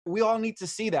we all need to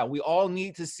see that. We all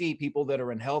need to see people that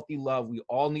are in healthy love. We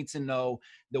all need to know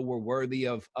that we're worthy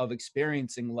of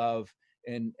experiencing love,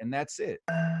 and that's it.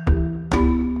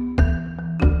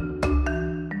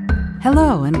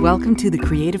 Hello, and welcome to the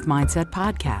Creative Mindset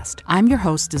Podcast. I'm your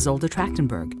host, Isolde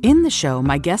Trachtenberg. In the show,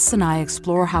 my guests and I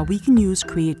explore how we can use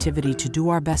creativity to do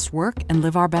our best work and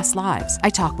live our best lives.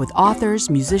 I talk with authors,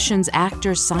 musicians,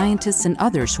 actors, scientists, and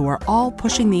others who are all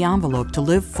pushing the envelope to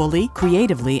live fully,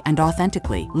 creatively, and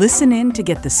authentically. Listen in to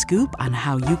get the scoop on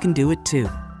how you can do it too.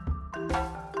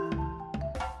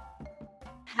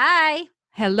 Hi.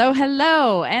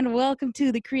 Hello, and welcome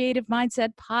to the Creative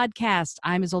Mindset Podcast.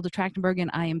 I'm Isolde Trachtenberg, and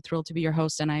I am thrilled to be your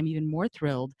host, and I'm even more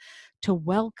thrilled to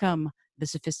welcome the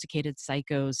Sophisticated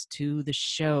Psychos to the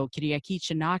show, Kyriaki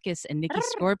Chonakis and Nikki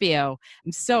Scorpio.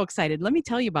 I'm so excited. Let me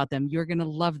tell you about them. You're going to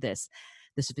love this.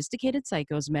 The Sophisticated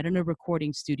Psychos met in a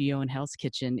recording studio in Hell's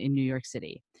Kitchen in New York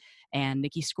City. And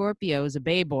Nikki Scorpio is a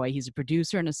Bay boy. He's a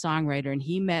producer and a songwriter, and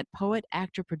he met poet,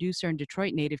 actor, producer, and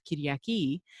Detroit native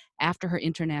Kyriaki after her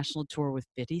international tour with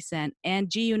 50 Cent and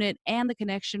G-Unit, and the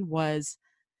connection was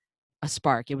a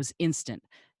spark. It was instant.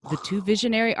 The two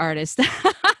visionary artists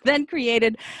then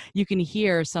created, you can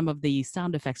hear some of the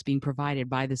sound effects being provided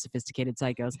by the Sophisticated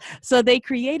Psychos. So they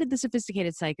created the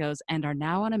Sophisticated Psychos and are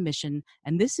now on a mission.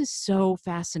 And this is so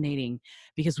fascinating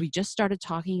because we just started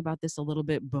talking about this a little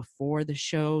bit before the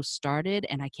show started.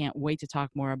 And I can't wait to talk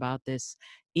more about this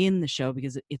in the show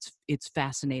because it's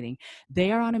fascinating.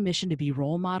 They are on a mission to be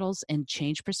role models and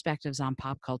change perspectives on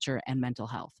pop culture and mental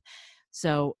health.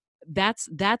 So that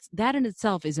in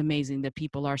itself is amazing that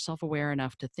people are self-aware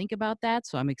enough to think about that.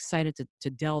 So I'm excited to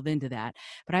delve into that.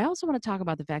 But I also want to talk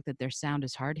about the fact that their sound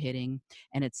is hard-hitting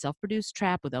and it's self-produced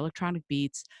trap with electronic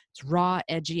beats. It's raw,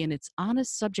 edgy, and it's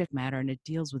honest subject matter, and it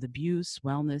deals with abuse,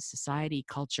 wellness, society,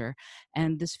 culture.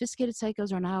 And the Sophisticated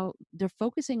Psychos they're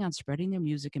focusing on spreading their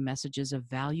music and messages of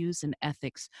values and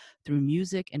ethics through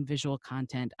music and visual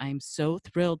content. I'm so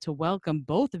thrilled to welcome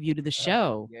both of you to the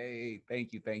show. Yay.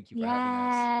 Thank you for having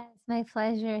Yes, us. my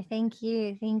pleasure. Thank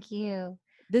you. Thank you.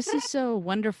 This is so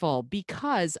wonderful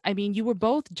because, I mean, you were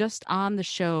both just on the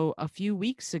show a few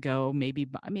weeks ago, maybe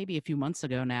a few months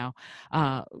ago now,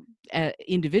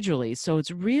 individually. So it's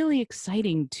really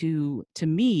exciting to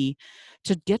me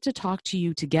to get to talk to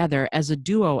you together as a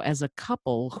duo, as a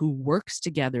couple who works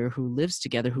together, who lives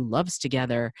together, who loves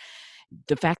together.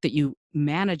 The fact that you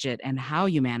manage it and how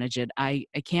you manage it, I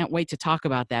can't wait to talk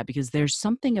about that because there's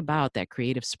something about that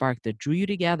creative spark that drew you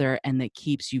together and that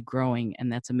keeps you growing,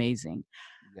 and that's amazing.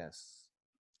 Yes.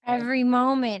 Every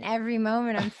moment,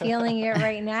 I'm feeling it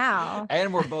right now.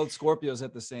 And we're both Scorpios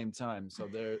at the same time. So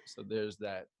there's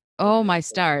that. Oh, my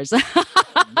stars.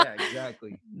 Yeah,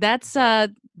 exactly. That's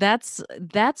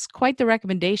quite the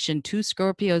recommendation. Two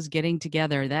Scorpios getting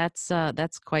together.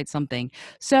 That's quite something.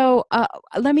 So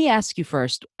let me ask you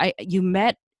first. You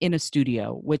met in a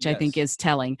studio, which I think Yes. is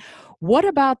telling. What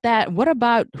about that? What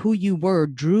about who you were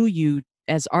drew you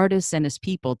as artists and as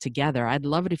people together? I'd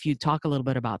love it if you talk a little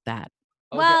bit about that.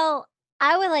 Okay. Well,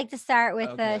 I would like to start with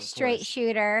Okay, a of straight course.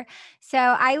 shooter. So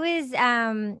I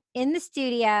was in the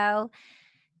studio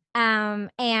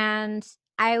and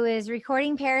I was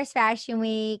recording Paris Fashion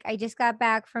Week. I just got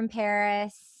back from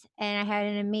Paris and I had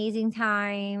an amazing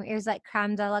time. It was like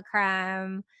creme de la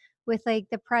creme with like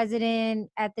the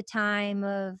president at the time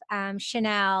of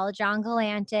Chanel, John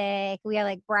Galantic. We had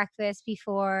like breakfast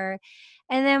before.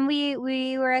 And then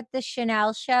we were at the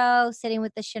Chanel show, sitting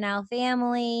with the Chanel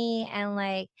family, and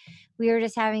like we were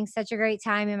just having such a great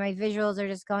time, and my visuals are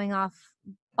just going off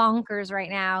bonkers right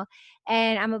now.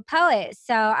 And I'm a poet,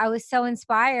 so I was so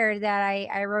inspired that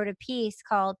I wrote a piece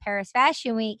called Paris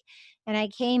Fashion Week, and I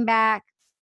came back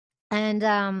and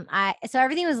I so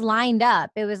everything was lined up.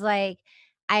 It was like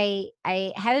I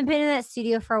haven't been in that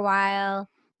studio for a while.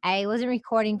 I wasn't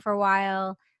recording for a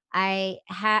while. I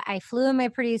flew in my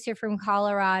producer from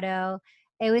Colorado.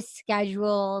 It was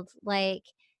scheduled like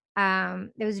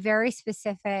it was very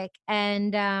specific,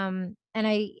 and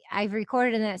I've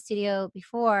recorded in that studio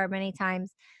before many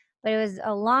times, but it was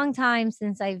a long time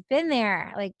since I've been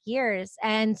there, like years.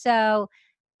 And so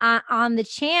on the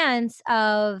chance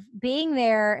of being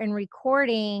there and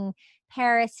recording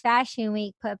Paris Fashion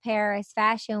Week, put Paris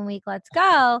Fashion Week, let's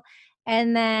go.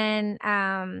 And then,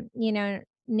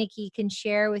 Nikki can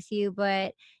share with you,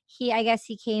 but I guess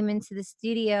he came into the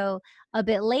studio a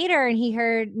bit later and he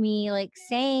heard me like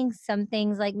saying some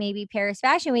things like maybe Paris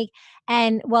Fashion Week.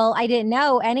 And well, I didn't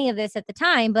know any of this at the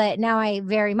time, but now I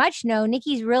very much know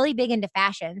Nikki's really big into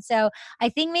fashion. So I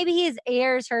think maybe his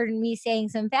ears heard me saying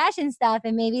some fashion stuff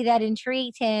and maybe that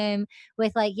intrigued him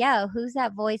with like, yo, who's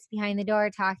that voice behind the door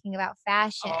talking about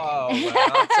fashion? Oh,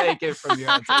 well, I'll take it from here.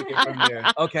 I'll take it from here.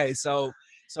 Okay, so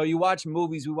you watch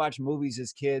movies. We watch movies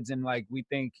as kids, and like we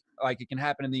think like it can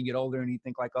happen, and then you get older, and you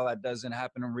think like, oh, that doesn't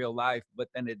happen in real life, but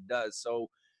then it does. So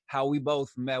how we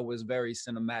both met was very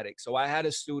cinematic. So I had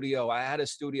a studio. I had a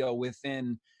studio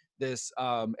within this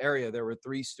area. There were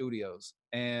 3 studios,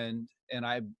 and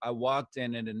I walked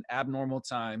in at an abnormal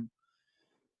time.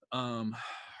 Um,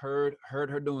 heard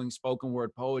her doing spoken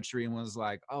word poetry and was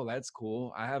like, oh, that's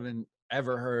cool. I haven't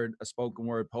ever heard a spoken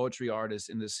word poetry artist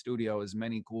in this studio, as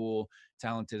many cool,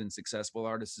 talented, and successful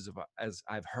artists as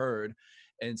I've heard.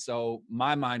 And so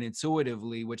my mind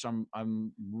intuitively, which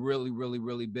I'm really, really,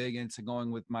 really big into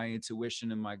going with my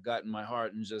intuition and my gut and my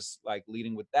heart and just like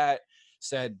leading with that,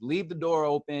 said, leave the door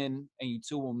open and you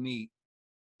two will meet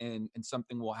and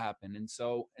something will happen. And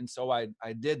so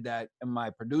I did that. And my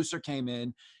producer came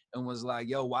in and was like,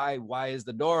 yo, why is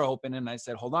the door open? And I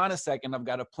said, hold on a second, I've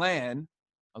got a plan.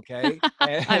 Okay.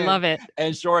 I And love it.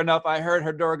 and sure enough, I heard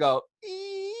her door go,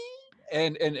 "Ee,"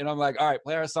 and I'm like, all right,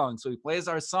 play our song. So he plays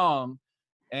our song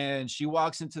and she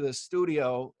walks into the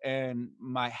studio and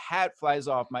my hat flies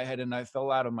off my head and I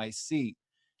fell out of my seat.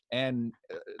 And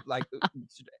like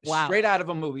Wow. straight out of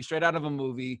a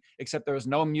movie, except there was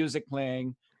no music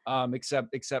playing,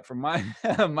 except for mine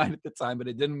mine at the time, but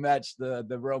it didn't match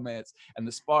the romance and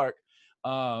the spark.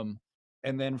 um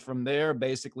and then from there,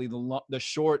 basically the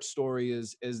short story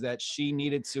is that she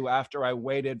needed to, after I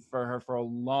waited for her for a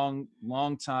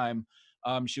long time,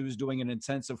 she was doing an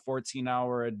intensive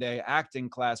 14-hour a day acting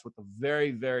class with a very,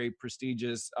 very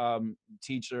prestigious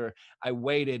teacher. I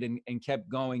waited and kept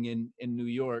going in New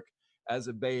York as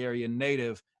a Bay Area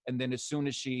native. And then as soon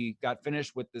as she got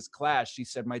finished with this class, she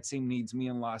said, my team needs me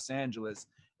in Los Angeles.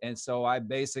 And so I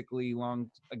basically,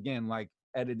 again, like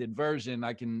edited version,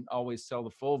 I can always tell the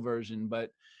full version,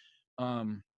 but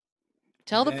um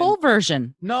Tell the then full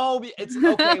version. no, it's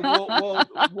okay.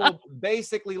 Well,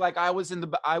 basically, like I was in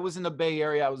the Bay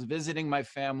Area. I was visiting my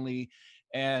family,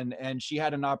 and she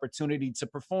had an opportunity to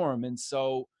perform, and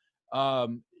so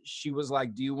she was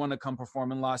like, "Do you want to come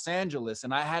perform in Los Angeles?"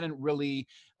 And I hadn't really.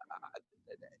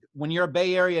 When you're a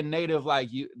Bay Area native, like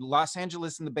Los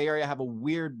Angeles and the Bay Area have a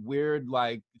weird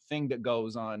like thing that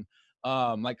goes on,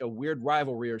 like a weird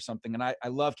rivalry or something. And I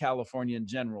love California in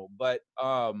general, but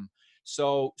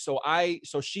so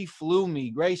she flew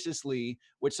me graciously,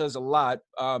 which says a lot,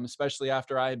 especially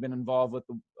after I had been involved with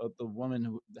the woman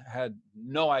who had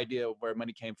no idea where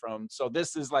money came from. So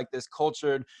this is like this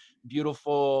cultured,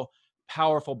 beautiful,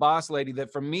 powerful boss lady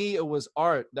that for me it was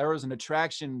art. There was an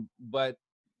attraction, but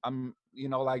I'm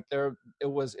like it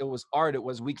was art. It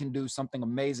was, we can do something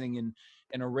amazing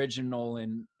and original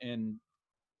and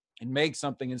make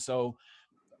something. And so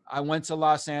I went to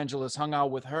Los Angeles, hung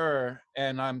out with her,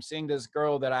 and I'm seeing this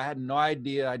girl that I had no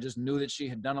idea. I just knew that she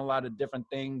had done a lot of different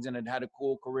things and had a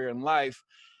cool career in life.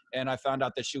 And I found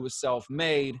out that she was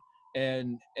self-made,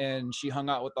 and she hung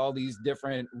out with all these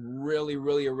different really,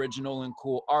 really original and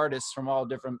cool artists from all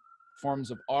different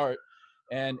forms of art.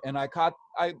 And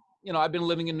I've been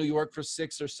living in New York for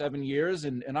 6 or 7 years,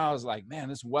 and I was like, man,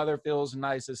 this weather feels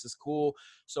nice. This is cool.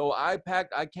 So I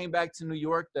came back to New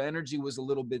York. The energy was a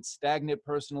little bit stagnant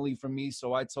personally for me.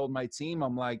 So I told my team,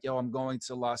 I'm like, yo, I'm going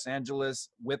to Los Angeles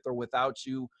with or without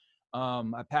you.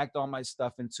 I packed all my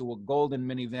stuff into a golden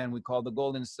minivan we called the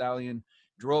Golden Stallion,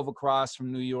 drove across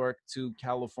from New York to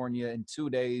California in 2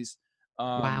 days,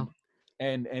 Wow.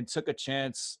 and took a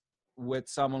chance with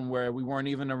someone where we weren't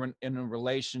even in a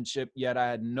relationship yet. I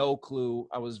had no clue.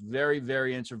 I was very,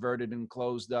 very introverted and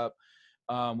closed up.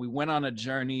 We went on a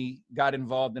journey, got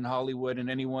involved in Hollywood, and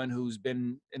anyone who's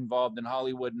been involved in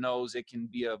Hollywood knows it can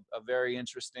be a very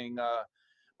interesting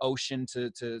ocean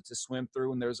to swim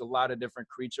through, and there's a lot of different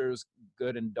creatures,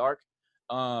 good and dark.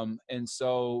 And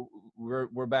so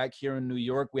we're back here in New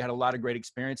York. We had a lot of great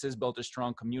experiences, built a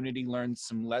strong community, learned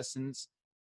some lessons,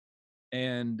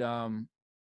 and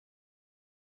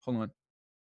hold on.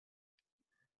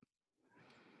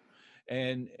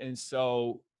 And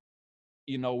so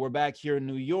we're back here in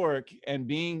New York, and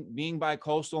being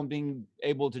bi-coastal and being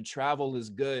able to travel is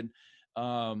good.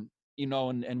 And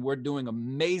we're doing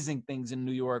amazing things in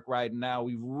New York right now.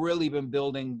 We've really been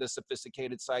building the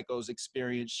Sophisticated Psychos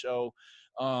Experience show.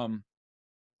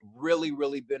 Really,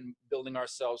 really been building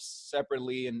ourselves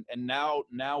separately. And now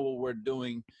what we're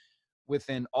doing,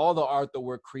 within all the art that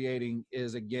we're creating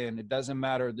is, again, it doesn't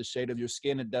matter the shade of your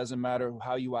skin. It doesn't matter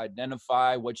how you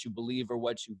identify, what you believe or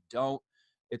what you don't.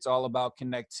 It's all about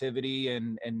connectivity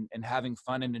and having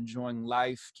fun and enjoying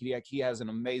life. Kiriaki has an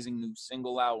amazing new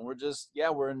single out. And we're just, yeah,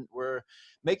 we're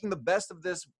making the best of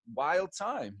this wild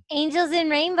time. Angels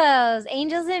and rainbows,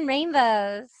 angels and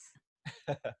rainbows.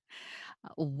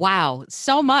 Wow,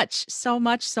 so much, so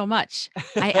much, so much.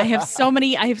 I have so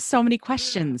many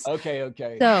questions.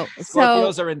 Okay. So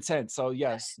Scorpios are intense. So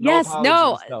yes, no yes, no,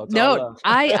 apologies. No, it's all no. love.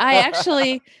 I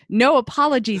actually no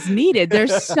apologies needed.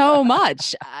 There's so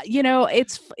much.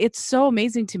 It's so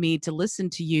amazing to me to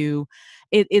listen to you.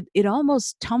 It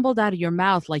almost tumbled out of your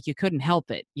mouth like you couldn't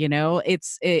help it.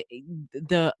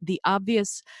 The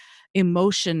obvious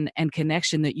emotion and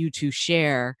connection that you two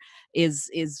share is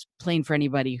plain for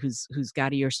anybody who's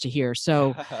got ears to hear.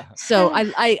 So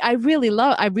I really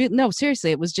love, no,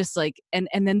 seriously, it was just like, and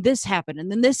then this happened,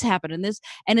 and then this happened, and this,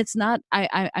 and it's not,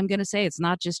 I'm going to say it's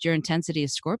not just your intensity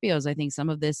as Scorpios. I think some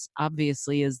of this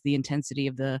obviously is the intensity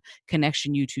of the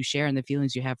connection you two share and the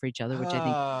feelings you have for each other, which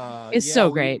I think is yeah, so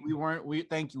great.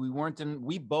 thank you.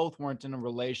 We both weren't in a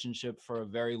relationship for a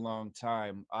very long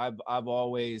time. I've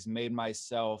always made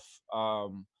myself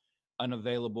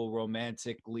unavailable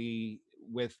romantically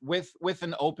with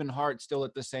an open heart still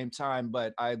at the same time,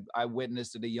 but I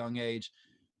witnessed at a young age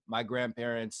my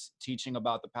grandparents teaching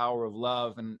about the power of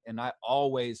love, and I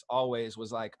always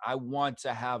was like, I want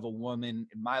to have a woman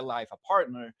in my life, a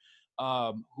partner,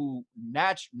 who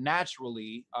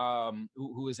naturally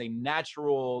who is a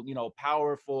natural,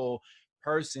 powerful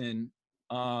person,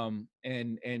 and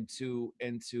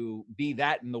to be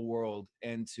that in the world,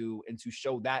 and to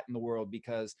show that in the world,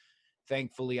 because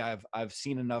thankfully I've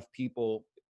seen enough people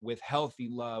with healthy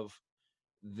love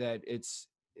that it's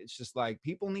just like,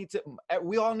 we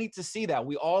all need to see that.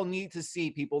 We all need to see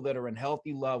people that are in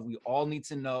healthy love. We all need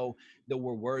to know that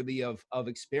we're worthy of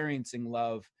experiencing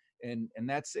love, and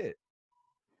that's it.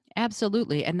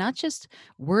 Absolutely. And not just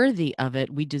worthy of it,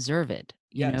 we deserve it.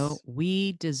 Yes.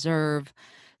 We deserve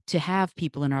to have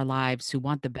people in our lives who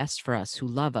want the best for us, who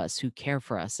love us, who care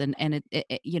for us. And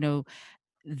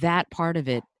that part of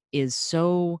it is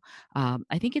so,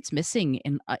 I think it's missing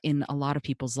in a lot of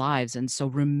people's lives, and so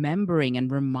remembering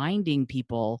and reminding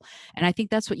people, and I think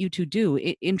that's what you two do.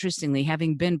 Interestingly,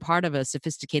 having been part of a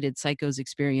Sophisticated Psychos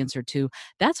experience or two,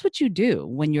 that's what you do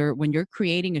when you're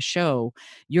creating a show.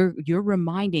 You're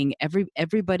reminding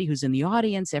everybody who's in the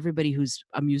audience, everybody who's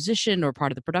a musician or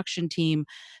part of the production team,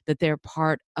 that they're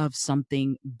part of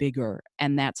something bigger,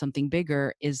 and that something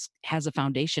bigger has a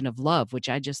foundation of love, which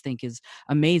I just think is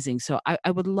amazing. So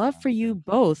I would love for you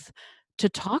both to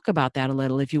talk about that a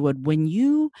little, if you would. When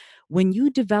you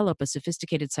develop a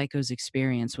Sophisticated Psychos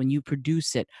experience, when you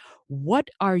produce it, what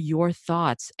are your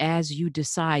thoughts as you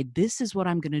decide, this is what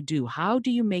I'm going to do? How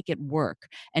do you make it work?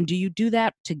 And do you do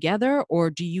that together, or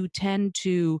do you tend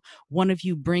to, one of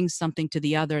you brings something to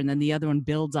the other and then the other one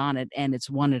builds on it, and it's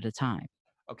one at a time?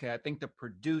 Okay, I think the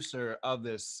producer of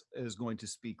this is going to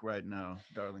speak right now,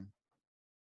 darling.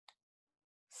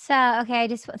 So, okay,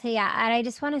 and I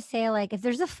just want to say, like, if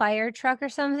there's a fire truck or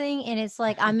something and it's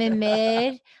like I'm in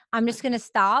mid, I'm just gonna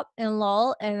stop and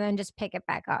lull and then just pick it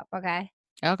back up. Okay.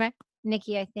 Okay.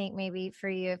 Nikki, I think maybe for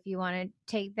you, if you want to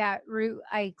take that route,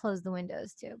 I close the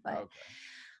windows too. But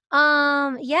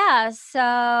Okay. yeah,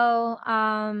 so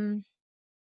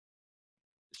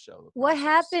Show the what process.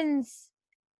 happens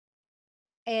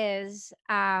is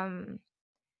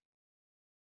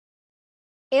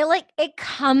it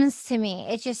comes to me.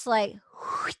 It's just like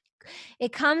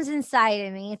it comes inside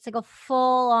of me. It's like a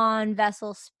full on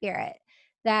vessel spirit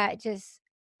that just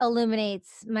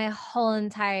illuminates my whole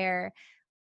entire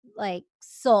like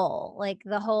soul, like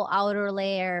the whole outer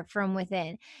layer from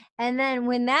within. And then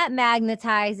when that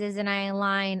magnetizes and I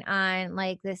align on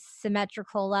like this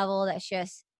symmetrical level that's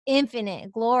just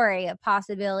infinite glory of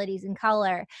possibilities and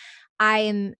color, I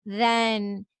am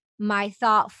then my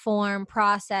thought form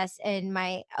process and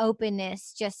my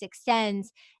openness just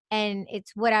extends, and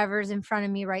it's whatever's in front of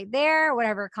me right there,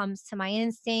 whatever comes to my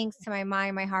instincts, to my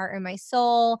mind, my heart, and my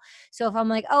soul. So if I'm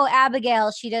like, oh,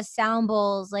 Abigail, she does sound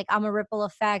bowls, like I'm a ripple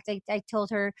effect. I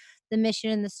told her the mission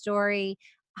and the story,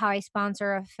 how I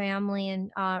sponsor a family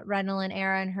in Renal and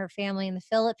Era and her family in the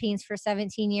Philippines for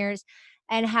 17 years,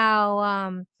 and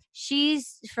how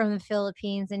she's from the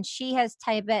Philippines and she has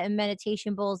Tibetan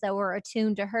meditation bowls that were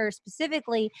attuned to her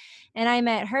specifically. And I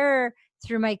met her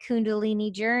through my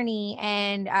Kundalini journey,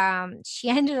 and she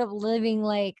ended up living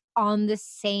like on the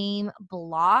same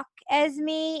block as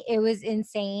me. It was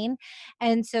insane.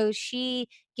 And so she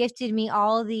gifted me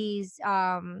all these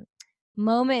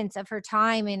moments of her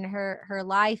time and her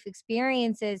life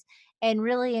experiences, and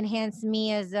really enhanced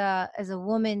me as a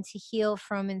woman to heal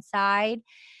from inside.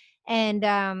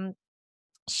 And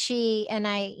she and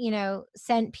I,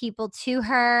 sent people to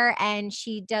her, and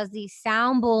she does these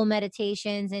sound bowl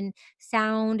meditations, and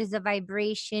sound is a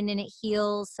vibration and it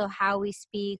heals. So how we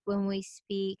speak, when we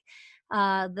speak,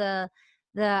 the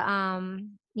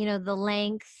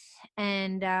length,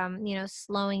 and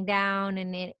slowing down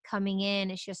and it coming in,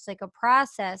 it's just like a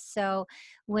process. So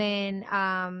when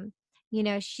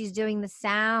she's doing the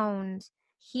sound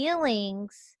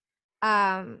healings,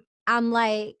 I'm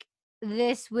like,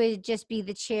 this would just be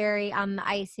the cherry on the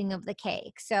icing of the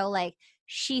cake. So like,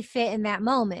 she fit in that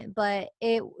moment, but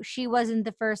she wasn't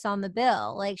the first on the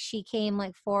bill. Like, she came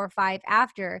like 4 or 5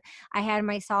 after. I had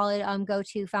my solid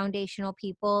go-to foundational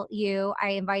people. I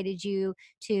invited you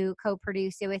to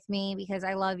co-produce it with me because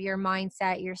I love your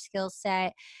mindset, your skill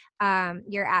set,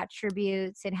 your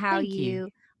attributes, and how Thank you.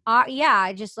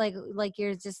 yeah, just like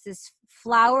you're just this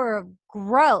flower of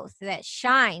growth that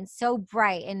shines so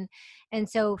bright. And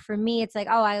so for me, it's like,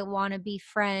 oh, I want to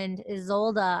befriend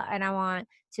Isolda, and I want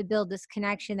to build this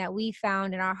connection that we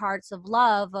found in our hearts of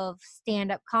love of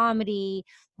stand-up comedy,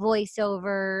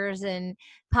 voiceovers, and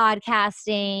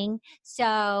podcasting.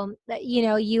 So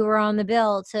you were on the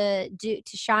bill to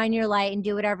shine your light and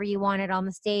do whatever you wanted on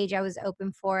the stage. I was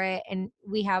open for it, and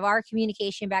we have our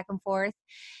communication back and forth.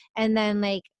 And then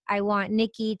like, I want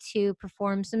Nikki to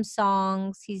perform some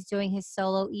songs. He's doing his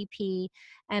solo EP.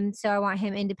 And so I want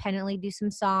him independently do some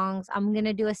songs. I'm going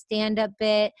to do a stand-up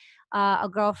bit. A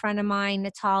girlfriend of mine,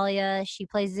 Natalia, she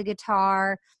plays the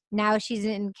guitar. Now she's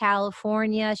in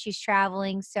California. She's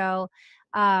traveling. So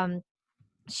um,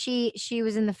 she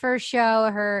was in the first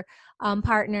show. Her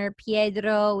partner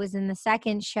Pietro was in the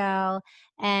second show,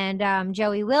 and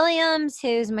Joey Williams,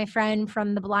 who's my friend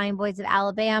from the Blind Boys of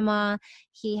Alabama,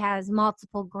 he has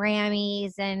multiple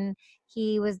Grammys, and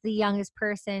he was the youngest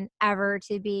person ever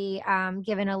to be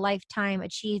given a Lifetime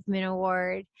Achievement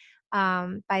Award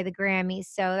by the Grammys.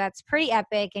 So that's pretty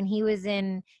epic. And he was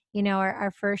in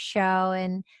our first show,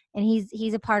 and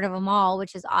he's a part of them all,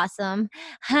 which is awesome.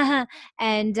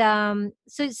 And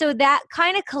so that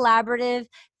kind of collaborative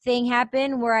thing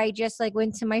happened where I just like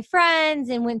went to my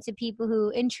friends and went to people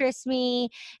who interest me,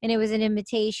 and it was an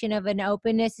invitation of an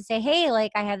openness to say, hey,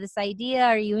 like, I have this idea,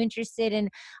 are you interested? And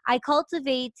I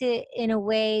cultivate it in a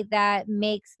way that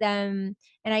makes them,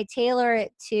 and I tailor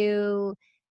it to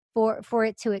for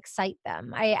it to excite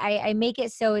them. I make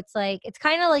it so it's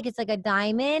kind of like it's like a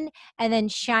diamond, and then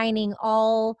shining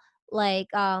all like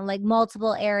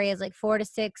multiple areas, like 4 to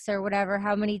 6 or whatever,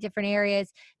 how many different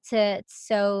areas,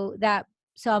 so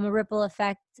I'm a ripple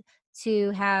effect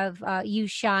to have you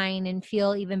shine and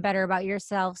feel even better about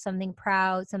yourself, something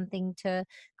proud, something to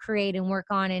create and work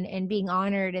on, and being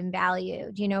honored and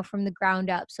valued, from the ground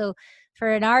up. So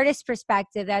for an artist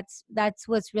perspective, that's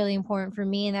what's really important for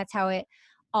me, and that's how it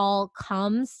all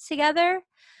comes together.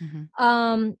 Mhm.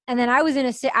 And then I was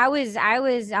I was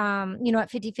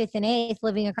at 55th and 8th,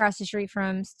 living across the street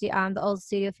from the old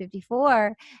Studio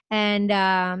 54, and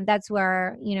that's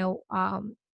where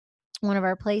one of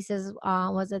our places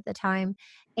was at the time,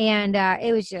 and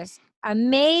it was just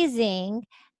amazing.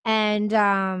 And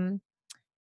while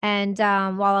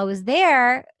I was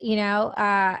there,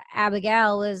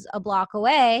 Abigail was a block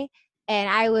away, and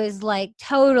I was like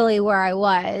totally where I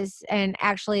was. And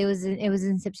actually, it was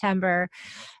in September,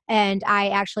 and I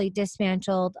actually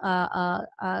dismantled a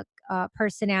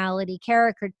personality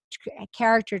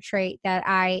character trait that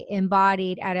I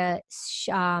embodied at a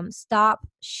stop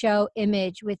show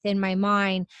image within my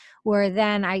mind, where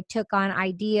then I took on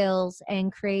ideals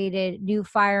and created new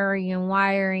firing and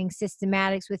wiring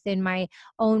systematics within my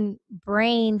own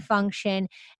brain function,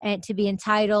 and to be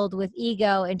entitled with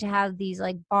ego and to have these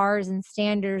like bars and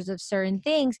standards of certain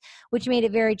things, which made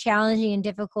it very challenging and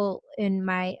difficult in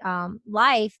my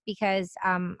life, because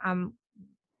I'm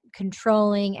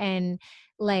controlling and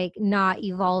like not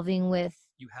evolving with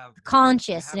You have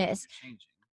consciousness. You're changing.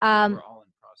 Um, We're all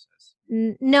in process.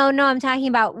 no, I'm talking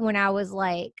about when I was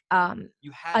like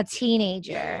You had a been.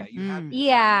 teenager. Yeah, you have been.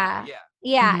 Yeah. Yeah.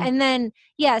 Yeah. Mhm. And then,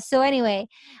 yeah. So anyway,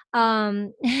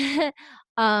 um,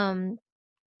 um,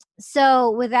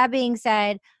 so with that being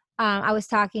said, I was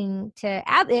talking to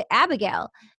Abigail,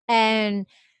 and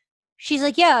she's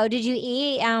like, yo, did you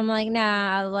eat? And I'm like,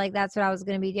 nah, like, that's what I was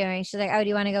going to be doing. She's like, oh, do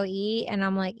you want to go eat? And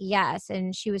I'm like, yes.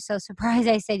 And she was so surprised.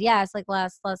 I said, yes, like,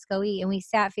 let's go eat. And we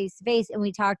sat face to face, and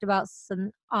we talked about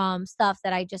some stuff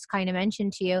that I just kind of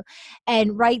mentioned to you.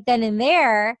 And right then and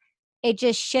there, it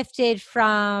just shifted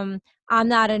from I'm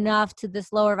not enough to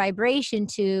this lower vibration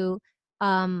to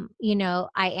you know,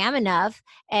 I am enough.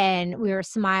 And we were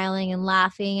smiling and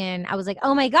laughing. And I was like,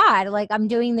 oh my God, like I'm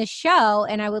doing this show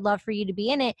and I would love for you to be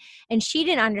in it. And she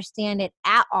didn't understand it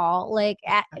at all. Like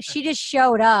she just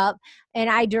showed up and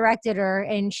I directed her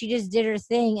and she just did her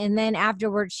thing. And then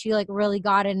afterwards, she like really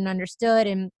got it and understood.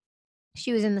 And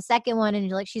she was in the second one and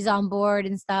like she's on board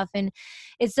and stuff. And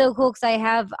it's so cool because I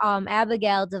have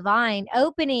Abigail Devine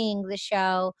opening the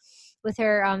show with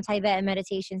her Tibetan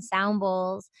meditation sound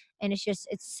bowls, and it's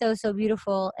so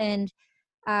beautiful. And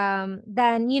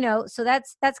then, you know, so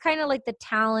that's kind of like the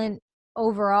talent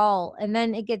overall. And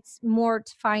then it gets more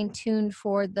fine tuned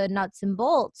for the nuts and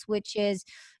bolts, which is,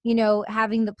 you know,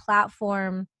 having the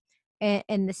platform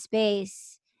and the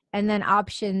space, and then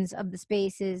options of the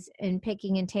spaces and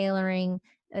picking and tailoring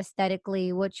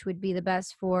aesthetically which would be the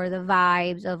best for the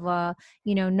vibes of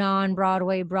you know,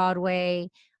 non-Broadway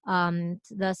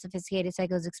the Sophisticated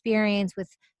Psychos experience with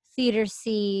theater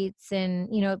seats, and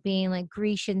you know, it being like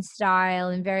Grecian style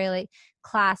and very like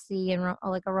classy and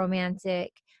like a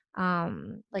romantic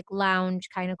like lounge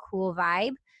kind of cool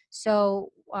vibe.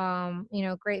 So you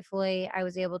know, gratefully I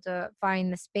was able to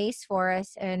find the space for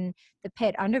us. And the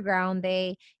Pit Underground,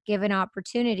 they give an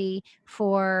opportunity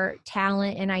for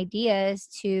talent and ideas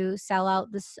to sell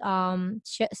out this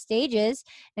stages.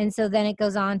 And so then it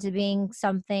goes on to being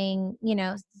something, you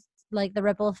know, like the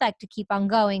ripple effect to keep on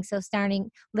going. So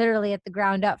starting literally at the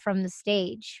ground up from the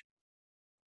stage.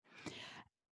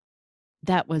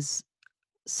 That was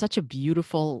such a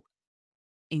beautiful,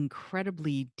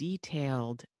 incredibly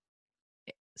detailed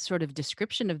sort of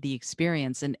description of the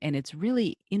experience, and it's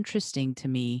really interesting to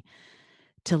me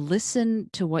to listen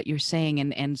to what you're saying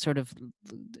and sort of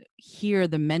hear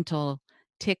the mental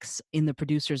ticks in the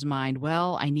producer's mind.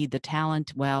 Well, I need the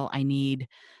talent. Well, I need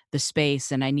the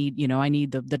space, and I need, you know, I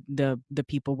need the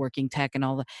people working tech and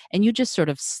all the, and you just sort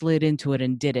of slid into it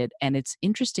and did it. And it's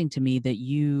interesting to me that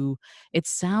it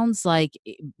sounds like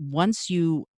once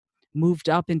you moved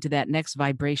up into that next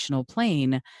vibrational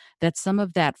plane, that some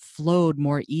of that flowed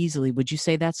more easily. Would you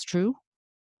say that's true?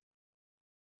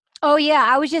 Oh yeah,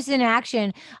 I was just in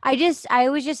action. I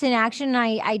was just in action.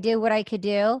 I did what I could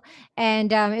do,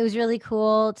 and it was really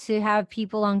cool to have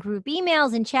people on group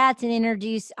emails and chats and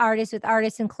introduce artists with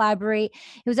artists and collaborate.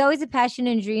 It was always a passion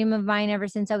and dream of mine ever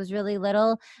since I was really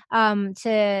little.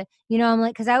 To, you know, I'm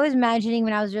like, because I was imagining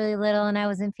when I was really little and I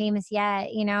wasn't famous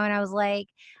yet, you know, and I was like,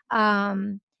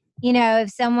 um, you know, if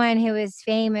someone who is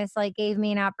famous like gave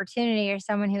me an opportunity, or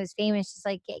someone who is famous just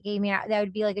like gave me that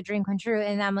would be like a dream come true.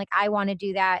 And I'm like, I want to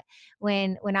do that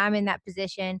when I'm in that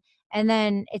position. And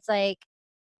then it's like,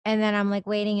 and then I'm like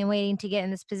waiting and waiting to get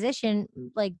in this position,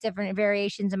 like different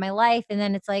variations in my life. And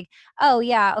then it's like, oh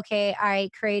yeah, okay, I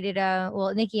created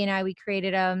Nikki and I, we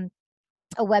created a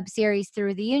web series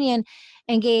through the union,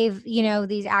 and gave, you know,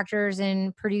 these actors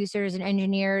and producers and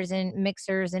engineers and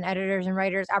mixers and editors and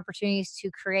writers opportunities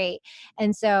to create.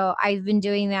 And so I've been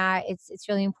doing that. It's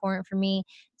really important for me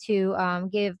to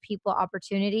give people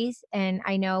opportunities, and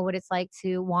I know what it's like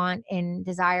to want and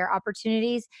desire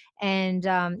opportunities. And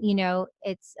you know,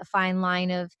 it's a fine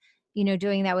line of, you know,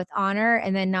 doing that with honor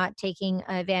and then not taking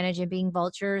advantage and being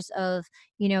vultures of,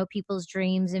 you know, people's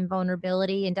dreams and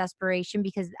vulnerability and desperation,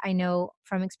 because I know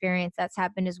from experience that's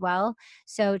happened as well.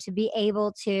 So to be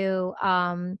able to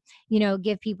you know,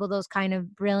 give people those kind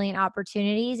of brilliant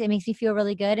opportunities, it makes me feel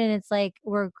really good. And it's like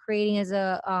we're creating as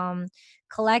a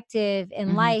collective in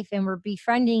Mhm. life, and we're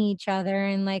befriending each other,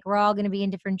 and like we're all going to be in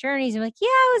different journeys. I'm like, yeah,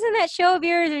 I was in that show of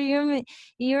yours, or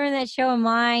you were in that show of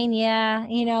mine, yeah,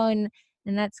 you know.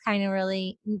 And that's kind of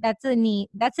really, that's a neat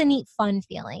fun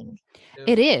feeling. Yep.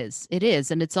 It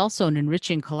is, and it's also an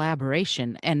enriching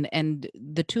collaboration, and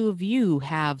the two of you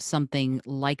have something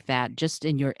like that. Just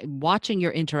in your watching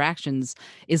your interactions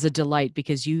is a delight,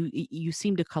 because you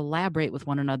seem to collaborate with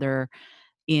one another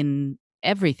in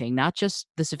everything, not just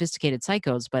the Sophisticated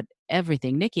Psychos, but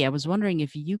everything. Nikki, I was wondering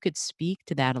if you could speak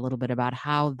to that a little bit about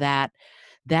how that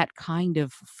kind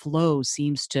of flow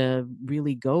seems to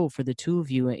really go for the two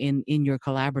of you in your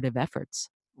collaborative efforts.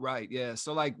 Right. Yeah.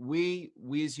 So like we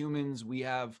as humans, we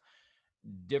have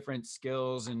different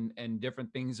skills and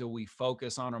different things that we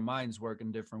focus on. Our minds work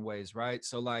in different ways, right?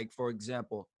 So like for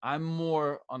example, I'm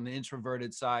more on the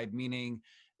introverted side, meaning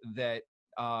that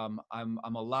I'm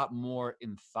a lot more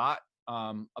in thought,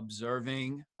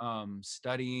 observing,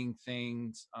 studying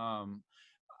things.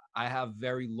 I have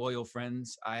very loyal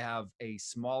friends. I have a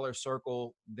smaller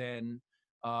circle than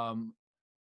um,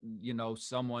 you know,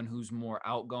 someone who's more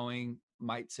outgoing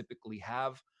might typically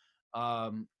have.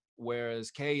 Um,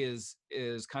 whereas Kay is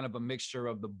kind of a mixture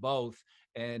of the both,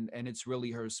 and it's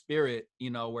really her spirit,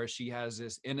 you know, where she has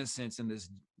this innocence and this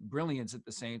brilliance at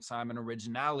the same time, and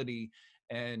originality,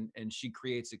 and she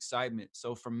creates excitement.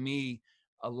 So for me,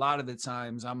 a lot of the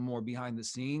times I'm more behind the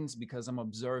scenes because I'm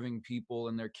observing people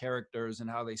and their characters and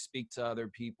how they speak to other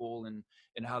people, and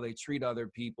how they treat other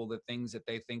people, the things that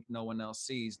they think no one else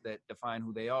sees that define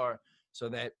who they are, so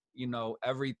that, you know,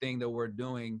 everything that we're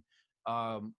doing,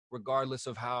 regardless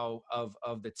of how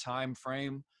of the time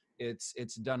frame, it's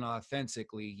done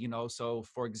authentically, you know. So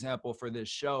for example, for this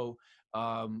show,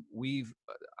 we've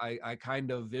I kind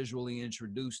of visually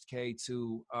introduced Kay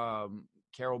to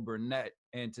Carol Burnett,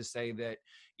 and to say that,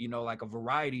 you know, like a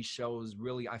variety show is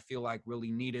really, I feel like,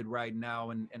 really needed right now,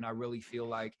 and I really feel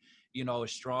like, you know, a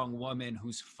strong woman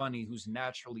who's funny, who's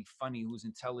naturally funny, who's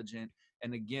intelligent,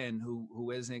 and again,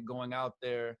 who isn't going out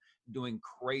there doing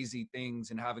crazy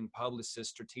things and having publicists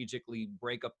strategically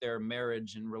break up their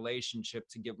marriage and relationship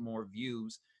to get more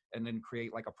views, and then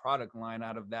create like a product line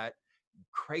out of that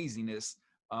craziness,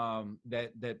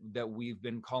 that we've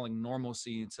been calling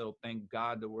normalcy until, thank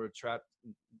God, that we're trapped,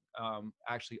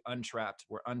 actually untrapped.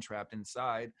 We're untrapped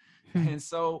inside. And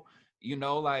so, you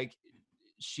know, like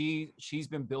she's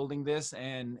been building this,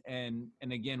 and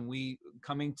again, we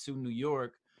coming to New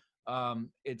York,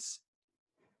 it's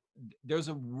there's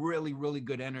a really, really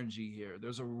good energy here.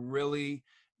 There's a really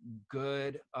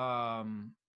good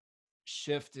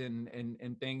shift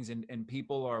in things, and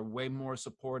people are way more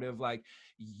supportive. Like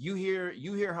you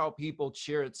hear how people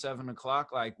cheer at 7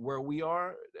 o'clock, like where we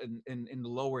are in the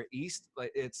Lower East.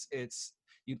 Like it's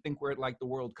you'd think we're at like the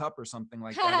World Cup or something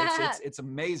like that. It's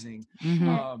amazing.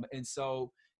 And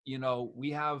so, you know,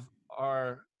 we have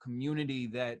our community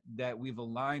that we've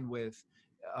aligned with.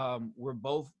 We're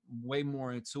both way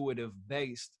more intuitive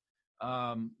based,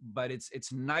 but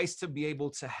it's nice to be able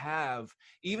to have,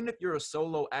 even if you're a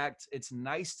solo act, it's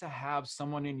nice to have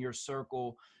someone in your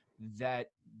circle that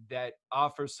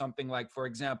offers something. Like, for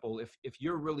example, if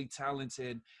you're really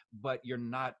talented but you're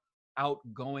not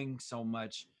outgoing so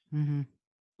much,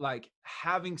 like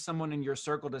having someone in your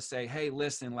circle to say, hey,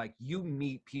 listen, like you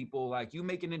meet people, like you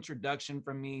make an introduction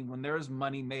from me, when there's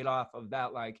money made off of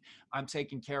that, like I'm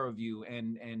taking care of you,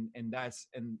 and that's,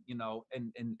 and you know,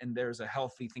 and there's a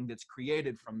healthy thing that's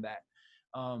created from that.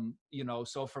 You know,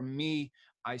 so for me,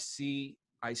 I see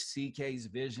Kay's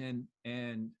vision,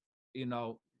 and you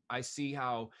know, I see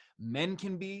how men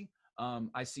can be,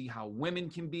 I see how women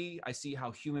can be, I see how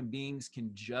human beings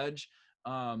can judge,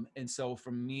 and so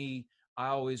for me, I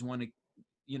always want to,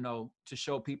 you know, to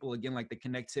show people again, like the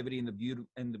connectivity and the beauty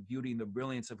and the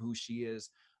brilliance of who she is.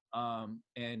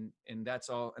 And that's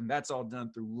all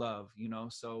done through love, you know.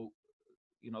 So,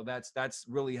 you know, that's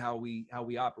really how we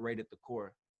operate at the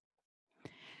core.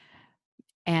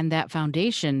 And that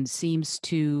foundation seems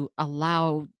to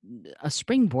allow a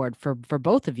springboard for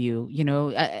both of you, you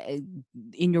know,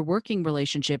 in your working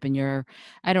relationship, in your,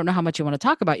 I don't know how much you want to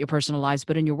talk about your personal lives,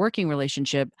 but in your working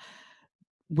relationship,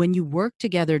 when you work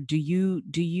together, do you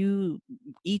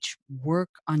each work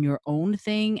on your own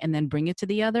thing and then bring it to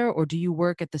the other, or do you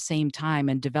work at the same time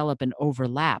and develop an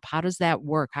overlap? How does that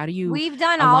work? How do you We've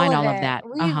done all align of all of it. that?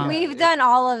 We've Uh-huh. we've done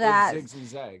all of It that. zigs and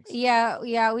zags.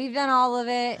 Yeah, we've done all of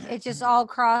it. It just all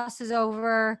crosses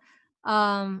over.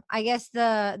 I guess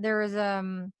there was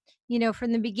you know,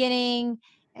 from the beginning,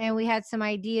 and we had some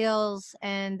ideals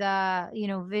and you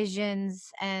know,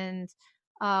 visions and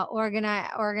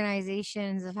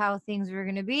organizations of how things were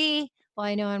going to be. Well,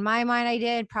 I know in my mind I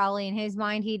did, probably in his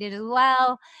mind he did as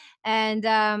well. And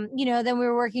you know, then we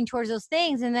were working towards those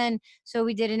things, and then so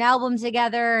we did an album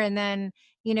together, and then,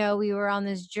 you know, we were on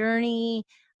this journey,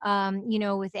 you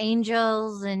know, with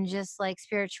angels and just like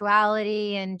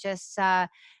spirituality and just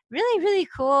really, really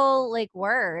cool like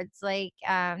words. Like,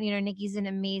 you know, Nikki's an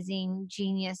amazing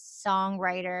genius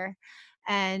songwriter.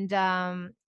 And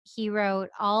he wrote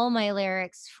all my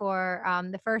lyrics for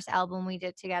the first album we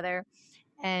did together.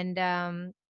 And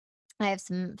I have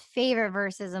some favorite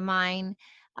verses of mine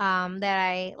that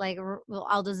I like. Well,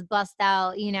 I'll just bust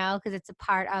out, you know, because it's a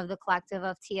part of the collective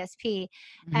of TSP.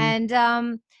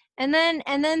 Mhm. And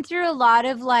then through a lot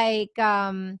of like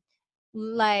a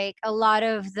lot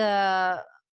of the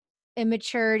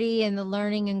immaturity and the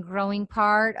learning and growing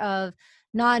part of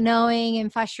not knowing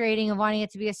and frustrating of wanting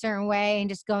it to be a certain way, and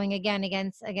just going again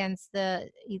against the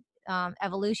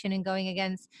evolution, and going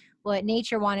against what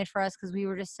nature wanted for us, because we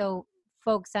were just so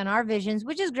focused on our visions,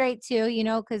 which is great too, you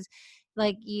know, because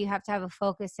like you have to have a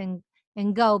focus and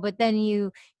and go. But then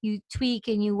you tweak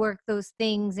and you work those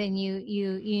things, and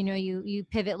you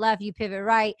pivot left, you pivot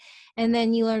right, and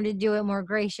then you learn to do it more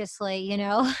graciously,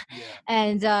 Yeah.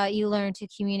 and you learn to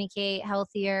communicate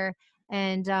healthier,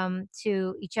 and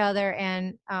to each other,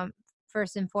 and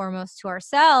first and foremost to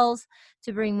ourselves,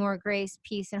 to bring more grace,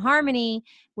 peace, and harmony,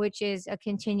 which is a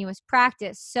continuous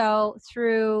practice. So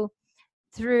through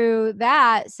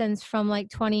that, since from like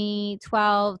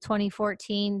 2012,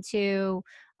 2014 to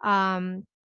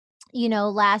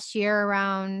last year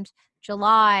around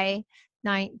July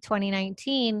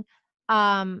 2019,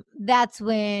 that's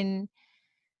when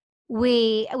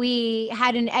we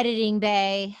had an editing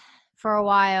bay for a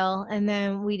while, and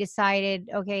then we decided,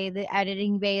 okay, the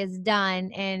editing bay is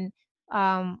done, and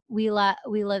we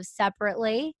live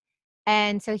separately.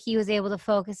 And so he was able to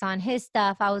focus on his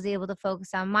stuff, I was able to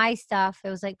focus on my stuff.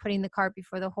 It was like putting the cart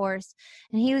before the horse,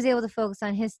 and he was able to focus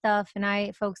on his stuff, and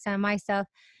I focused on my stuff.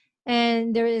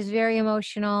 And there is very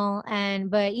emotional,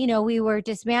 and but we were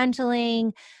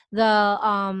dismantling the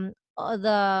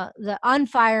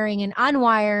unfiring and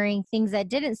unwiring things that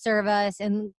didn't serve us,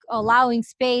 and allowing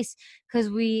space,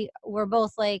 because we were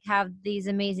both like have these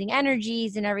amazing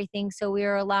energies and everything, so we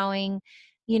were allowing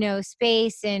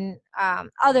space, and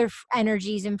other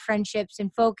energies and friendships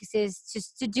and focuses,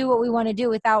 just to do what we want to do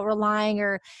without relying,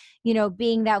 or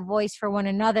being that voice for one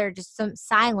another. Just some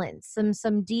silence,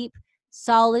 some deep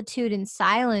solitude and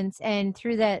silence, and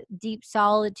through that deep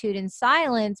solitude and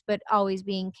silence, but always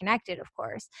being connected, of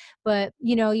course. But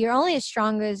you're only as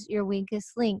strong as your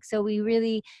weakest link, so we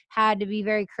really had to be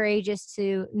very courageous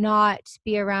to not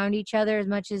be around each other as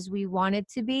much as we wanted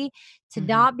to be, to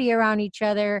not be around each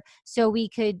other, so we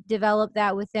could develop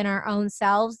that within our own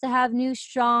selves, to have new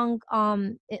strong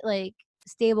like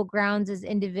stable grounds as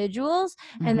individuals,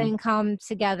 and then come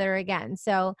together again.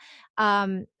 So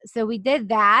we did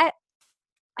that,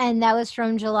 and that was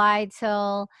from July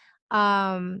till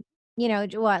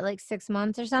what, like 6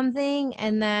 months or something.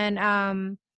 And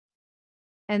then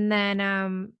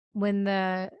when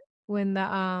the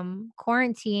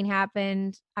quarantine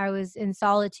happened, I was in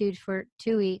solitude for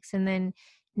 2 weeks, and then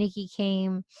Nikki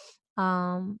came.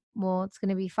 Well, it's going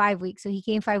to be 5 weeks, so he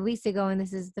came 5 weeks ago, and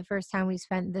this is the first time we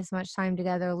spent this much time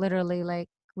together, literally, like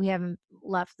we haven't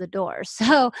left the door.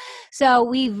 So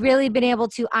we've really been able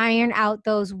to iron out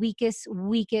those weakest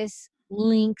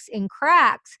links and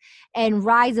cracks, and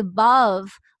rise above,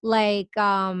 like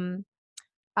um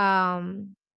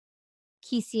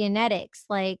Kesionetics,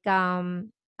 like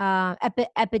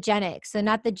epigenetics. So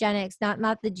not the genetics,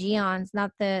 not the geons,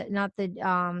 not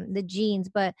the genes,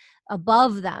 but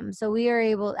above them. So we are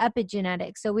able,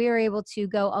 epigenetics, so we are able to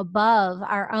go above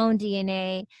our own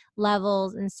DNA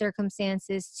levels and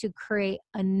circumstances to create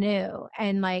a new.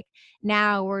 And like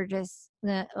now we're just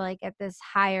like at this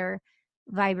higher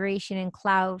vibration and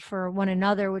cloud for one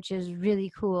another, which is really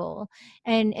cool.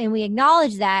 And we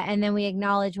acknowledge that, and then we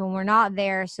acknowledge when we're not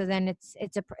there, so then it's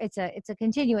a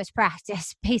continuous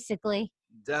practice, basically.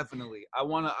 Definitely. I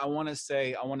want to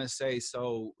say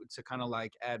so, to kind of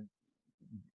like add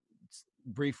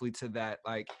briefly to that,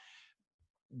 like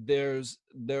there's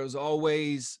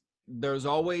always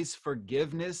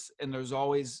forgiveness, and there's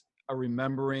always a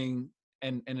remembering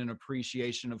and an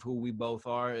appreciation of who we both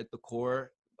are at the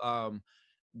core. um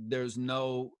there's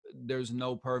no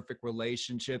perfect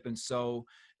relationship, and so,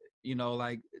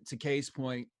 like, to Kay's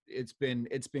point, it's been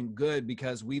good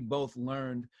because we both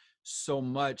learned so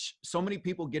much. So many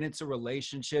people get into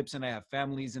relationships and they have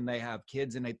families and they have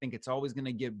kids and they think it's always going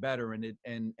to get better, and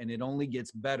it only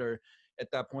gets better at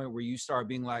that point where you start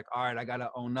being like, all right, I got to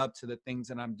own up to the things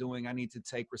that I'm doing. I need to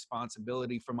take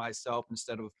responsibility for myself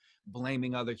instead of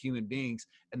blaming other human beings.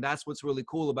 And that's what's really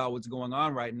cool about what's going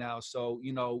on right now. So,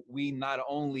 we not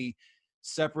only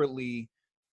separately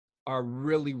are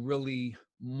really, really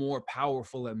more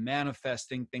powerful at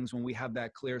manifesting things when we have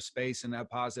that clear space and that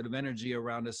positive energy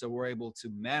around us. So we're able to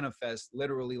manifest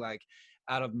literally, like,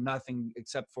 out of nothing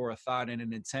except for a thought and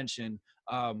an intention,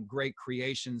 great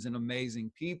creations and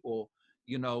amazing people,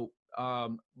 you know.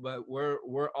 But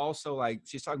we're also, like,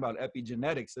 she's talking about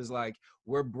epigenetics, is like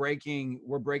we're breaking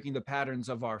the patterns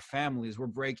of our families. We're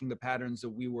breaking the patterns that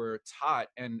we were taught,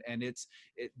 and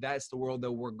that's the world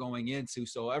that we're going into.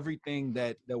 So everything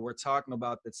that we're talking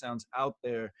about that sounds out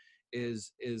there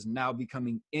is now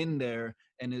becoming in there,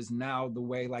 and is now the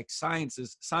way, like, science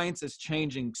is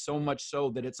changing so much so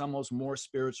that it's almost more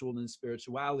spiritual than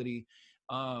spirituality.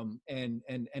 And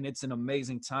it's an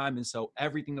amazing time. And so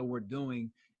everything that we're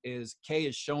doing is Kay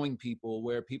is showing people,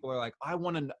 where people are like, I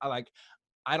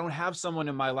don't have someone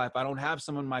in my life. I don't have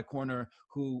someone in my corner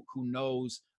who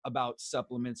knows about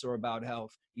supplements or about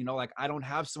health. You know, like I don't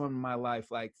have someone in my life,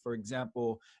 like for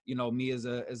example, you know, me as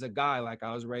a guy, like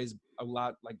I was raised a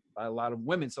lot like by a lot of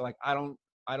women. So like I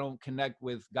don't connect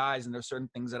with guys, and there's certain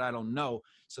things that I don't know.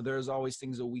 So there's always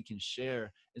things that we can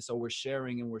share. And so we're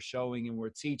sharing and we're showing and we're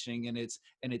teaching, and it's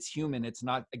human. It's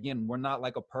not, again, we're not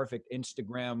like a perfect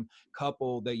Instagram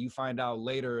couple that you find out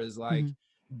later is like Mhm.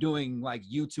 doing like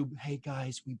YouTube, hey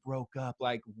guys, we broke up,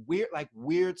 like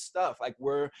weird stuff. Like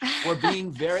we're being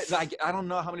very, like, I don't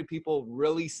know how many people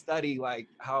really study like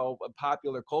how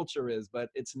popular culture is, but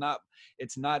it's not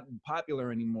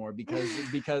popular anymore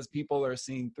because people are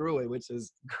seeing through it, which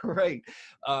is great.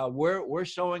 We're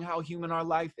showing how human our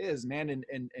life is, man. And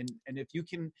if you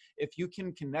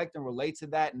can connect and relate to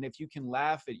that, and if you can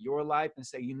laugh at your life and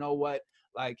say, you know what,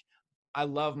 like I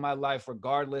love my life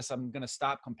regardless. I'm going to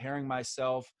stop comparing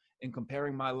myself and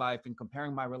comparing my life and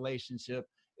comparing my relationship.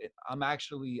 I'm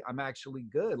actually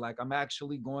good. Like I'm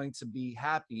actually going to be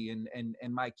happy,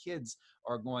 and my kids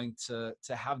are going to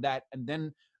have that. And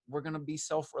then we're going to be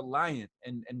self-reliant.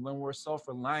 And when we're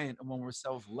self-reliant and when we're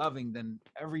self-loving, then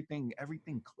everything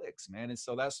clicks, man. And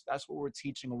so that's what we're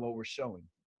teaching and what we're showing.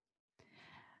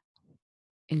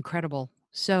 Incredible.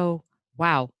 So,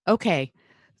 wow. Okay.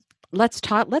 Let's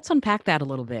unpack that a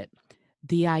little bit.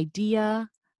 The idea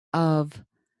of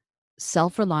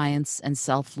self-reliance and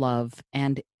self-love,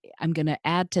 and I'm going to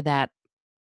add to that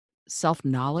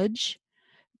self-knowledge,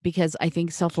 because I think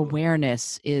Absolutely.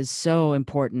 self-awareness is so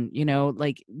important,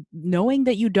 like knowing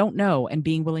that you don't know and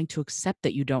being willing to accept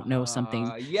that you don't know something,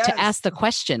 to ask Yes. the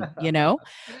question.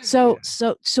 So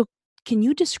can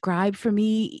you describe for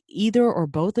me, either or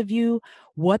both of you,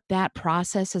 what that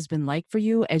process has been like for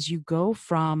you as you go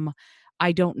from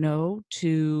I don't know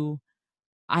to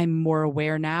I'm more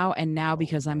aware now, and now Oh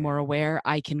because I'm more man. aware,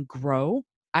 I can grow?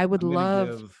 I would I'm gonna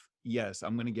love. give Yes,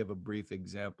 I'm gonna give a brief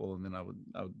example, and then I would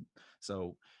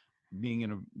so being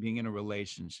in a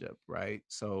relationship, right?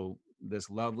 So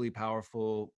this lovely,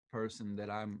 powerful person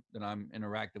that I'm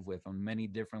interactive with on many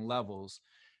different levels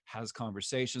has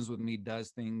conversations with me, does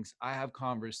things. I have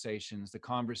conversations. The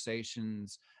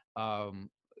conversations, um,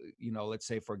 let's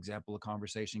say for example, a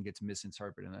conversation gets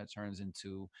misinterpreted and that turns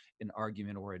into an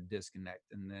argument or a disconnect,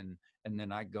 and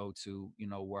then I go to,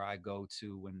 where I go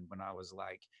to when I was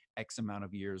like X amount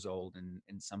of years old, and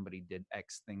somebody did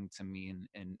X thing to me,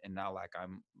 and now like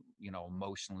I'm,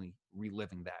 emotionally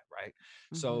reliving that, right?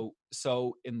 Mhm.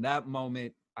 So in that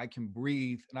moment I can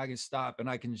breathe and I can stop and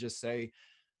I can just say,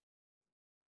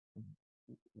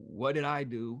 what did I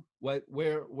do?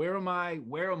 Where am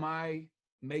I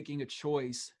making a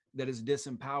choice that is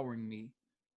disempowering me?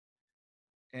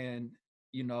 And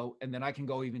and then I can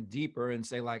go even deeper and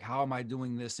say, like, how am I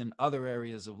doing this in other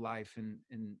areas of life?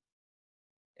 And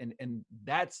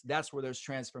that's where there's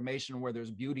transformation, where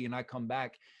there's beauty. And I come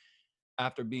back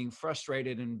after being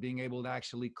frustrated and being able to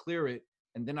actually clear it,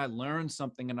 and then I learn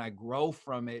something and I grow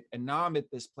from it, and now I'm at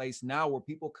this place now where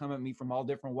people come at me from all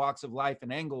different walks of life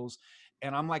and angles,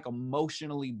 and I'm like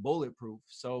emotionally bulletproof.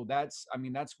 So that's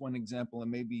one example, and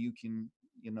maybe you can,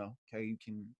 okay, you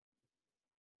can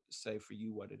say for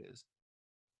you what it is.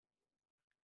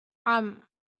 um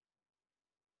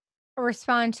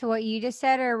Respond to what you just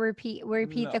said, or repeat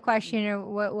No. the question, or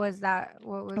what was that?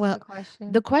 What was Well, the the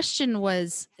question? question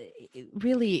was,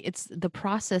 really, it's the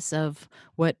process of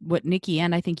what Nikki,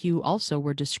 and I think you also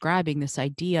were describing, this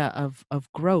idea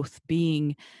of growth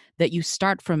being that you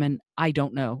start from an I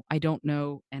don't know,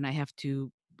 and I have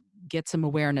to get some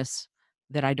awareness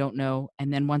that I don't know,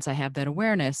 and then once I have that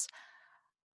awareness,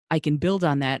 I can build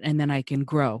on that, and then I can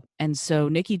grow. And so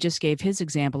Nikki just gave his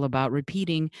example about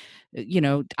repeating,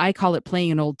 I call it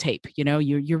playing an old tape.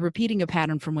 You're repeating a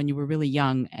pattern from when you were really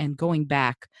young and going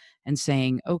back and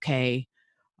saying, okay,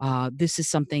 this is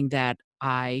something that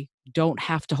I don't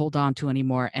have to hold on to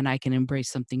anymore, and I can embrace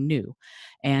something new.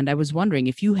 And I was wondering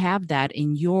if you have that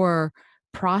in your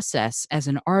process as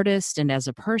an artist and as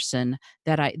a person,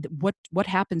 what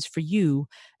happens for you,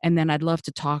 and then I'd love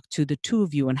to talk to the two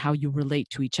of you and how you relate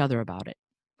to each other about it.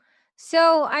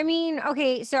 So, I mean,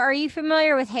 okay, so are you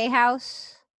familiar with Hay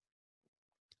House?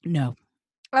 No.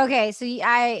 Okay, so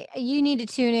you need to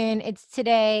tune in. It's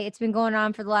today. It's been going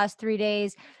on for the last 3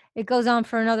 days. It goes on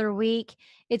for another week.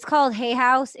 It's called Hay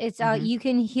House. It's Mhm. you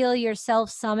can heal yourself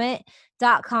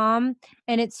summit.com,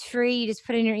 and it's free. You just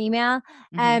put in your email.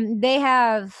 Mhm. They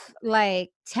have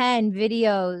like 10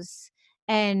 videos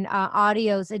and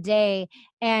audios a day,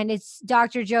 and it's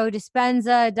Dr. Joe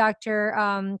Dispenza, Dr.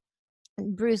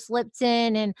 Bruce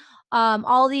Lipton, and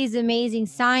all these amazing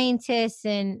scientists.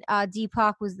 And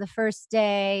Deepak was the first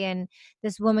day, and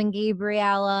this woman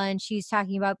Gabriella, and she's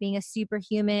talking about being a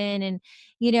superhuman. And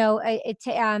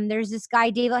there's this guy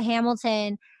David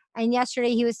Hamilton, and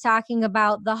yesterday he was talking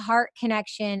about the heart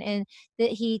connection, and that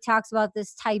he talks about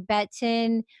this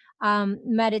Tibetan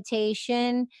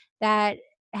meditation that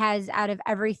has, out of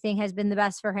everything, has been the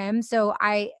best for him. So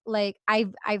I've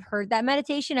heard that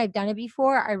meditation. I've done it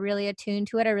before. I really attune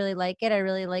to it. I really like it. I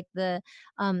really like the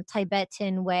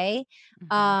Tibetan way.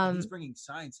 And he's bringing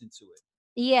science into it.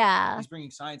 Yeah. He's bringing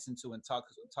science into it and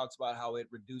talks about how it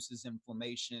reduces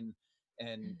inflammation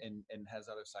and has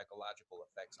other psychological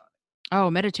effects on it. Oh,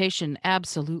 meditation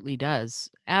absolutely does.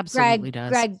 Absolutely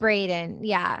does. Greg Braden.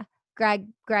 Yeah. Greg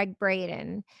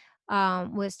Braden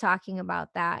was talking about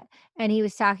that. And he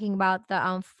was talking about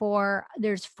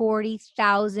there's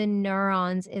 40,000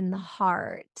 neurons in the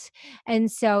heart.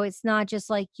 And so it's not just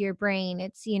like your brain,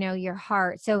 it's, your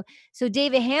heart. So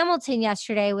David Hamilton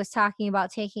yesterday was talking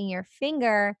about taking your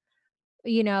finger,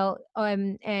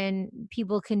 and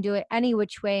people can do it any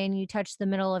which way, and you touch the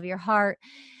middle of your heart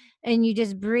and you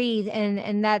just breathe,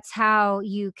 and that's how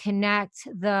you connect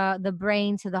the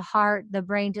brain to the heart, the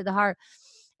brain to the heart,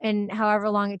 and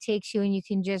however long it takes you, and you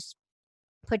can just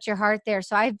put your heart there.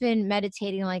 So I've been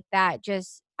meditating like that,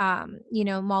 just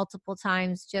multiple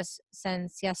times just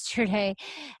since yesterday,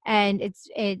 and it's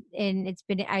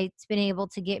been able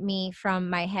to get me from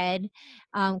my head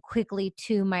quickly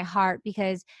to my heart,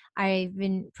 because I've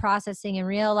been processing and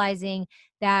realizing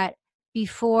that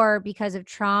before, because of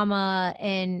trauma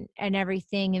and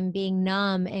everything, and being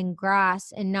numb and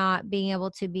grass and not being able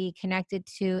to be connected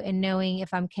to, and knowing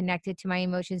if I'm connected to my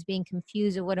emotions, being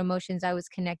confused of what emotions I was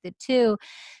connected to.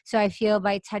 So I feel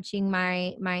by touching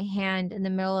my hand in the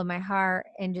middle of my heart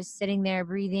and just sitting there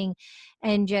breathing,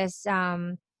 and just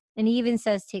and he even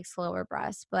says take slower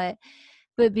breaths, but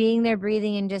being there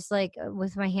breathing, and just like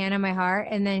with my hand on my heart,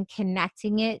 and then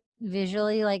connecting it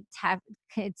visually, like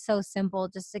it's so simple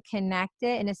just to connect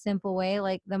it in a simple way,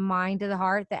 like the mind to the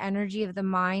heart, the energy of the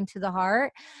mind to the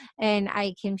heart. And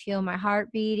I can feel my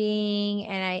heart beating,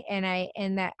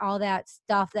 and that all that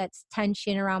stuff that's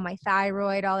tension around my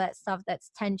thyroid, all that stuff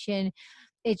that's tension,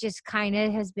 it just kind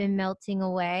of has been melting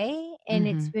away, and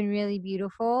it's been really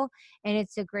beautiful, and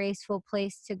it's a graceful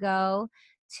place to go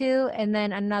to. And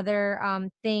then another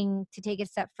thing to take a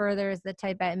step further is the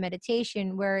Tibetan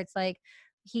meditation, where it's like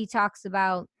he talks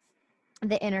about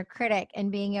the inner critic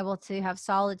and being able to have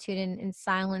solitude and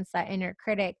silence that inner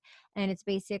critic. And it's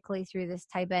basically through this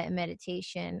Tibetan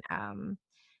meditation,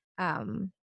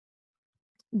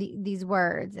 these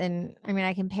words. And I mean,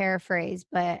 I can paraphrase,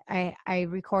 but I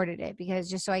recorded it because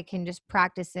just so I can just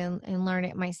practice and learn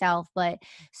it myself. But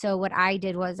so what I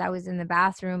did was I was in the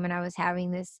bathroom, and I was having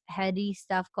this heady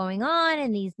stuff going on,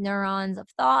 and these neurons of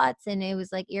thoughts, and it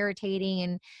was like irritating,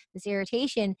 and this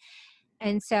irritation.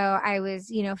 And so I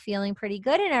was, feeling pretty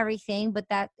good and everything, but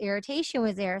that irritation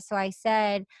was there. So I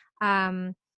said,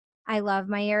 I love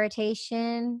my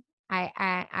irritation.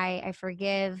 I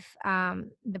forgive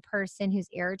the person who's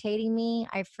irritating me.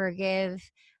 I forgive,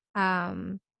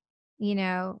 um, you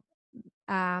know,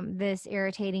 this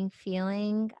irritating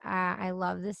feeling. I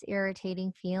love this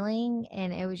irritating feeling,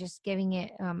 and it was just giving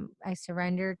it. I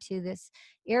surrendered to this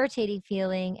irritating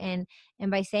feeling, and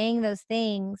by saying those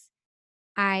things,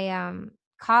 I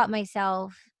caught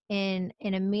myself in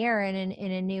a mirror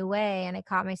in a new way, and I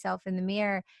caught myself in the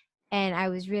mirror, and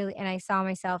I saw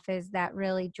myself as that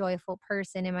really joyful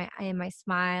person in my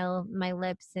smile, my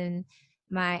lips, and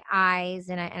my eyes,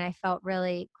 and I felt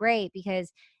really great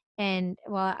because. And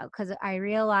well, because I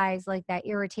realized like that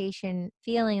irritation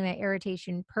feeling, that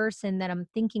irritation person that I'm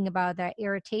thinking about, that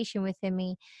irritation within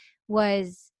me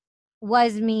was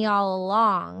me all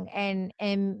along, and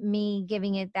me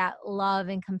giving it that love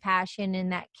and compassion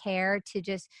and that care to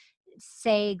just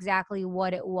say exactly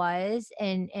what it was,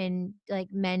 and like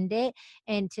mend it,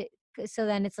 and to so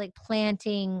then it's like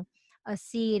planting a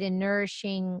seed and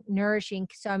nourishing.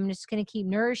 So I'm just going to keep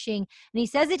nourishing. And he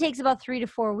says it takes about 3 to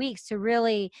 4 weeks to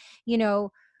really, you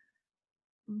know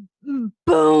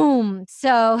boom.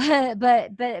 So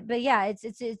but yeah,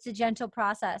 it's a gentle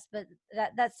process, but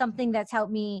that's something that's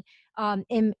helped me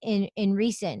in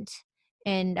recent.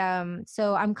 And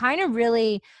so I'm kind of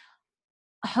really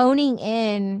honing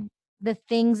in the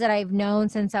things that I've known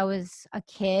since I was a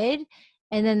kid,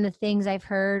 and then the things I've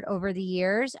heard over the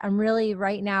years. I'm really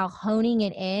right now honing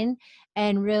it in,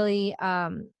 and really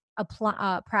applying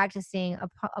the practicing,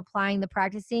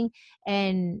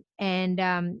 and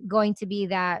going to be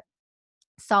that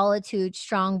solitude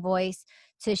strong voice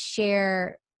to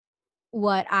share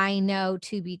what I know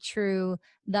to be true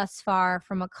thus far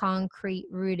from a concrete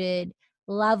rooted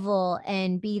level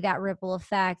and be that ripple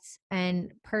effect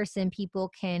and person people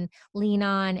can lean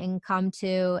on and come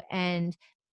to and,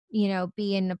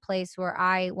 be in a place where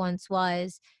I once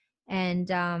was and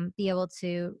be able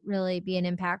to really be an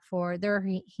impact for their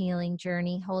healing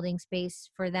journey, holding space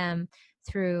for them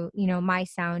through, my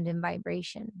sound and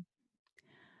vibration.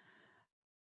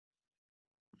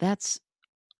 It's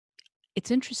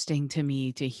interesting to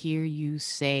me to hear you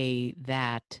say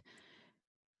that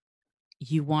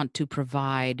you want to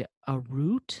provide a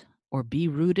root or be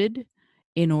rooted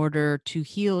in order to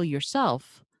heal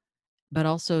yourself, but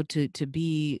also to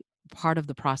be part of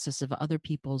the process of other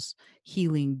people's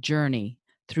healing journey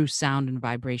through sound and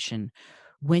vibration.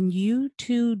 When you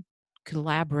two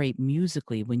collaborate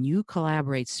musically, when you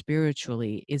collaborate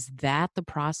spiritually, is that the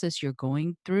process you're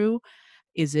going through?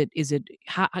 Is it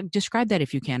how, describe that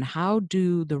if you can. How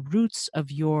do the roots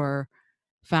of your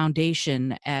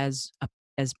foundation as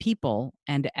people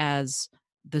and as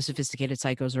the Sophisticated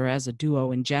Psychos or as a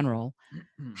duo in general,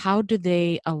 how do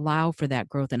they allow for that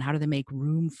growth and how do they make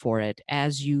room for it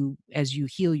as you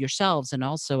heal yourselves and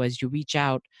also as you reach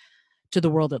out to the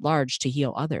world at large to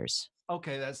heal others?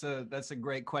 Okay, that's a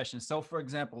great question. So for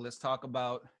example, let's talk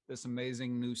about this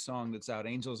amazing new song that's out,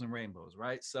 Angels and Rainbows,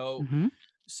 right? So Hmm.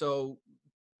 so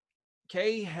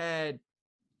Kay had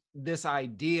this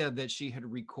idea that she had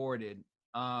recorded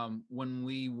when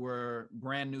we were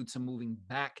brand new to moving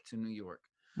back to New York.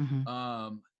 Hmm.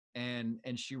 Um, and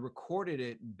she recorded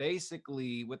it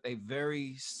basically with a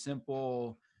very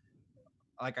simple,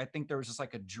 like I think there was just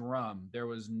like a drum. There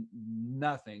was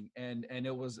nothing, and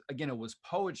it was, again, it was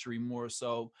poetry more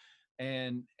so,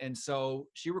 and so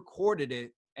she recorded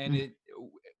it, and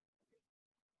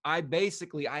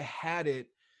I had it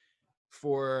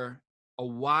for a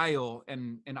while,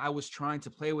 and I was trying to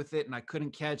play with it and I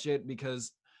couldn't catch it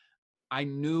because I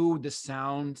knew the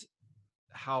sound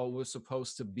how it was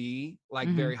supposed to be, like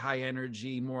Hmm. very high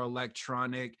energy, more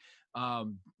electronic.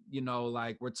 Um,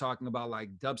 like we're talking about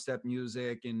like dubstep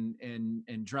music and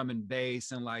drum and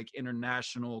bass and like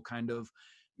international kind of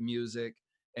music.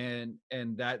 And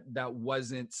that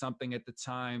wasn't something at the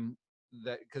time,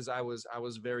 that because I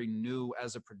was very new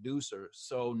as a producer.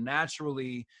 So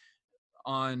naturally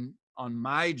on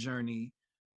my journey,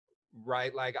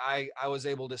 right, like I was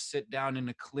able to sit down in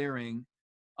a clearing,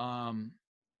 um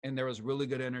and there was really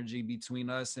good energy between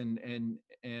us, and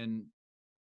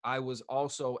I was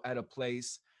also at a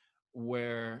place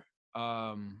where,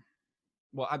 well,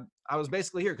 I was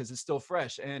basically here because it's still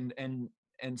fresh, and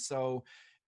so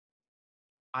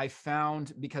I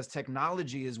found, because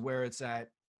technology is where it's at,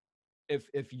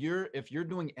 if you're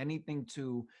doing anything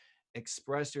to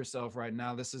express yourself right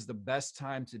now, this is the best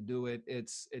time to do it.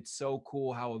 It's so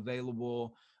cool how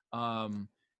available um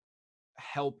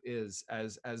help is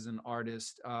as an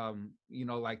artist,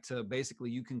 like to basically,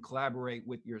 you can collaborate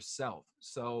with yourself.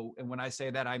 So, and when I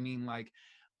say that, I mean, like,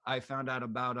 I found out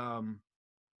about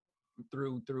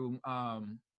through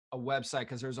a website,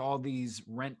 because there's all these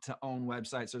rent to own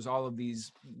websites. There's all of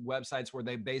these websites where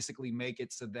they basically make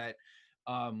it so that,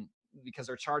 um because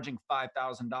they're charging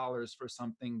 $5,000 for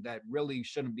something that really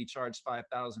shouldn't be charged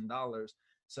 $5,000.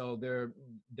 So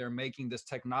they're making this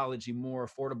technology more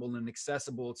affordable and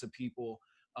accessible to people,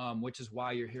 which is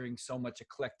why you're hearing so much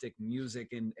eclectic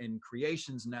music and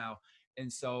creations now. And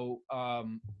so,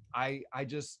 I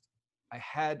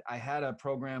had a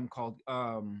program called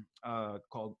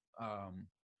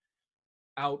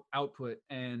Output,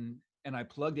 and I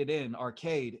plugged it in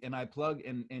Arcade, and I plugged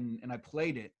and I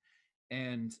played it,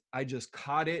 and I just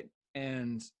caught it.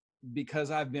 And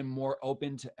because I've been more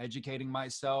open to educating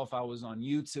myself, I was on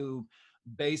YouTube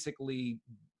basically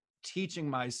teaching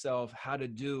myself how to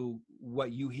do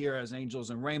what you hear as Angels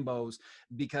and Rainbows,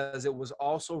 because it was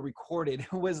also recorded.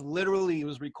 It was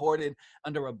recorded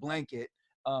under a blanket,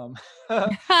 um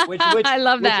which which I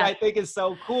love which that. I think is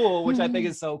so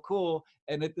cool,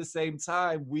 and at the same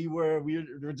time, we were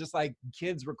just like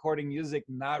kids recording music,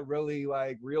 not really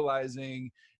like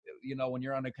realizing, when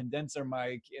you're on a condenser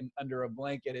mic and under a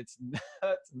blanket, it's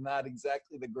not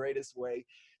exactly the greatest way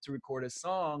to record a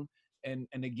song. And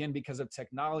again, because of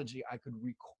technology, I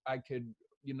could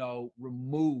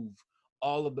remove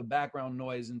all of the background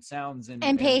noise and sounds and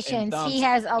And and and patience. He thumps.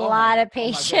 has a Oh my lot of oh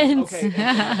my goodness. patience. Okay,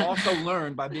 and I've also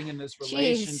learned, by being in this Jeez.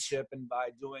 relationship and by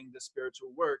doing the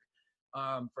spiritual work,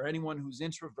 for anyone who's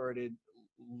introverted,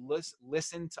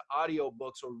 listen to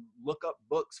audiobooks or look up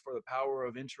books for the power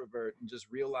of introvert, and just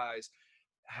realize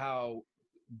how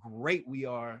great we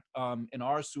are, in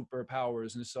our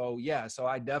superpowers. And so, yeah, so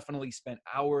I definitely spent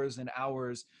hours and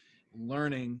hours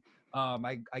learning,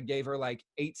 I gave her like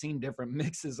 18 different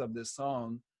mixes of this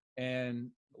song, and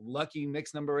lucky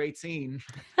mix number 18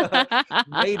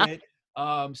 made it.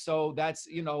 So that's,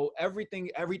 you know, everything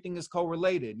is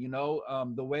correlated, you know.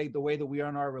 The way that we are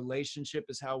in our relationship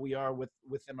is how we are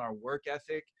within our work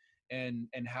ethic, and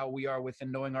how we are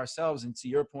within knowing ourselves. And to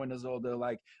your point, Isolde,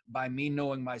 like by me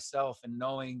knowing myself and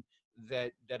knowing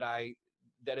that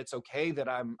it's okay that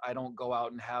I don't go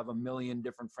out and have a million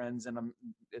different friends, and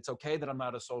it's okay that I'm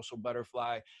not a social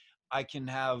butterfly. I can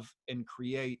have and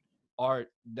create art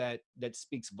that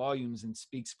speaks volumes and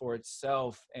speaks for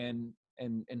itself, and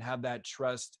have that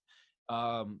trust,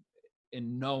 um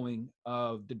in knowing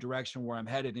of the direction where I'm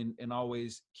headed, and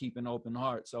always keep an open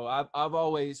heart. So I've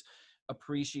always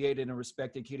appreciated and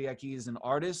respected Kyriaki as an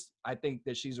artist. I think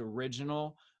that she's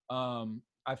original.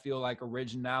 I feel like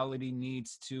originality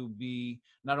needs to be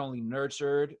not only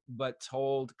nurtured but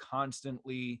told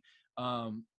constantly,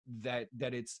 that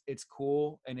it's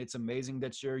cool and it's amazing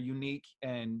that you're unique,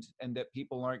 and that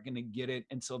people aren't going to get it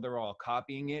until they're all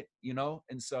copying it, you know.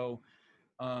 And so,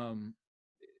 um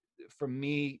for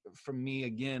me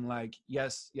again, like,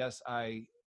 yes,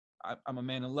 I'm a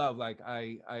man in love. Like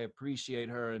I appreciate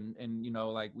her, and you know,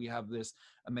 like we have this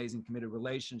amazing committed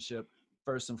relationship.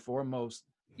 First and foremost,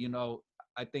 you know,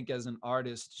 I think as an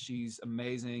artist, she's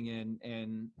amazing,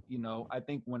 and you know, I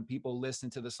think when people listen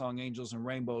to the song Angels and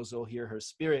Rainbows, they'll hear her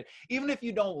spirit. Even if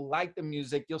you don't like the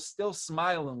music, you'll still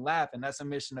smile and laugh, and that's a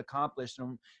mission accomplished.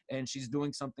 And she's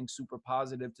doing something super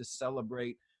positive to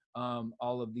celebrate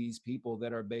all of these people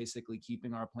that are basically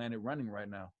keeping our planet running right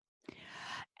now.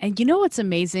 And you know what's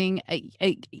amazing?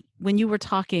 When you were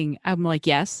talking, I'm like,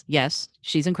 yes, yes,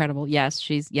 she's incredible. Yes,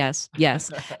 she's yes,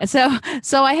 yes. And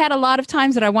so I had a lot of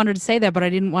times that I wanted to say that, but I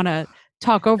didn't want to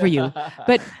talk over you.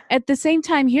 But at the same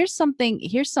time, here's something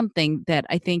that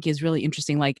I think is really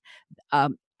interesting. Like,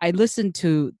 I listened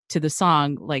to the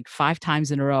song like 5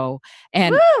 times in a row,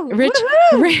 and Woo! Rich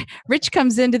Woohoo! Rich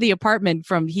comes into the apartment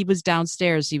from, he was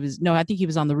downstairs. I think he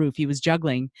was on the roof. He was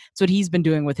juggling. That's what he's been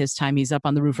doing with his time. He's up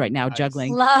on the roof right now, Nice.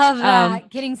 juggling. Love Um, that.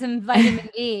 Getting some vitamin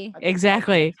D. I thought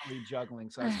exactly. literally juggling,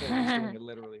 so I was thinking he's doing it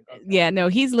literally. Okay. Yeah, no,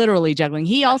 he's literally juggling.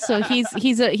 He also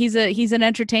he's an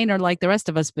entertainer like the rest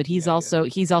of us, but he's Yeah,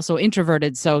 he's also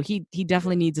introverted, so he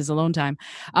definitely needs his alone time.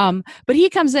 But he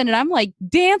comes in and I'm like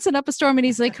dancing up a storm, and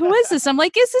he's like, "Who is this?" I'm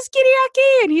like, "This is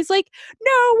Kyriaki," and he's like,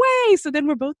 "No way!" So then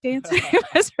we're both dancing. It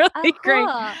was really Oh, great.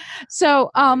 cool. So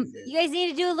You guys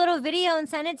need to do a little video and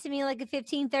send it to me, like a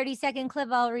 15, 30-second clip.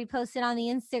 I'll repost it on the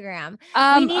Instagram.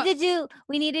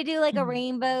 We need to do like a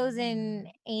rainbows and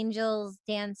angels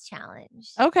dance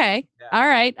challenge. okay. Yeah. All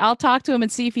right. I'll talk to him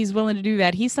and see if he's willing to do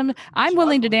that. I'm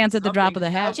willing to Juggling, dance at the drop of the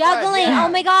something. hat. Juggling. Yeah. Oh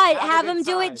my God. Have Have it him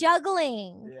do it inside.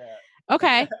 juggling. Yeah.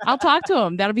 Okay. I'll talk to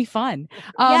him. That'll be fun.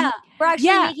 Yeah. We're actually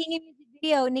yeah. making a music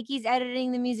video. Nikki's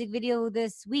editing the music video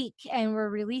this week, and we're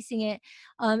releasing it.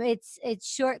 It's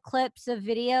short clips of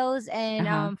videos and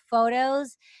Uh-huh.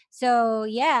 photos. So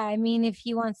yeah, I mean, if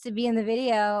he wants to be in the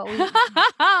video,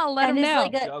 I'll let him send us know.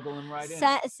 like a Juggle him right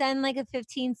in. send like a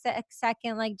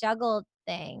 15-second like juggle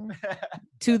thing.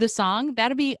 To the song.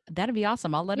 That'd be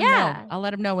awesome. I'll let him know. Yeah. I'll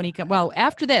let him know when he comes. Well,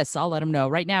 after this, I'll let him know.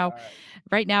 Right now, All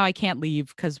right. I can't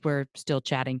leave because we're still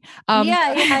chatting.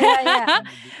 Yeah.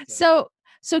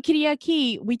 So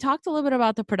Kyriaki, we talked a little bit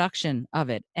about the production of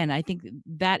it, and I think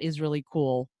that is really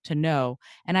cool to know.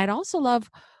 And I'd also love,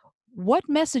 what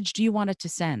message do you want it to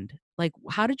send? Like,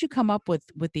 how did you come up with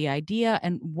the idea,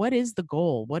 and what is the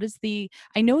goal? What is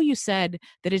I know you said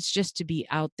that it's just to be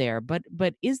out there, but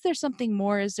is there something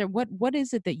more? Is there, what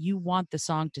is it that you want the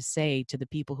song to say to the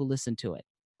people who listen to it?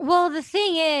 Well, the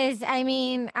thing is, I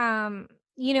mean,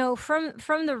 you know,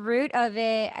 from the root of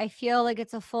it, I feel like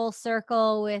it's a full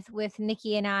circle with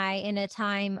Nikki and I in a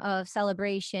time of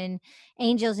celebration,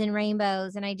 angels and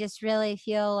rainbows, and I just really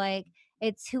feel like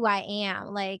it's who I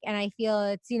am, like, and I feel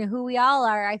it's, you know, who we all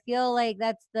are. I feel like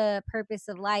that's the purpose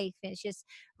of life. It's just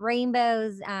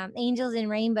rainbows, angels and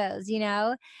rainbows, you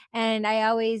know. And I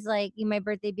always, like, my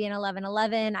birthday being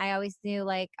 11/11, I always knew,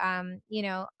 like, you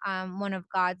know, one of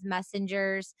God's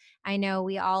messengers. I know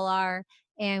we all are,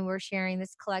 and we're sharing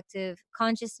this collective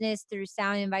consciousness through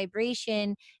sound and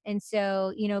vibration. And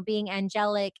so, you know, being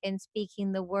angelic and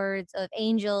speaking the words of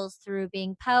angels through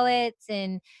being poets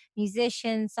and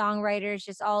musicians, songwriters,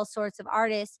 just all sorts of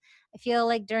artists. I feel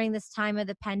like during this time of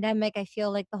the pandemic, I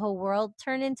feel like the whole world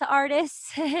turned into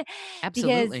artists. because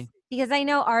Absolutely. because I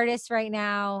know artists right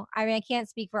now, I mean, I can't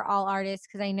speak for all artists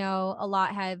because I know a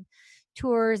lot have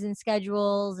tours and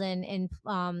schedules and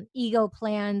ego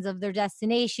plans of their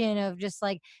destination of just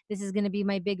like, this is going to be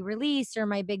my big release or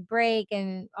my big break,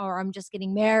 and or I'm just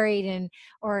getting married and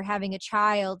or having a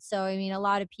child. So I mean, a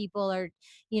lot of people are,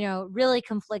 you know, really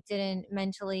conflicted and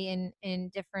mentally in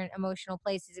different emotional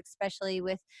places, especially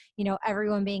with, you know,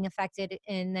 everyone being affected,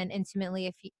 and then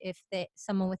intimately if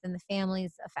someone within the family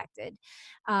is affected,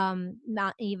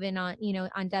 not even on, you know,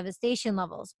 on devastation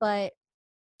levels. But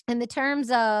in the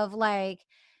terms of like,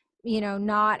 you know,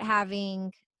 not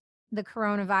having the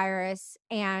coronavirus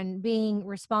and being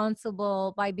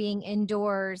responsible by being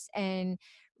indoors and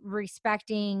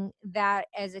respecting that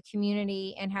as a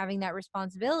community and having that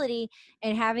responsibility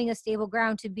and having a stable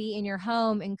ground to be in your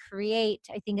home and create,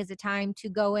 I think is a time to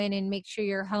go in and make sure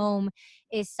your home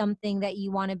is something that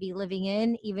you want to be living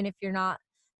in, even if you're not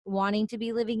wanting to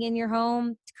be living in your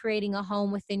home, creating a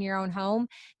home within your own home,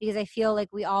 because I feel like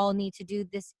we all need to do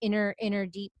this inner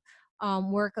deep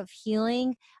work of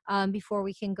healing before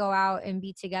we can go out and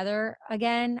be together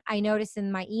again. I notice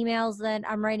in my emails that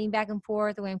I'm writing back and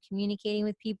forth, the way I'm communicating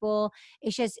with people,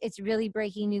 it's really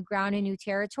breaking new ground and new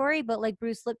territory. But like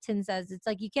Bruce Lipton says, it's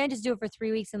like, you can't just do it for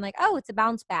 3 weeks and like, oh, it's a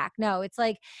bounce back. No, it's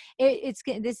like,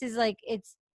 this is like,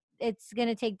 it's going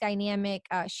to take dynamic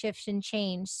shifts and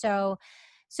change. So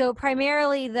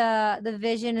primarily the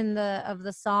vision and the of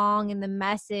the song and the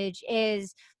message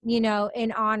is, you know,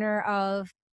 in honor of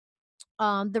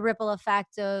the ripple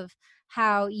effect of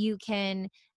how you can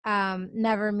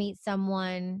never meet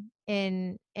someone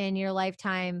in your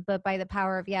lifetime, but by the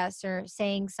power of yes, or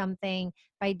saying something,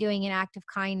 by doing an act of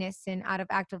kindness and out of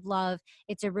act of love,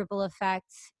 it's a ripple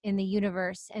effect in the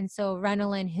universe. And so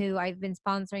Renalyn, who I've been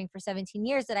sponsoring for 17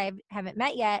 years that I haven't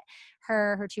met yet,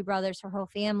 her two brothers, her whole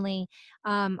family,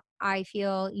 I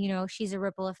feel, you know, she's a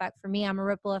ripple effect for me, I'm a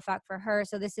ripple effect for her.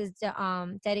 So this is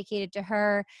dedicated to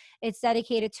her. It's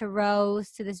dedicated to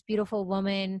Rose, to this beautiful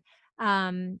woman.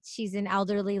 She's an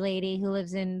elderly lady who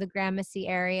lives in the Gramercy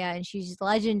area, and she's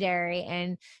legendary,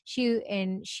 and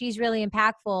she's really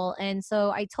impactful. And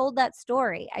so I told that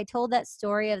story. I told that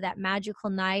story of that magical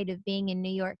night of being in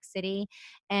New York City,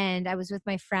 and I was with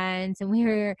my friends, and we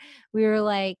were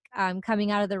like coming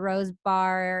out of the Rose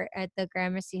Bar at the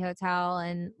Gramercy Hotel,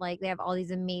 and like they have all these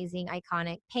amazing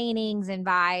iconic paintings and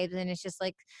vibes, and it's just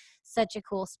like such a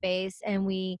cool space. And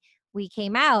we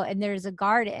came out, and there's a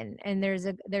garden, and there's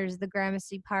the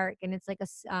Gramercy Park, and it's like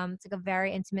it's like a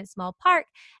very intimate small park,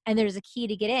 and there's a key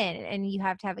to get in, and you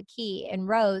have to have a key. And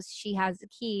Rose, she has the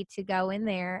key to go in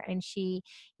there, and she,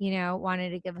 you know,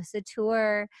 wanted to give us a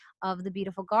tour of the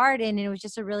beautiful garden, and it was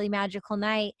just a really magical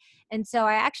night. And so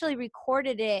I actually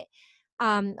recorded it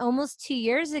almost 2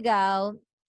 years ago,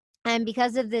 and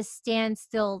because of this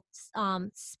standstill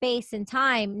space and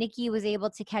time, Nikki was able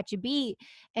to catch a beat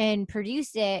and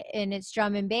produce it in its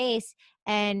drum and bass.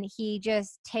 And he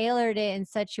just tailored it in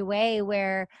such a way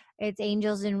where it's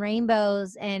angels and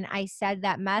rainbows. And I said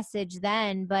that message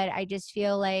then, but I just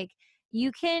feel like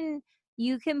you can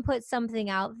you can put something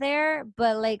out there,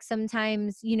 but like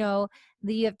sometimes, you know,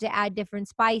 you have to add different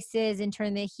spices and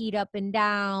turn the heat up and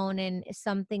down, and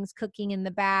something's cooking in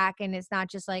the back, and it's not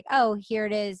just like, oh, here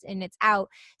it is and it's out.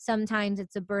 Sometimes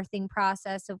it's a birthing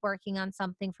process of working on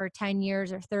something for 10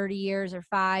 years or 30 years or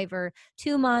 5 or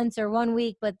 2 months or 1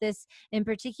 week. But this in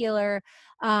particular,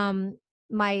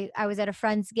 my I was at a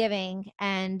Friendsgiving,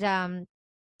 and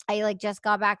I like just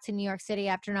got back to New York City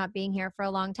after not being here for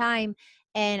a long time.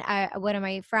 And one of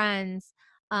my friends,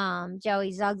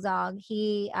 Joey Zugzog,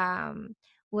 he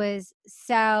was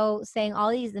so saying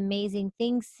all these amazing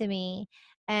things to me.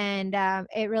 And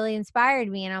it really inspired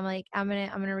me. And I'm like, I'm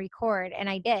gonna record. And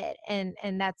I did.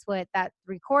 And that's what that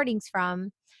recording's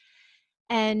from.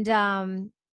 And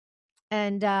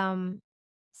and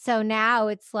so now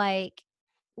it's like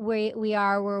we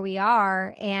are where we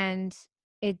are, and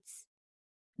it's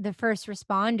the first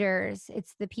responders,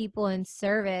 it's the people in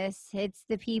service, it's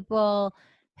the people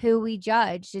who we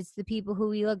judge, it's the people who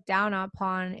we look down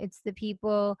upon, it's the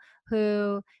people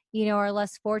who, you know, are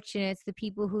less fortunate, it's the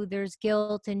people who there's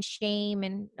guilt and shame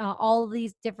and all of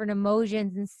these different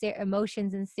emotions and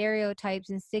emotions and stereotypes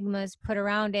and stigmas put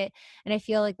around it. And I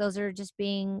feel like those are just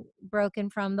being broken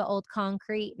from the old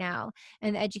concrete now.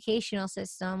 And the educational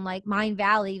system, like Mind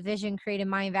Valley, Vision created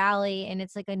Mind Valley, and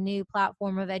it's like a new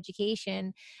platform of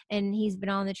education, and he's been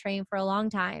on the train for a long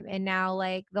time. And now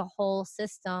like the whole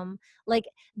system, like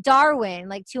Darwin,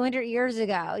 like 200 years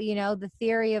ago, you know, the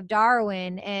theory of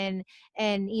Darwin, and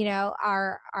you know,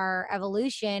 our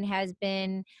evolution has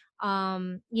been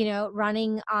you know,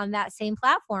 running on that same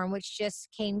platform, which just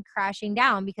came crashing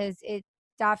down because it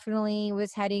definitely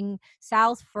was heading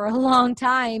south for a long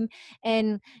time.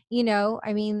 And,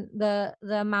 I mean, the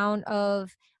amount of,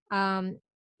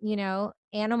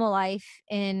 animal life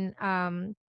in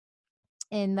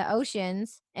the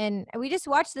oceans, and we just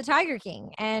watched the Tiger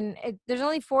King, and there's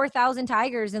only 4,000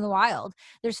 tigers in the wild.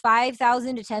 There's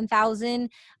 5,000 to 10,000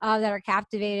 that are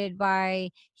captivated by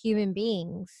human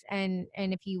beings, and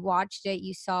if you watched it,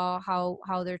 you saw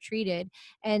how they're treated.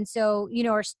 And so,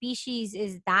 our species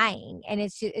is dying, and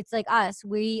it's like us.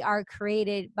 We are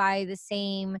created by the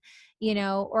same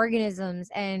organisms,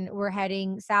 and we're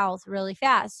heading south really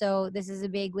fast. So this is a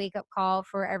big wake up call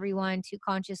for everyone to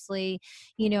consciously,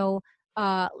 you know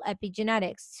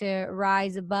epigenetics, to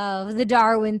rise above the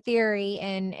Darwin theory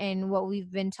and what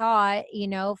we've been taught.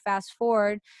 Fast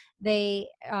forward, they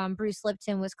Bruce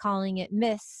Lipton was calling it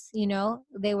myths.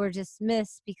 They were just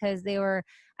myths because they were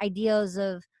ideals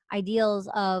of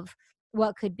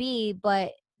what could be,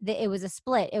 but it was a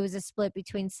split. It was a split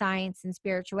between science and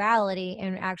spirituality,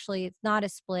 and actually it's not a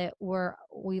split.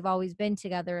 We've always been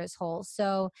together as wholes.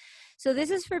 So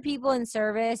this is for people in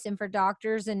service and for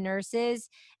doctors and nurses.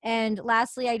 And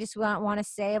lastly, I just want to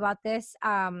say about this,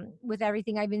 with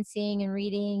everything I've been seeing and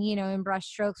reading, in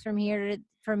brushstrokes from here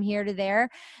to there.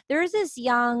 There's this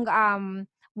young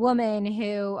woman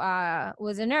who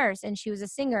was a nurse, and she was a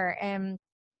singer, and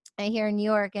here in New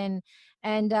York, and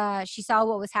she saw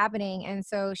what was happening, and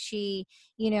so she,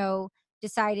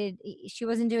 decided she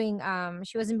wasn't being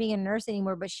a nurse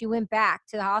anymore, but she went back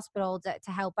to the hospital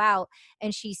to help out,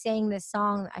 and she sang this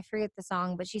song. I forget the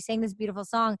song, but she sang this beautiful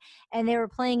song, and they were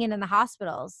playing it in the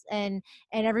hospitals, and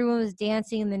everyone was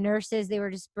dancing, and the nurses, they were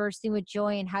just bursting with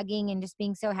joy and hugging and just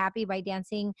being so happy by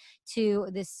dancing to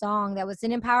this song that was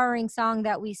an empowering song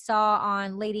that we saw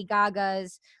on Lady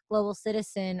Gaga's Global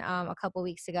Citizen a couple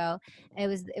weeks ago. It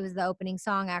was the opening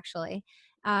song, actually.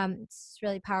 It's a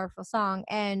really powerful song,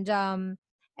 and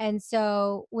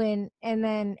so and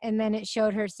then it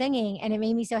showed her singing, and it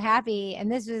made me so happy.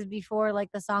 And this was before like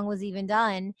the song was even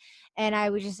done, and I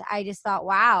just thought,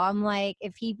 wow. I'm like,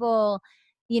 if people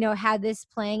had this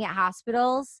playing at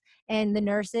hospitals, and the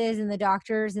nurses and the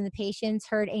doctors and the patients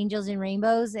heard angels and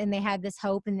rainbows, and they had this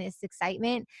hope and this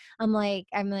excitement, I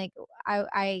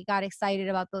got excited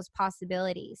about those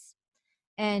possibilities.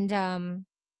 And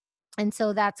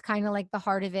so that's kind of like the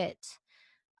heart of it.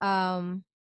 um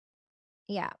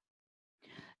yeah.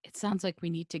 It sounds like we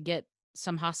need to get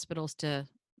some hospital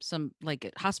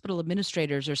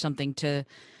administrators or something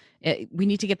we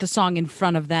need to get the song in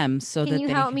front of them so Can that you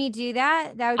they help me do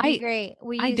that? That would be I great.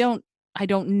 We I use don't I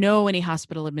don't know any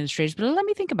hospital administrators, but let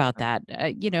me think about that.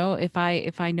 If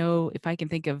I can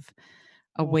think of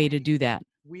a Well, way to do that.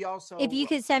 we If you also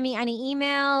could send me any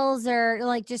emails or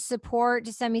like just support,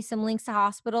 just send me some links to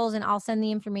hospitals, and I'll send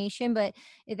the information. But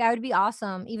that would be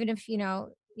awesome. Even if,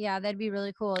 yeah, that'd be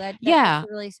really cool. That's Yeah. a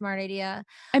really smart idea.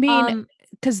 I mean, Um,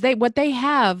 because they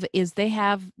have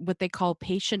what they call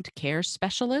patient care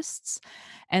specialists,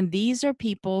 and these are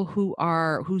people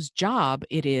whose job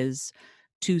it is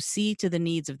to see to the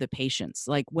needs of the patients.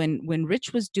 Like when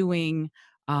Rich was doing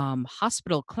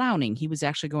hospital clowning, he was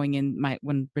actually going in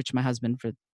when Rich, my husband,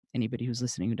 for anybody who's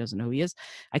listening who doesn't know who he is,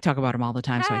 I talk about him all the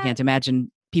time, so I can't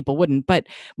imagine people wouldn't. But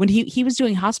when he was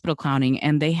doing hospital clowning,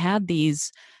 and they had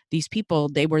these people,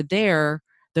 they were there,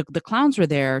 the clowns were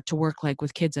there to work like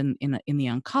with kids in the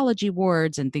oncology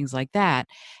wards and things like that.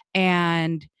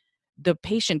 And the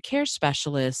patient care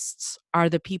specialists are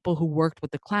the people who worked with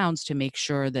the clowns to make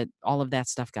sure that all of that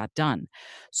stuff got done.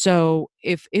 So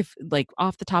if like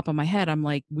off the top of my head, I'm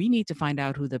like, we need to find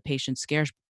out who the patient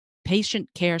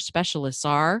care specialists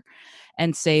are,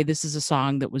 and say this is a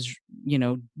song that was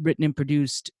written and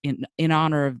produced in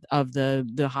honor of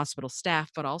the hospital staff,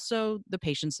 but also the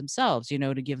patients themselves,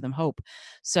 to give them hope.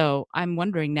 So I'm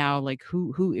wondering now, like,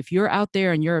 who if you're out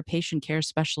there and you're a patient care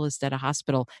specialist at a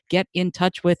hospital, get in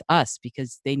touch with us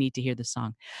because they need to hear the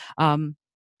song.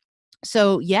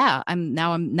 So yeah, I'm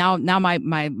now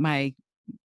my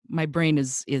brain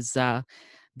is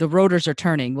the rotors are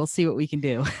turning. We'll see what we can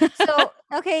do. So,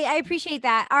 okay, I appreciate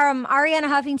that. Ariana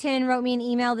Huffington wrote me an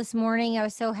email this morning. I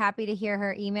was so happy to hear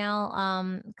her email.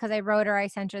 Because I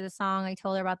sent her the song. I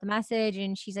told her about the message,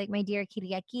 and she's like, "My dear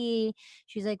Kiriaki,"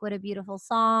 she's like, "What a beautiful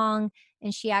song."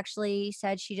 And she actually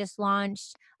said she just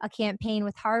launched a campaign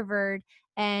with Harvard,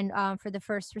 and for the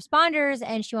first responders,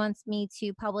 and she wants me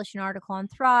to publish an article on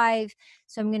Thrive.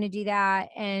 So I'm going to do that.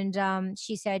 And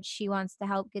she said she wants to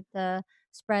help get the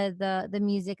spread the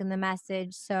music and the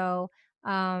message. So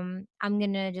I'm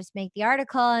gonna just make the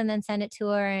article and then send it to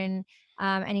her, and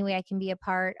any way I can be a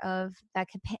part of that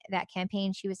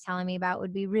campaign she was telling me about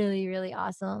would be really, really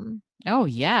awesome. Oh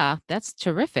yeah, that's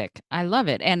terrific. I love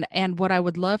it. And what I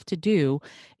would love to do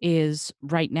is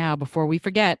right now before we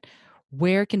forget,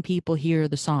 where can people hear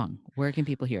the song? Where can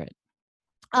people hear it?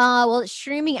 Well, it's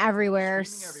streaming everywhere.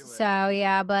 Streaming everywhere. So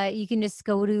yeah, but you can just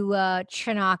go to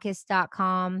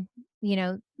Chonacas.com. You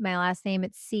know, my last name,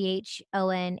 it's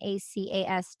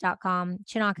CHONACAS.com, Mhm.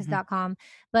 Chonacas.com.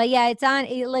 But yeah, it's on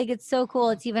like it's so cool.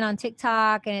 It's even on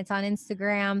TikTok and it's on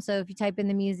Instagram. So if you type in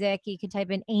the music, you can type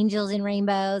in Angels and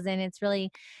Rainbows, and it's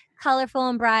really colorful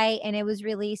and bright. And it was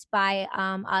released by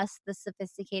us, the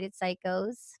Sophisticated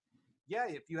Psychos. Yeah,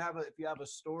 if you have a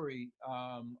story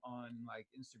on like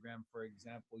Instagram, for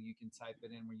example, you can type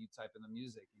it in where you type in the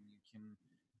music, and you can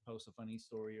post a funny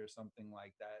story or something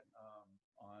like that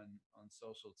on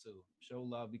social too. Show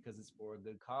love because it's for a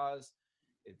good cause.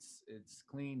 It's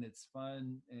clean, it's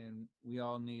fun, and we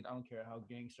all need. I don't care how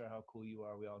gangster, how cool you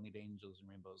are. We all need angels and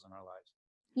rainbows in our lives.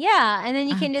 Yeah, and then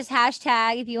you Uh, can just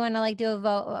hashtag if you want to like do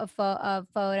a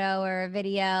photo or a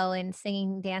video and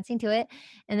singing, dancing to it,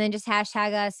 and then just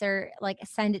hashtag us or like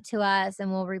send it to us, and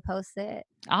we'll repost it.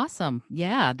 Awesome.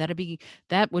 Yeah,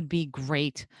 that would be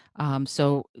great.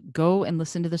 So go and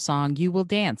listen to the song. You will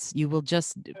dance. You will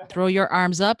just throw your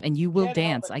arms up and you will Can't help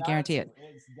dance. but I not guarantee to. it.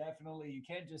 It's definitely you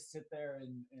can't just sit there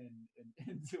and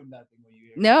do nothing when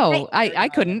you hear it. Right. No, Very I high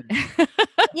couldn't. energy.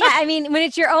 Yeah, I mean, when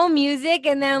it's your own music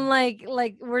and then like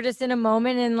we're just in a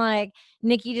moment and like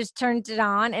Nikki just turned it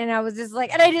on and I was just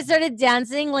like and I just started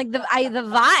dancing like the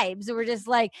vibes were just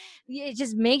like it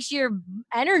just makes your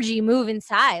energy move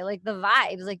inside like the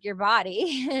vibes like your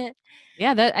body.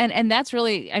 Yeah, that and that's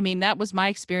really, I mean, that was my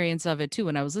experience of it too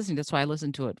when I was listening. That's why I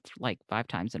listened to it like 5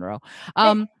 times in a row. And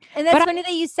Um, and but that's funny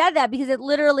that you said that because it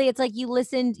literally it's like you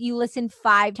listened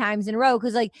 5 times in a row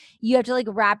because like you have to like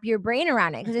wrap your brain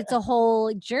around it because it's a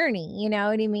whole journey, you know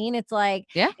what I mean?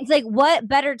 yeah, It's like what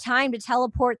better time to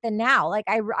teleport than now? Like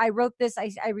I wrote this,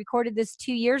 I recorded this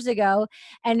 2 years ago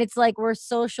and it's like we're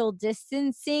social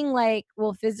distancing, like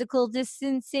well physical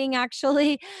distancing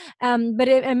actually. But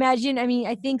imagine, I mean,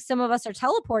 I think some of us are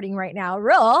teleporting right now.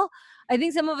 Real. I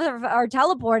think some of us are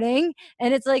teleporting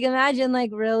and it's like, imagine like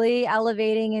really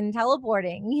elevating and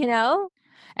teleporting, you know?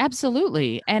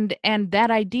 absolutely. And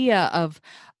that idea of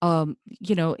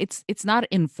it's not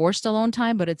enforced alone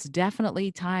time, but it's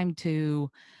definitely time to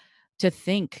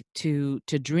think, to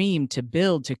dream, to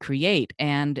build, to create,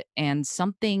 and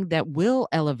something that will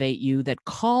elevate you, that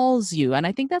calls you. And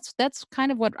I think that's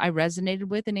kind of what I resonated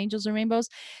with in Angels and Rainbows.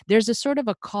 There's a sort of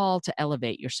a call to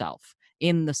elevate yourself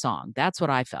in the song. That's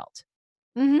what I felt.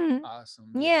 Mhm.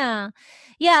 Awesome. Yeah. Yeah.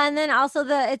 Yeah, and then also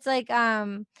it's like,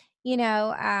 the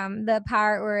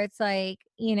part where it's like,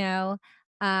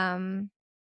 um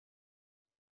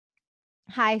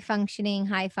high functioning,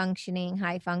 high functioning,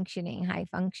 high functioning, high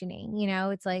functioning.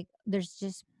 It's like there's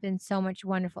just been so much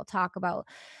wonderful talk about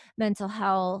mental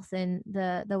health and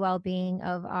the well-being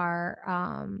of our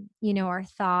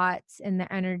thoughts and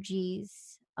the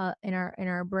energies in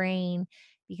our brain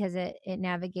because it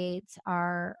navigates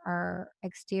our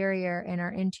exterior and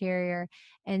our interior.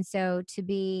 And so to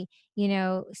be,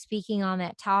 speaking on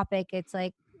that topic, it's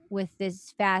like with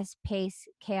this fast paced,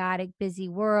 chaotic, busy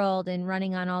world and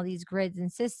running on all these grids and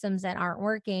systems that aren't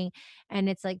working. And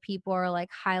it's like people are like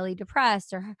highly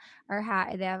depressed or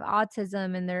they have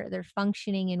autism and they're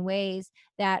functioning in ways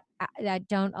that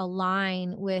don't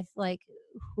align with like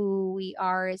who we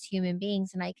are as human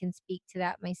beings. And I can speak to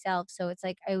that myself. So it's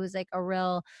like it was like a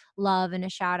real love and a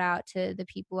shout out to the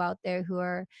people out there who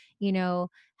are,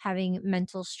 having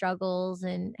mental struggles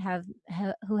and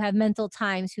who have mental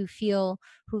times, who feel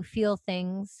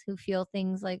things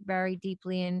like very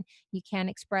deeply and you can't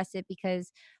express it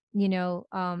because you know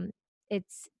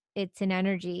it's it's an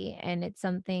energy and it's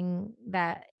something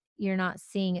that you're not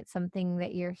seeing, it's something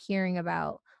that you're hearing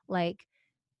about, like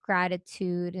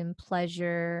gratitude and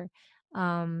pleasure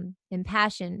and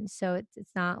passion. So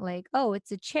it's not like, oh,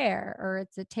 it's a chair or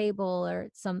it's a table or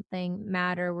it's something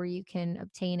matter where you can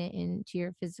obtain it into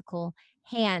your physical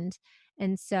hand.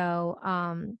 And so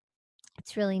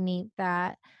it's really neat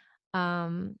that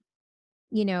um,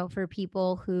 for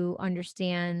people who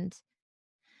understand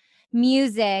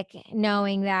music,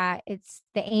 knowing that it's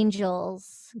the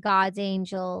angels, God's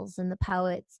angels, and the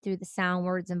poets through the sound,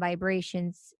 words, and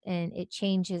vibrations, and it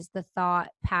changes the thought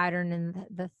pattern and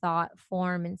the thought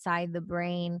form inside the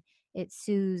brain. It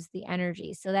soothes the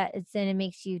energy, so that it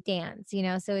makes you dance.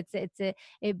 So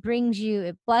it brings you,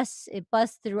 it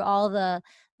busts through all the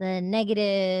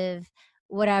negative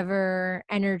whatever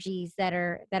energies that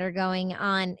are going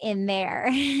on in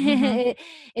there. Hmm.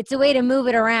 It's a way to move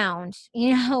it around,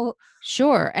 you know.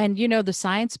 Sure, and the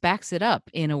science backs it up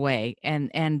in a way, and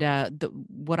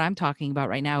what I'm talking about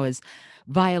right now is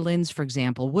violins, for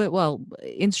example.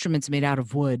 Instruments made out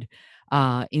of wood,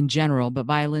 in general, but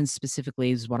violins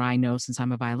specifically is what I know since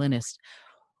I'm a violinist.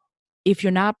 If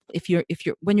you're not, if you're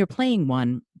when you're playing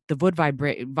one, the wood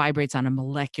vibrates on a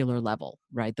molecular level,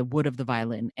 right? The wood of the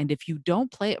violin, and if you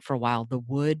don't play it for a while, the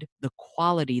wood, the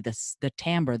quality, the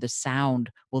timbre, the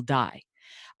sound will die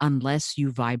unless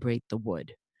you vibrate the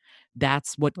wood.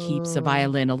 That's what keeps a Oh.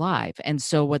 violin alive. And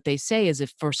so what they say is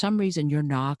if for some reason you're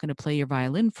not going to play your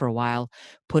violin for a while,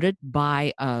 put it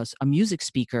by a music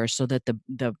speaker so that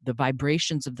the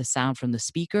vibrations of the sound from the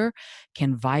speaker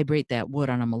can vibrate that wood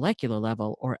on a molecular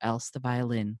level, or else the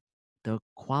violin, the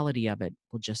quality of it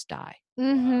will just die. Wow.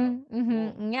 Mm-hmm. Cool.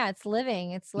 Mm-hmm. Yeah, it's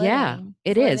living. It's Yeah, living.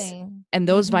 It's it is. living. And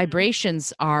those Mm-hmm.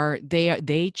 vibrations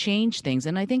they change things.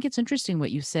 And I think it's interesting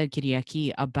what you said,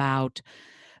 Kiriaki, about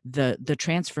the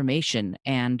transformation,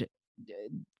 and uh,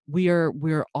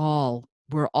 we're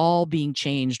all being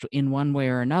changed in one way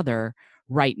or another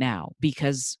right now,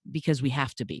 because we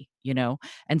have to be,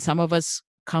 and some of us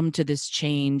come to this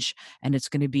change and it's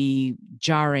going to be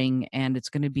jarring and it's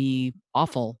going to be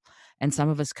awful, and some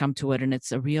of us come to it and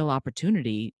it's a real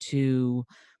opportunity to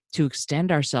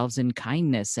extend ourselves in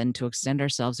kindness and to extend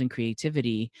ourselves in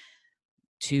creativity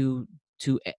to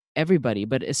everybody,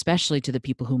 but especially to the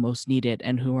people who most need it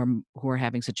and who are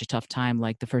having such a tough time,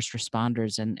 like the first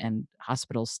responders and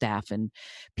hospital staff and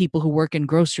people who work in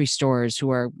grocery stores who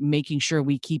are making sure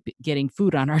we keep getting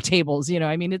food on our tables.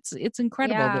 I mean, it's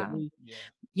incredible that Yeah. we,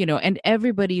 Yeah. and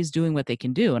everybody is doing what they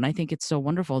can do. And I think it's so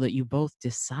wonderful that you both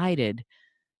decided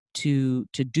to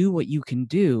do what you can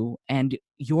do, and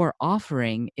your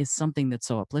offering is something that's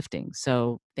so uplifting.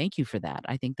 So thank you for that.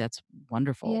 I think that's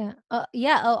wonderful. Yeah.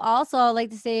 Yeah. Oh, also, I'd like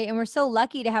to say, and we're so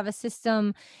lucky to have a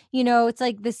system. It's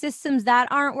like the systems that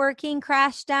aren't working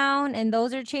crash down, and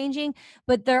those are changing.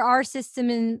 But there are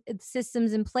systems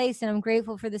in place, and I'm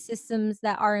grateful for the systems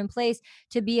that are in place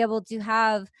to be able to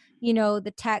have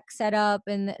the tech set up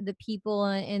and the people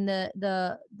and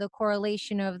the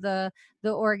correlation of the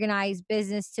organized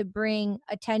business to bring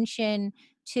attention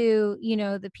to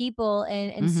the people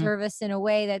and Hmm. service in a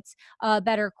way that's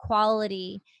better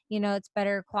quality. It's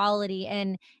better quality,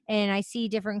 and I see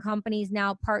different companies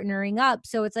now partnering up,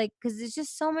 so it's like, because there's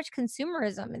just so much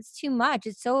consumerism, it's too much,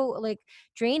 it's so like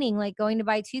draining, like going to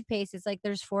buy toothpaste, it's like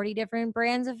there's 40 different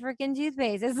brands of freaking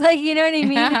toothpaste. It's like, you know what I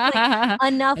mean? It's like I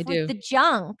enough with do. the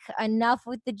junk, enough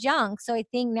with the junk. So I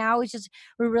think now it's just,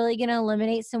 we're really going to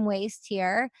eliminate some waste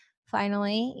here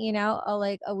finally.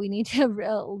 We need to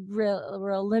we're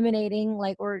eliminating,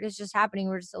 like, or it's just happening,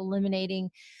 we're just eliminating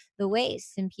the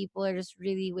waste, and people are just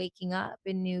really waking up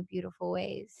in new beautiful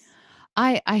ways.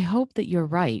 I hope that you're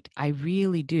right. I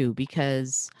really do,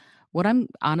 because what I'm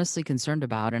honestly concerned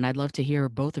about, and I'd love to hear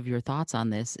both of your thoughts on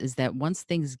this, is that once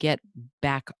things get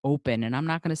back open, and I'm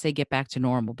not going to say get back to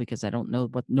normal because I don't know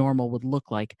what normal would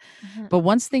look like, Mhm. but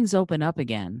once things open up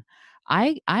again,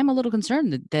 I'm a little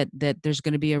concerned that there's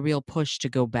going to be a real push to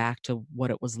go back to what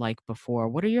it was like before.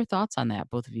 What are your thoughts on that,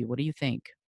 both of you? What do you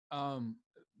think? um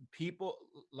People,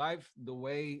 life, the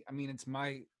way, I mean, it's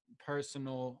my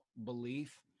personal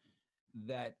belief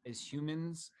that as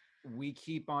humans, we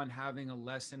keep on having a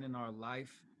lesson in our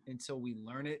life until we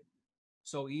learn it.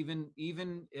 So even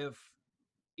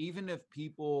if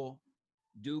people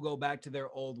do go back to their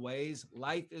old ways,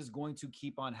 life is going to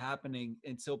keep on happening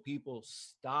until people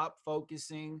stop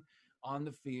focusing on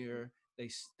the fear. They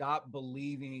stop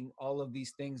believing all of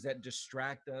these things that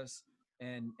distract us,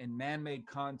 and man-made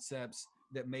concepts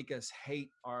that make us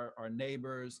hate our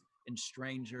neighbors and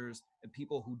strangers and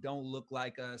people who don't look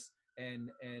like us, and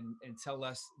tell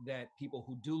us that people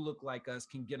who do look like us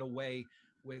can get away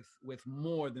with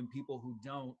more than people who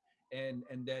don't, and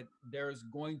that there's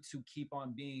going to keep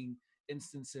on being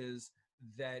instances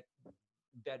that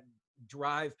that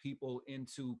drive people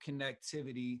into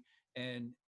connectivity, and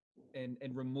and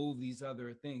remove these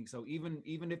other things. So even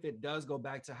if it does go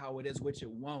back to how it is, which it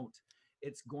won't,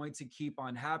 it's going to keep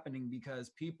on happening because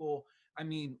people, I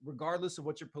mean, regardless of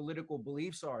what your political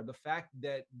beliefs are, the fact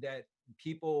that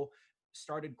people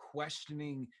started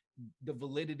questioning the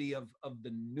validity of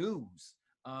the news,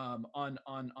 on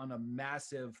a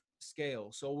massive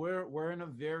scale. So we're in a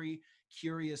very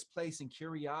curious place, and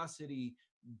curiosity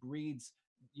breeds,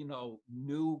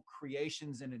 new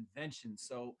creations and inventions.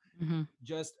 So Hmm.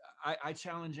 just, I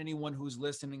challenge anyone who's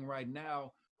listening right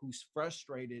now who's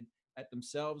frustrated at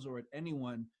themselves or at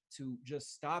anyone to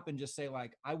just stop and just say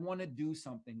like, I want to do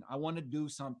something. I want to do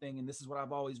something. And this is what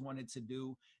I've always wanted to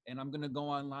do. And I'm going to go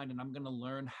online and I'm going to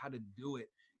learn how to do it.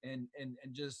 And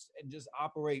just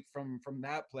operate from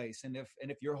that place. And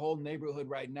if your whole neighborhood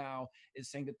right now is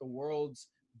saying that the world's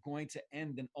going to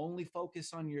end, then only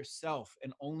focus on yourself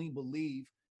and only believe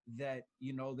that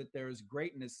that there's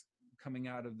greatness coming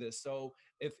out of this. So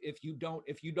if you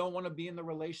don't want to be in the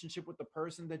relationship with the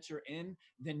person that you're in,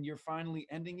 then you're finally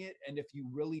ending it. And if you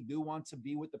really do want to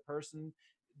be with the person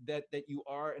that you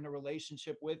are in a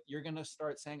relationship with, you're going to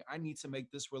start saying, I need to make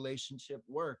this relationship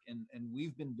work. And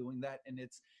we've been doing that, and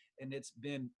it's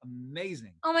been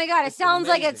amazing. Oh my God, it It's been sounds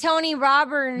like a amazing.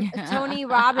 Tony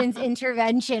Robbins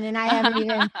intervention, and I've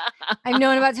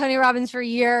known about Tony Robbins for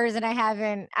years, and I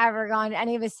haven't ever gone to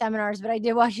any of his seminars, but I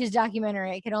did watch his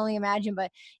documentary. I can only imagine.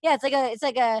 But yeah, it's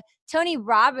like a Tony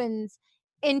Robbins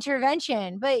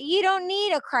intervention. But you don't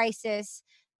need a crisis.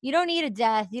 You don't need a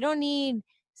death. You don't need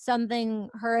something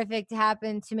horrific to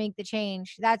happen to make the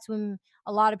change. That's when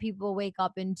a lot of people wake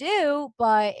up and do,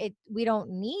 but we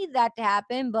don't need that to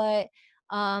happen. But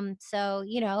so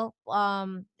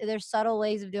there's subtle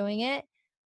ways of doing it.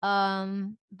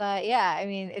 But yeah, I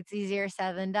mean, it's easier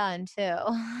said than done too.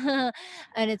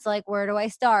 And it's like, where do I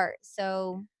start?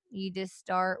 So you just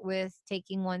start with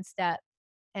taking one step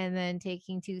and then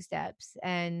taking two steps.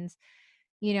 And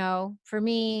for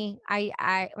me,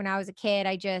 I when I was a kid,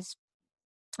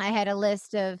 I had a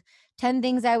list of 10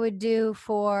 things I would do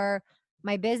for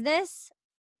my business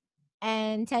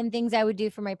and 10 things I would do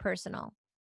for my personal.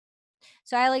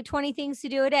 So I had like 20 things to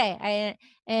do a day.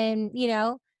 And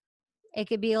it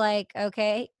could be like,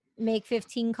 okay, make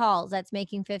 15 calls. That's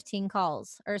making 15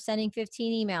 calls, or sending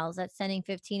 15 emails. That's sending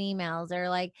 15 emails,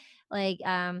 or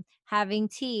having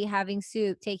tea, having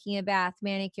soup, taking a bath,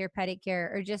 manicure,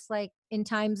 pedicure, or just like in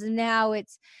times of now,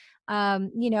 it's,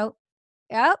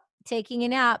 yep, taking a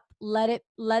nap.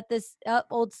 Let this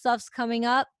old stuff's coming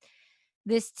up.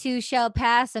 This too shall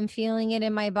pass. I'm feeling it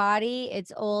in my body.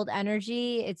 It's old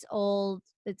energy. It's old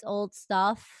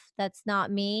stuff. That's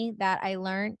not me. That I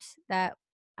learned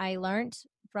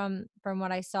from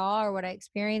what I saw or what I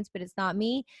experienced, but it's not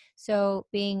me. So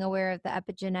being aware of the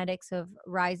epigenetics of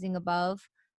rising above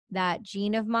that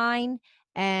gene of mine,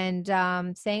 and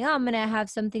saying, oh, I'm going to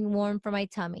have something warm for my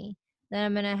tummy. Then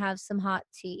I'm going to have some hot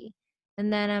tea.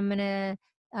 And then I'm going to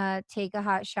take a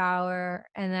hot shower,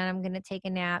 and then I'm going to take a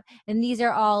nap. And these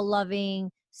are all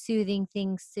loving, soothing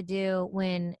things to do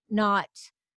when not,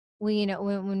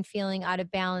 when feeling out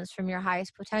of balance from your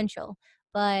highest potential.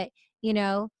 But,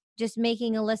 just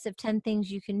making a list of 10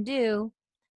 things you can do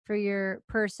for your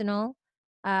personal,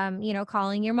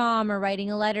 calling your mom or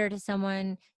writing a letter to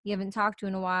someone you haven't talked to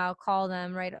in a while, call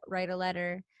them, write a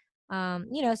letter.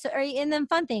 And then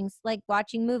fun things like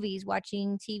watching movies,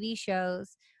 watching TV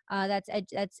shows. That's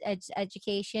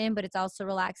education, but it's also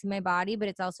relaxing my body, but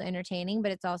it's also entertaining,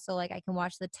 but it's also like I can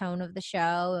watch the tone of the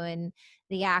show and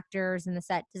the actors and the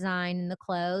set design and the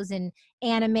clothes and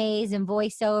animes and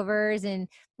voiceovers and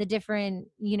the different,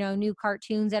 new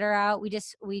cartoons that are out. We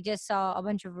just saw a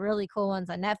bunch of really cool ones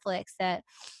on Netflix that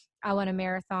I want to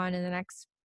marathon in the next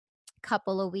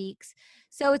couple of weeks.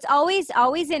 So it's always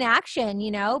in action,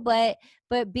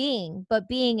 but being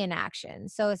in action.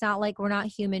 So it's not like we're not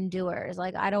human doers.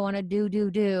 Like I don't want to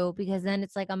do because then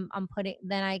it's like I'm putting,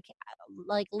 then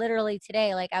like literally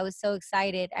today, like I was so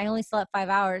excited. I only slept 5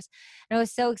 hours and I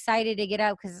was so excited to get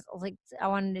up because like I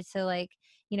wanted to like,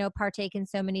 partake in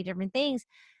so many different things.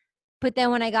 But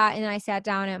then when I got and I sat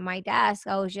down at my desk,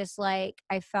 I was just like,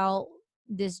 I felt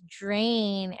this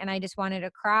drain and I just wanted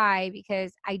to cry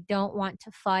because I don't want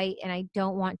to fight and I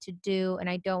don't want to do and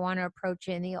I don't want to approach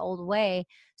it in the old way.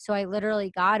 So I literally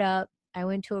got up, I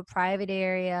went to a private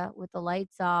area with the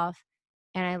lights off,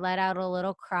 and I let out a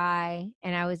little cry,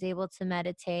 and I was able to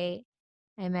meditate.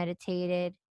 I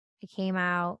meditated. I came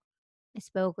out. I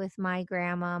spoke with my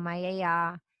grandma, my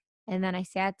yaya, and then I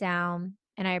sat down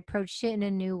and I approached it in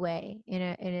a new way, in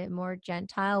a more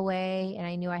gentile way. And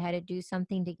I knew I had to do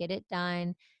something to get it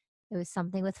done. It was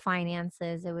something with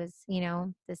finances. It was,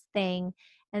 this thing.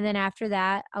 And then after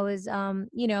that, I was, and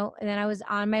then I was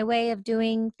on my way of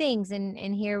doing things,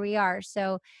 and here we are.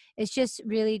 So it's just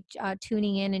really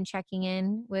tuning in and checking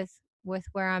in with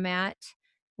where I'm at,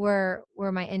 where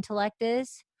my intellect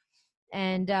is,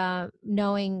 and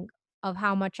knowing of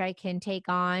how much I can take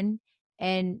on,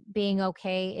 and being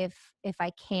okay if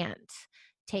I can't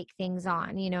take things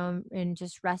on, and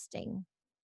just resting.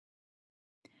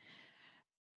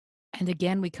 And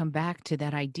again, we come back to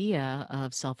that idea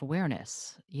of self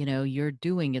awareness. You're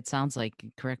doing, it sounds like,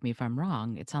 correct me if I'm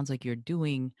wrong, it sounds like you're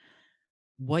doing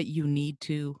what you need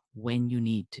to when you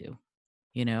need to.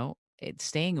 It's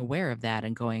staying aware of that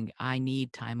and going, I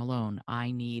need time alone.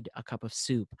 I need a cup of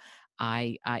soup.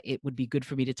 It would be good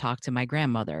for me to talk to my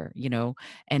grandmother,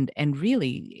 and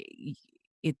really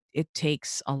it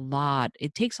takes a lot.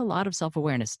 It takes a lot of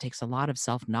self-awareness. It takes a lot of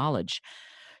self-knowledge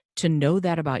to know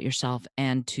that about yourself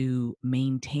and to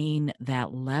maintain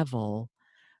that level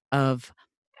of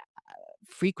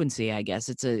frequency. I guess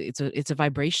it's a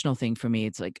vibrational thing for me.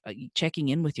 It's like checking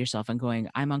in with yourself and going,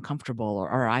 I'm uncomfortable,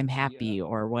 or I'm Yeah. happy,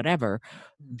 or whatever.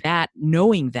 That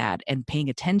knowing that and paying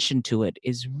attention to it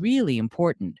is really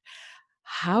important.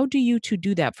 How do you two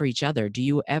do that for each other? Do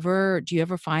you ever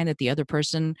find that the other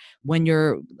person, when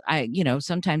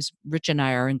sometimes Rich and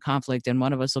I are in conflict and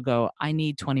one of us will go, I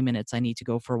need 20 minutes, I need to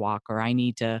go for a walk, or I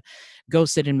need to go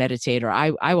sit and meditate, or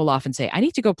I will often say, I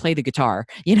need to go play the guitar.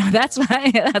 That's Yeah.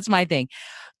 my that's my thing.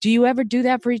 Do you ever do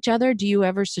that for each other? Do you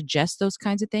ever suggest those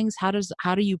kinds of things? How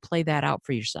do you play that out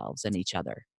for yourselves and each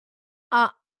other? Uh,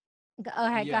 go Yeah,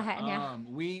 ahead. Yeah.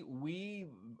 we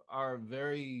are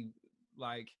very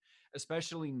like,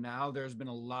 especially now, there's been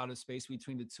a lot of space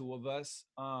between the two of us.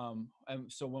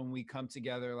 And so when we come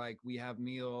together, like we have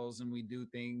meals and we do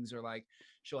things, or like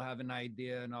she'll have an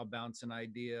idea and I'll bounce an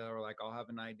idea, or like I'll have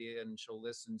an idea and she'll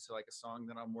listen to like a song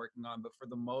that I'm working on. But for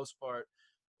the most part,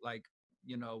 like,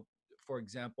 you know, for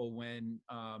example, when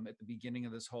at the beginning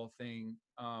of this whole thing,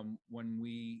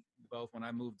 when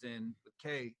I moved in with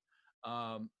Kay,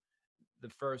 um the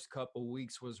first couple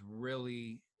weeks was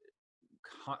really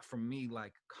for me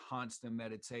like constant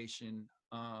meditation.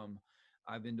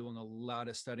 I've been doing a lot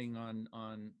of studying on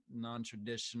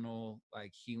non-traditional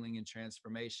like healing and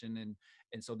transformation,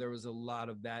 and so there was a lot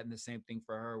of that, and the same thing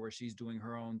for her, where she's doing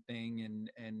her own thing,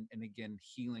 and again,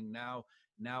 healing.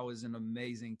 Now is an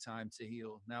amazing time to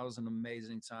heal. Now is an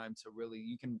amazing time to really,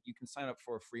 you can sign up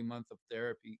for a free month of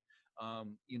therapy.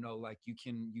 Like you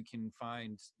can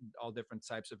find all different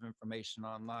types of information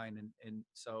online, and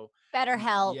so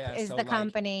BetterHelp yeah, is so the like,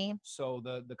 company. so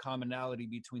the commonality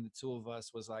between the two of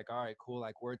us was like, all right, cool,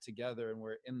 like we're together and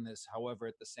we're in this. However,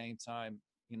 at the same time,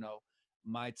 you know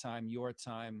my time, your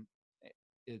time,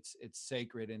 it's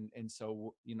sacred, and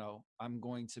so I'm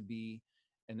going to be,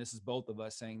 and this is both of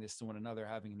us saying this to one another,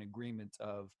 having an agreement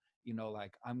of,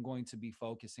 like, I'm going to be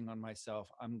focusing on myself.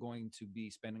 I'm going to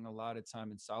be spending a lot of time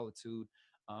in solitude.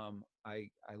 I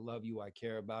love you, I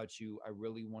care about you. I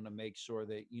really want to make sure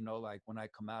that, like, when I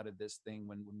come out of this thing,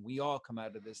 when we all come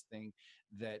out of this thing,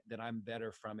 that I'm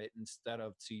better from it, instead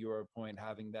of, to your point,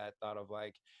 having that thought of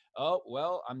like, oh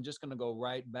well, I'm just going to go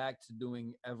right back to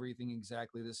doing everything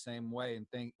exactly the same way, and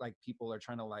think like people are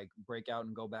trying to like break out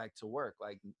and go back to work.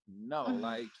 Like, no,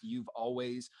 like, you've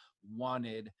always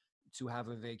wanted to have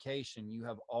a vacation. You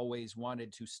have always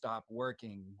wanted to stop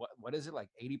working. What is it, like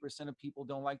 80% of people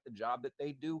don't like the job that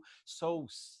they do? So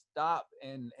stop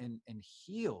and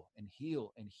heal and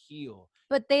heal and heal.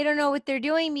 But they don't know what they're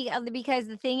doing, because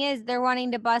the thing is, they're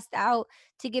wanting to bust out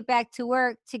to get back to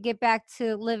work, to get back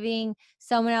to living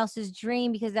someone else's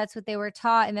dream, because that's what they were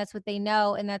taught and that's what they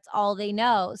know and that's all they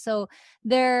know. So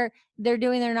they're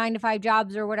doing their 9 to 5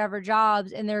 jobs or whatever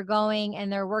jobs, and they're going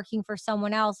and they're working for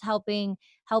someone else, helping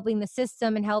the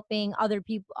system and helping other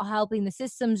people, helping the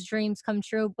system's dreams come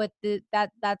true. But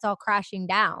that's all crashing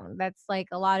down. That's like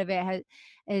a lot of it has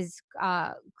is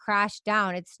crashed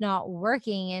down. It's not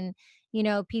working. And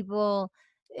people,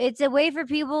 it's a way for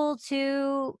people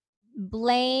to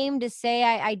blame, to say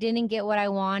I didn't get what I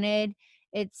wanted.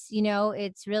 It's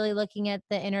really looking at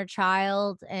the inner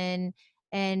child, and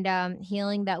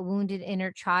healing that wounded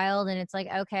inner child. And it's like,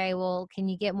 okay, well, can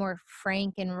you get more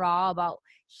frank and raw about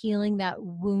healing that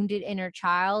wounded inner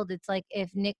child? It's like,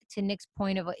 if Nick's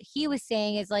point of what he was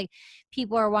saying is like,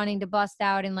 people are wanting to bust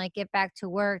out and like get back to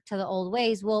work to the old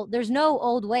ways. Well, there's no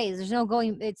old ways. There's no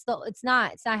going. It's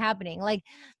not happening. Like,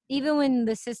 even when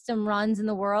the system runs in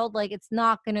the world, like, it's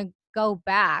not gonna go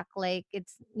back. Like,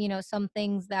 it's, some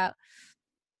things that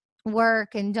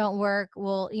work and don't work,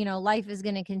 well, life is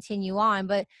going to continue on.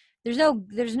 But there's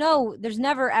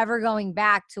never ever going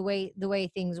back to the way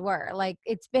things were. Like,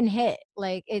 it's been hit.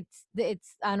 Like,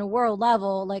 it's on a world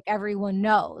level, like everyone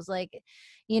knows, like,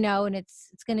 and it's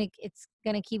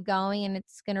gonna keep going, and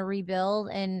it's gonna rebuild,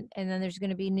 and then there's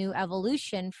gonna be new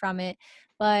evolution from it.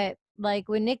 But like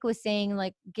when Nick was saying,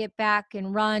 like, get back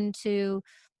and run to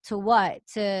what,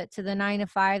 to the 9 to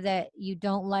 5 that you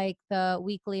don't like, the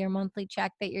weekly or monthly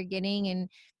check that you're getting, and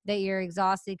that you're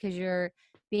exhausted because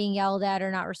being yelled at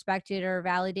or not respected or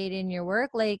validated in your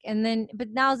work. Like, and then, but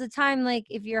now's the time, like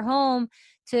if you're home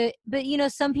but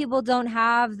some people don't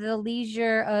have the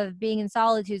leisure of being in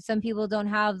solitude. Some people don't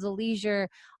have the leisure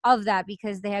of that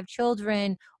because they have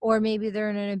children, or maybe they're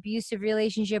in an abusive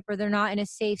relationship, or they're not in a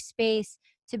safe space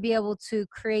to be able to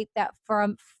create that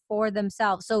for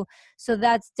themselves. So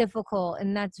that's difficult,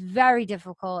 and that's very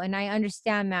difficult. And I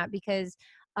understand that because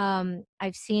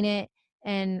I've seen it,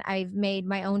 and I've made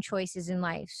my own choices in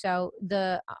life. So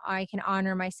I can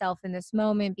honor myself in this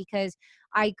moment because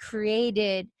I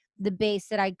created the base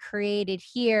that I created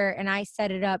here, and I set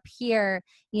it up here.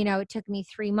 It took me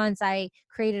 3 months. I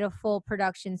created a full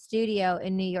production studio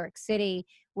in New York City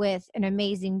with an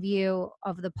amazing view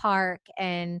of the park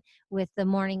and with the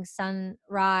morning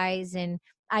sunrise. And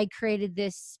I created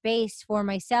this space for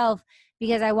myself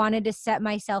because I wanted to set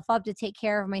myself up to take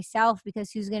care of myself, because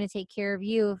who's going to take care of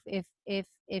you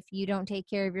if you don't take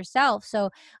care of yourself? So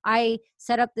I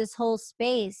set up this whole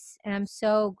space, and I'm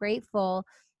so grateful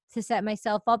to set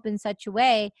myself up in such a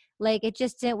way. Like it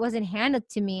wasn't handed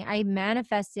to me. I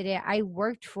manifested it. I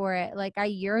worked for it. Like I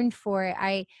yearned for it.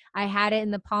 I had it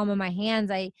in the palm of my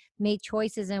hands. I made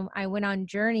choices and I went on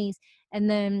journeys, and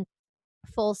then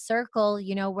full circle,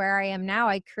 where I am now,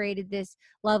 I created this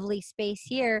lovely space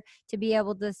here to be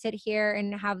able to sit here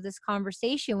and have this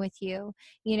conversation with you,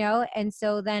 and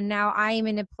so then now I am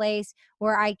in a place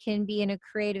where I can be in a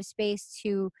creative space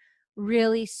to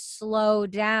really slow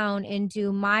down and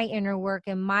do my inner work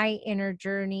and my inner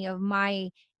journey of my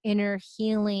inner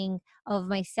healing of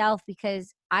myself,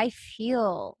 because I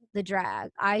feel the drag.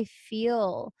 I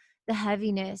feel the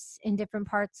heaviness in different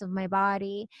parts of my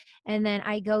body. And then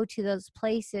I go to those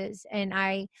places and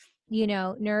I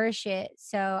nourish it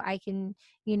so I can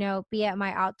be at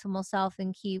my optimal self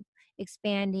and keep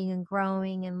expanding and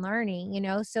growing and learning.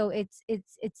 So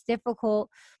it's difficult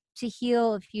to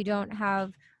heal if you don't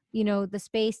have the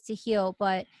space to heal.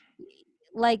 But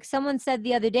like someone said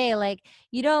the other day, like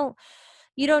you don't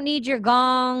need your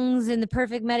gongs in the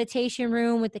perfect meditation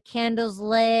room with the candles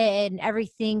lit and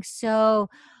everything so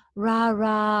rah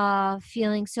rah,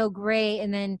 feeling so great,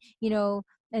 and then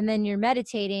and then you're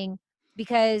meditating,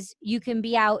 because you can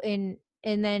be out and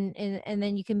then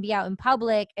you can be out in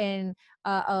public, and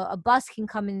a bus can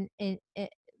come in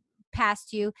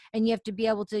past you, and you have to be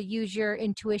able to use your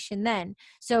intuition then.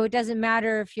 So it doesn't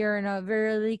matter if you're in a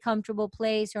really comfortable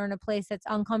place or in a place that's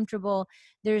uncomfortable.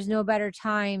 There's no better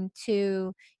time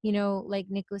to like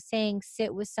Nick was saying,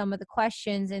 sit with some of the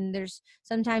questions. And there's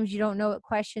sometimes you don't know what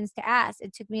questions to ask.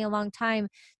 It took me a long time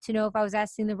to know if I was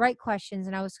asking the right questions,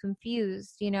 and I was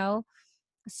confused.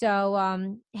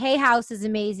 So Hay House is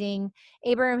amazing.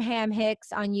 Abraham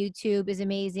Hicks on YouTube is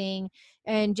amazing,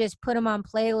 and just put them on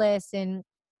playlists and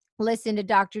listen to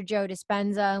Dr. Joe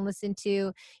Dispenza, and listen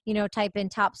to, type in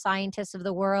top scientists of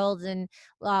the world, and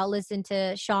listen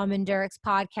to Shaman Durek's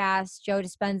podcast, Joe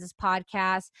Dispenza's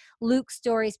podcast, Luke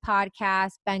Story's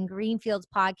podcast, Ben Greenfield's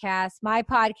podcast, my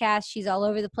podcast, She's All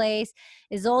Over the Place,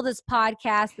 Isolda's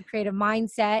podcast, The Creative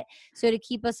Mindset. So to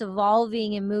keep us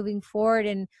evolving and moving forward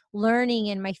and learning.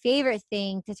 And my favorite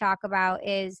thing to talk about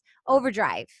is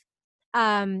Overdrive.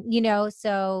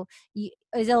 So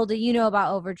Isolda,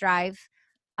 about Overdrive.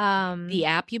 The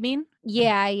app, you mean?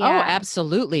 Yeah. Oh,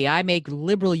 absolutely. I make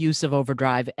liberal use of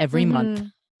Overdrive every month.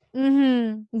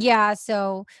 Yeah,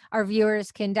 so our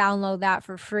viewers can download that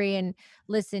for free and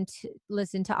listen to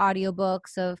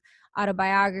audiobooks of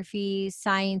autobiographies,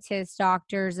 scientists,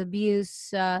 doctors,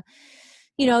 abuse,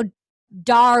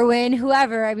 Darwin,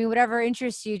 whoever. I mean, whatever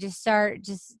interests you,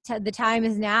 the time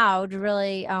is now to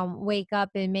really wake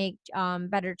up and make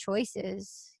better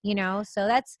choices, so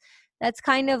that's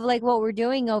kind of like what we're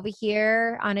doing over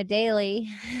here on a daily.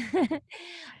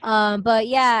 But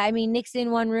yeah, I mean, Nick's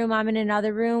in one room, I'm in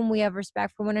another room. We have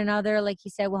respect for one another. Like you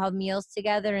said, we'll have meals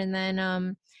together. And then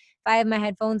if I have my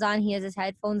headphones on, he has his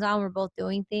headphones on. We're both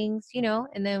doing things,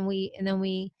 and then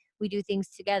we do things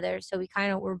together. So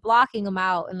we're blocking them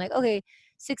out and like, okay,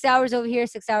 6 hours over here,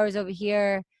 6 hours over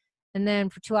here. And then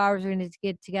for 2 hours, we're going to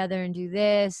get together and do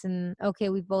this. And okay,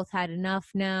 we've both had enough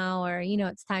now, or,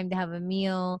 it's time to have a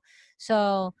meal.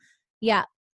 So yeah,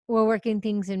 we're working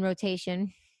things in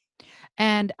rotation.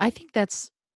 And I think that's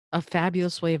a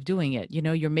fabulous way of doing it.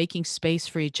 You're making space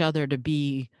for each other to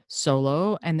be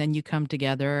solo, and then you come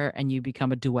together and you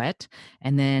become a duet.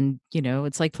 And then,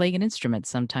 it's like playing an instrument.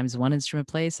 Sometimes one instrument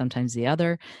plays, sometimes the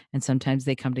other, and sometimes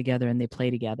they come together and they play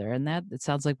together. And it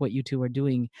sounds like what you two are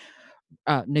doing,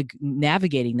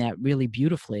 navigating that really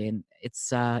beautifully. And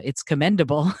it's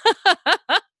commendable.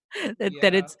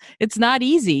 that it's not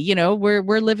easy.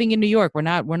 We're living in New York. We're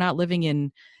not living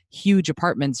in huge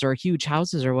apartments or huge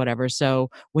houses or whatever. So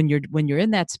when you're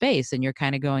in that space and you're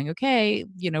kind of going, okay,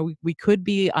 we could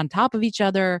be on top of each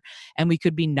other and we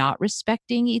could be not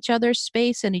respecting each other's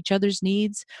space and each other's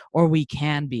needs, or we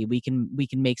can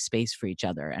make space for each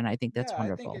other. And I think that's Yeah, I think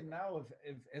wonderful. it now,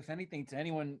 if anything, to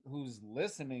anyone who's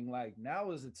listening, like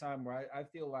now is the time where I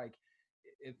feel like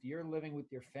if you're living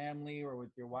with your family or with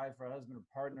your wife or husband or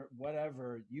partner,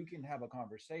 whatever, you can have a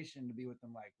conversation to be with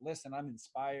them. Like, listen, I'm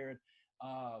inspired.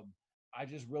 Um, I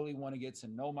just really want to get to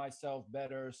know myself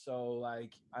better. So,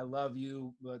 like, I love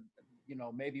you, but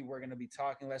maybe we're gonna be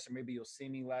talking less, or maybe you'll see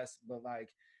me less. But like,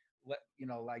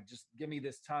 like, just give me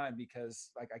this time because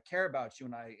like I care about you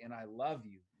and I love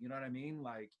you. You know what I mean?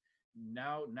 Like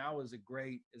now is a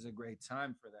great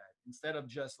time for that, instead of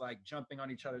just like jumping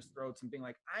on each other's throats and being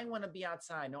like, I want to be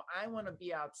outside, no, I want to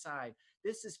be outside,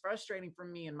 this is frustrating for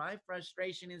me and my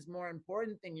frustration is more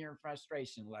important than your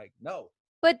frustration. Like, no.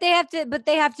 But they have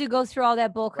to go through all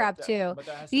that bull but crap that, too. but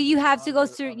that has to You be have to go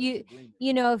under through honest you agreement.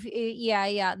 you know if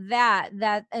yeah,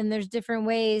 that and there's different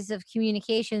ways of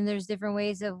communication. There's different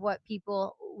ways of what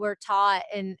people were taught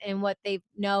and what they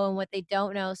know and what they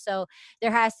don't know. So there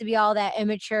has to be all that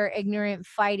immature, ignorant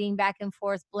fighting back and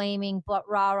forth, blaming, but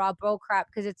rah bull crap,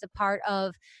 because it's a part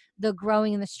of the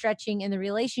growing and the stretching in the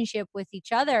relationship with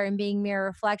each other and being mirror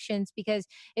reflections. Because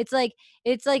it's like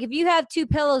if you have two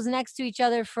pillows next to each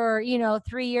other for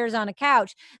 3 years on a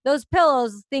couch, those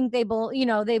pillows think they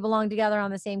belong together on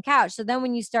the same couch. So then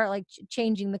when you start like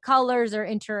changing the colors or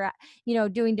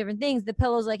doing different things, the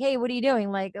pillow's like, hey, what are you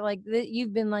doing?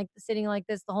 You've been like sitting like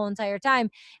this the whole entire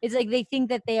time. It's like they think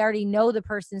that they already know the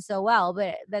person so well,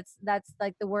 but that's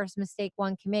like the worst mistake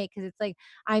one can make, because it's like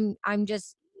I'm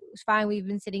just it's fine, we've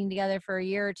been sitting together for a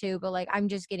year or two, but like I'm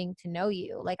just getting to know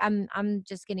you, like I'm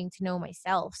just getting to know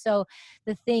myself. So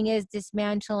the thing is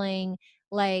dismantling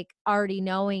like already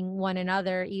knowing one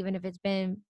another, even if it's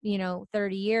been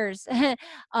 30 years. And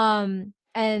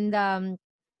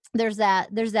there's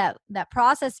that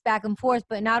process back and forth,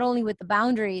 but not only with the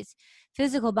boundaries,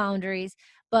 physical boundaries,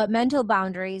 but mental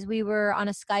boundaries. We were on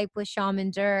a Skype with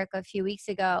Shaman Durek a few weeks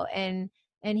ago, and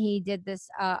he did this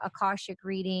akashic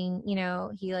reading.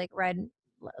 He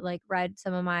read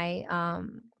some of my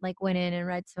like went in and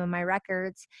read some of my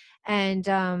records. And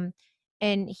I'm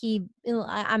an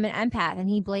empath, and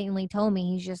he blatantly told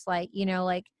me, he's just like,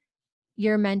 like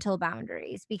your mental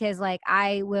boundaries, because like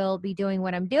I will be doing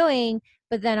what I'm doing,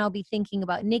 but then I'll be thinking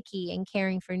about Nikki and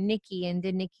caring for Nikki, and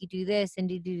did Nikki do this and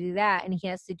did you do that, and he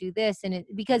has to do this, and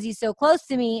because he's so close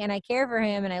to me and I care for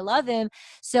him and I love him,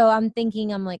 so I'm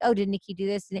like, oh, did Nikki do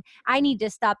this? And I need to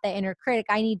stop that inner critic.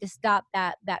 I need to stop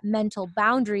that mental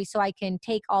boundary, so I can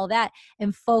take all that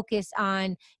and focus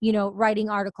on writing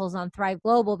articles on Thrive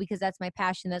Global, because that's my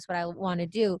passion. That's what I want to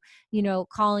do.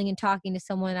 Calling and talking to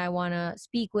someone I want to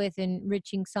speak with, and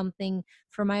enriching something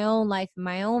for my own life and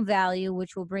my own value,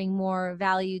 which will bring more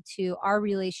value to our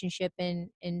relationship and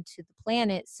to the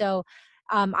planet. So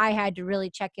I had to really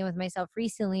check in with myself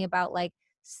recently about like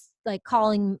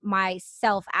calling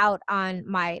myself out on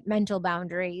my mental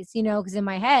boundaries, because in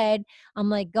my head I'm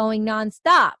like going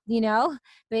nonstop,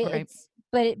 but Right.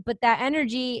 but that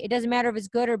energy, it doesn't matter if it's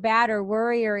good or bad or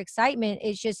worry or excitement,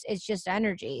 it's just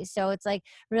energy. So it's like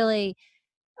really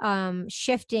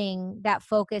shifting that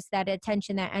focus, that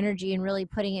attention, that energy, and really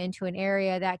putting it into an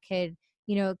area that could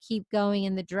keep going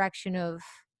in the direction of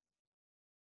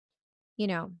you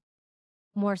know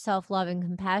more self-love and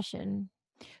compassion.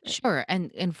 Sure.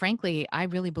 And frankly, I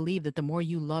really believe that the more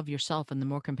you love yourself and the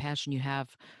more compassion you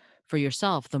have for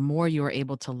yourself, the more you are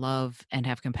able to love and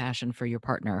have compassion for your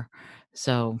partner.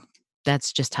 So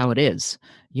that's just how it is,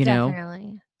 you know?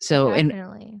 Definitely. So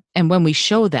Definitely. and when we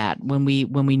show that, when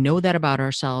we know that about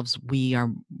ourselves, we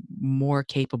are more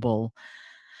capable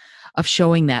of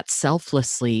showing that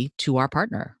selflessly to our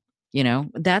partner.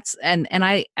 That's and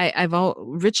I've all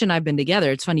Rich and I've been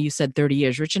together. It's funny you said 30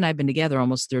 years. Rich and I've been together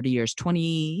almost 30 years,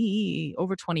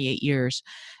 over 28 years.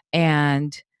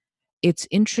 And it's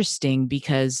interesting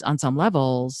because on some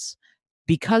levels,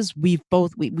 because we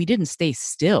didn't stay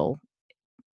still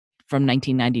from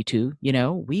 1992,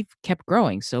 we've kept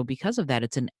growing. So because of that,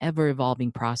 it's an ever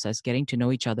evolving process, getting to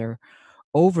know each other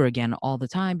over again all the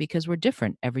time, because we're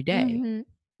different every day, Mhm.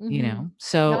 Mhm.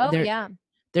 so Oh yeah.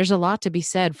 there's a lot to be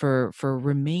said for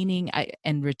remaining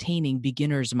and retaining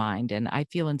beginner's mind. And I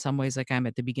feel in some ways like I'm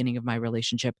at the beginning of my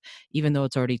relationship, even though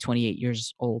it's already 28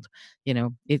 years old.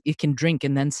 It can drink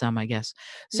and then some, I guess.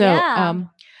 So Yeah.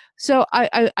 so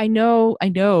I know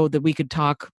that we could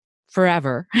talk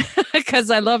forever because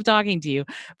I love talking to you,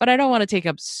 but I don't want to take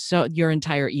up your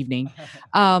entire evening.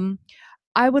 um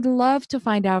I would love to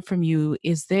find out from you,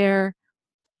 is there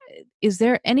is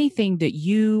there anything that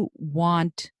you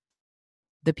want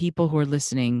the people who are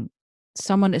listening,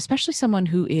 especially someone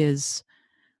who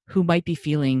might be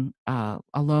feeling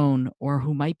alone, or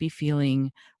who might be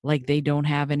feeling like they don't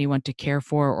have anyone to care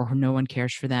for, or who no one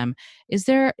cares for them? Is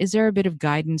there a bit of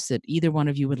guidance that either one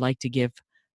of you would like to give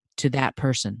to that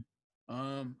person?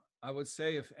 I would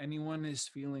say if anyone is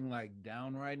feeling like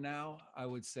down right now, I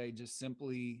would say just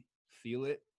simply feel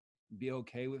it, be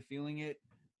okay with feeling it,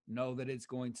 know that it's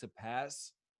going to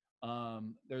pass.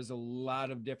 There's a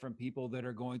lot of different people that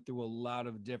are going through a lot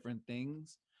of different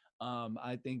things.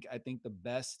 I think the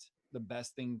best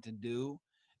thing to do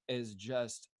is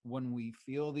just when we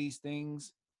feel these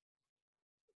things,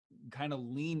 kind of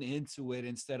lean into it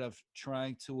instead of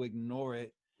trying to ignore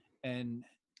it, and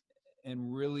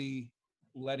really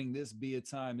letting this be a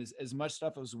time. As much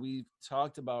stuff as we've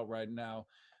talked about right now,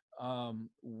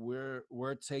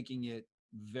 we're taking it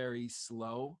very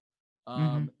slow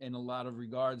Hmm. in a lot of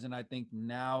regards, and I think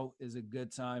now is a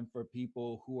good time for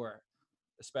people who are,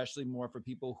 especially more for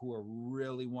people who are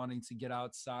really wanting to get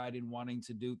outside and wanting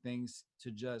to do things,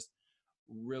 to just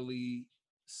really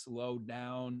slow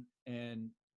down.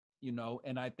 And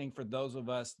and I think for those of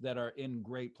us that are in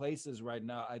great places right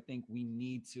now, I think we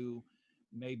need to,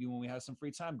 maybe when we have some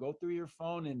free time, go through your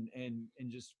phone and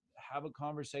just have a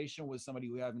conversation with somebody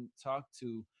we haven't talked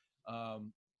to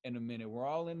in a minute. We're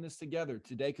all in this together.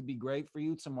 Today could be great for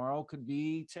you, tomorrow could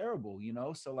be terrible,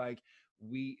 so like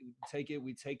we take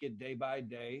it day by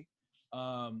day,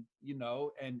 and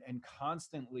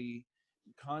constantly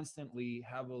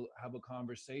have a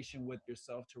conversation with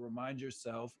yourself to remind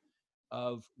yourself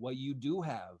of what you do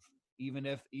have. Even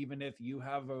if you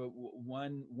have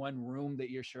one room that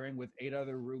you're sharing with 8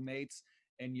 other roommates,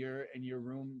 and your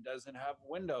room doesn't have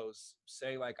windows,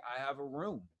 say like, I have a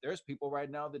room. There's people right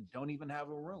now that don't even have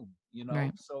a room,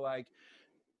 Right. so like,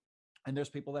 and there's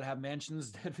people that have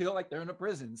mansions that feel like they're in a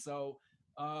prison. So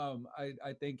I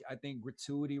think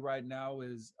gratuity right now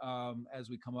is, as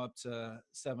we come up to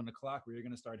 7 o'clock, where you're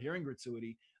going to start hearing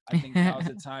gratuity. I think now is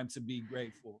the time to be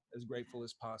grateful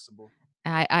as possible.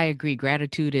 I agree.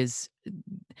 Gratitude is.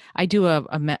 I do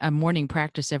a morning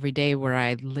practice every day where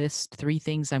I list 3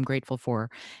 things I'm grateful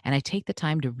for, and I take the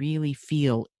time to really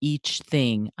feel each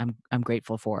thing I'm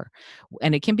grateful for,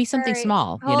 and it can be All something right,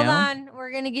 small, hold on.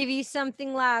 We're gonna give you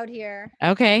something loud here.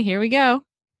 Okay, here we go.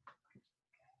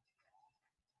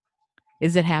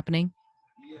 Is it happening?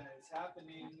 Yeah, it's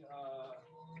happening.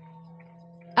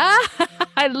 Ah,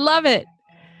 I love it.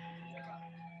 Yeah.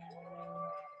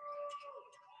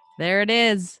 There it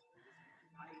is.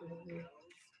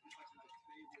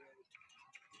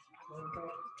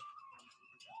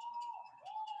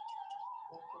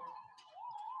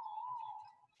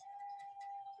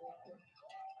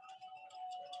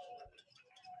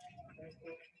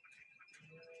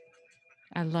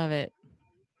 I love it.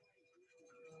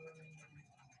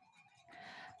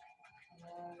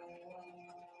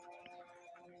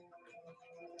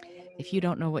 If you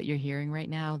don't know what you're hearing right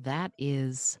now, that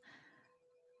is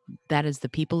the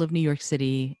people of New York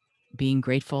City being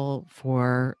grateful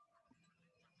for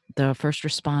the first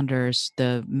responders,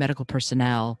 the medical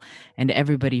personnel, and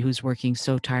everybody who's working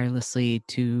so tirelessly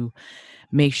to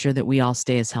make sure that we all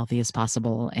stay as healthy as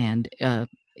possible. And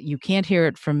you can't hear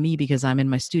it from me because I'm in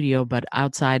my studio, but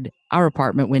outside our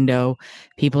apartment window,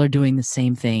 people are doing the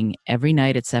same thing every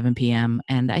night at 7 p.m.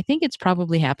 And I think it's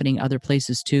probably happening other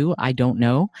places too. I don't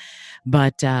know.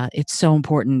 But it's so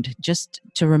important just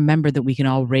to remember that we can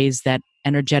all raise that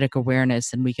energetic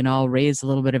awareness, and we can all raise a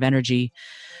little bit of energy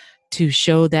to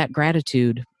show that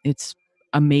gratitude. It's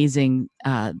amazing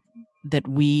that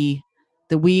we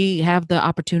have the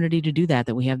opportunity to do that,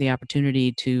 that we have the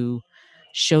opportunity to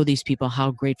show these people how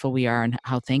grateful we are and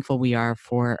how thankful we are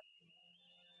for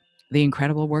the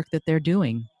incredible work that they're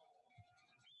doing.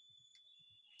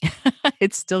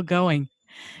 It's still going.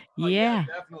 Oh yeah, Yeah.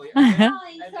 definitely.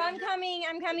 So I'm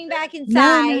coming back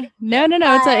No, inside. no, no, no,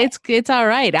 no. But It's all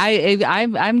right.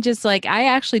 I'm just like, I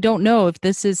actually don't know if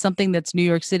this is something that's New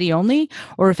York City only,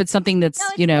 or if it's something no, that's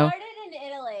it started in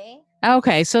Italy.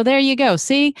 Okay, so there you go.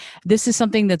 See, this is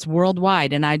something that's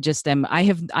worldwide, and I just am. I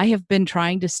have been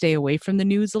trying to stay away from the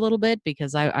news a little bit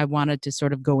because I wanted to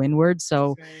sort of go inward.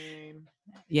 So Same.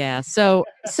 yeah, so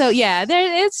yeah,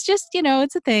 there it's just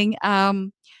it's a thing. So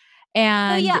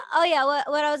And yeah, oh yeah.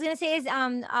 What I was gonna say is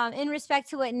in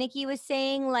respect to what Nikki was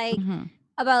saying, like mhm,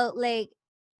 about like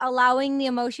allowing the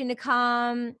emotion to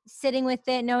come, sitting with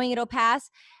it, knowing it'll pass,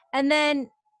 and then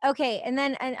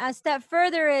and a step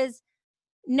further is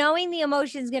knowing the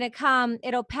emotion's gonna come,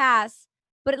 it'll pass,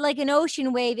 but like an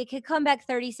ocean wave, it could come back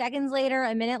 30 seconds later,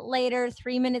 a minute later,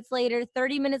 3 minutes later,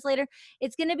 30 minutes later.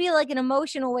 It's going to be like an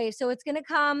emotional wave. So it's going to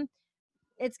come,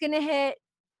 it's going to hit,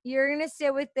 you're going to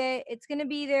sit with it, it's going to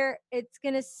be there, it's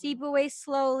going to seep away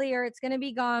slowly, or it's going to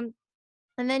be gone,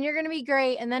 and then you're going to be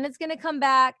great, and then it's going to come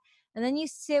back, and then you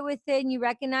sit with it and you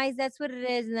recognize that's what it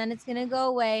is, and then it's going to go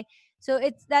away. So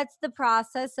that's the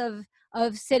process of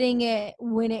sitting it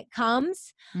when it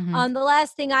comes. Mhm. The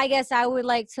last thing I guess I would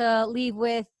like to leave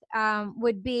with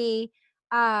would be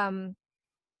well,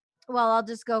 I'll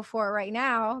just go for it right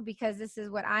now because this is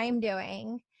what I'm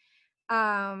doing.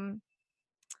 I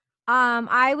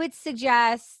would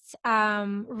suggest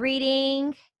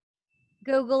reading,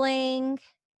 Googling,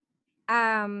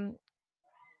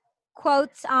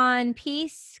 quotes on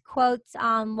peace, quotes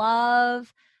on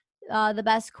love, the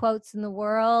best quotes in the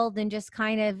world, and just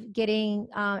kind of getting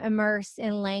immersed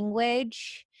in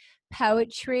language,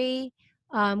 poetry,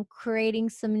 creating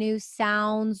some new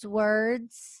sounds,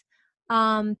 words,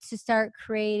 to start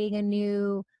creating a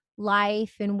new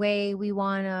life and way we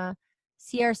want to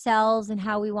see ourselves and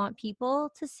how we want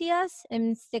people to see us,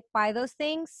 and stick by those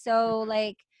things. So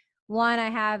like one I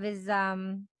have is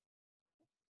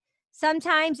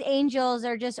sometimes angels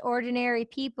are just ordinary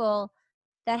people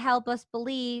that help us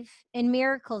believe in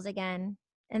miracles again.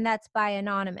 And that's by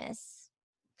Anonymous.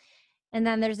 And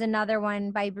then there's another one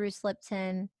by Bruce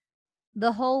Lipton.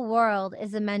 The whole world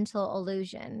is a mental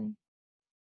illusion.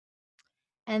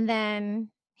 And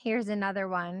then here's another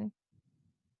one.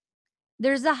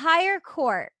 There's a higher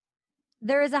court.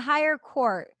 There is a higher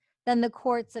court than the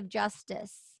courts of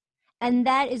justice. And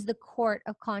that is the court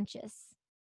of conscience.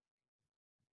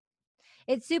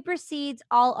 It supersedes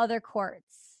all other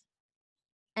courts.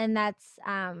 And that's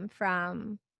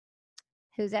from,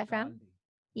 who's that from? Gandhi.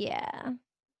 Yeah.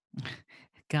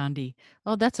 Gandhi.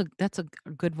 Oh, that's a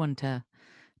good one to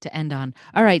end on.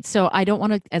 All right, so I don't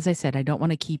want to, as I said, I don't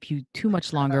want to keep you too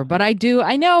much longer, but I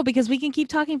know, because we can keep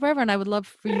talking forever, and I would love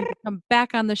for you to come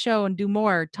back on the show and do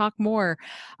more, talk more.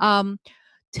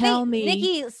 Tell me,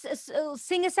 Nikki,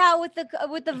 sing us out with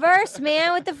the verse,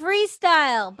 man, with the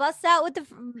freestyle. Bust out with the.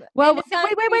 well,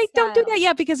 wait, don't do that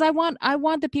yet, because I want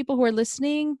the people who are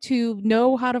listening to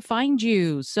know how to find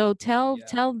you. So tell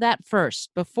that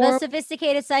first before. The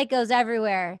Sophisticated Psychos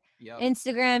everywhere. Yep.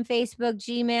 Instagram, Facebook,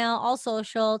 Gmail, all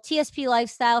social. TSP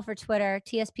Lifestyle for Twitter.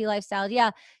 TSP Lifestyle.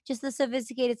 Yeah, just the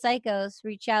Sophisticated Psychos.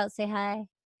 Reach out, say hi.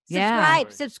 Yeah.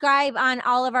 Subscribe on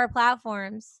all of our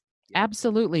platforms.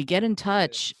 Absolutely, get in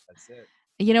touch. That's it.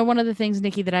 You know, one of the things,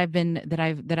 Nikki,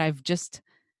 that I've just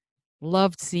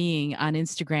loved seeing on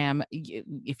Instagram.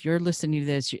 If you're listening to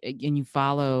this and you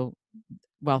follow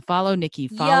Nikki,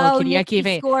 follow Yo,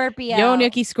 Nikki Scorpio. Yo,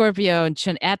 Nikki Scorpio, and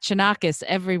at Chanakis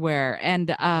everywhere.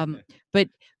 And but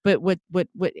what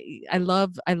I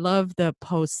love the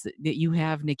posts that you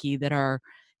have, Nikki, that are,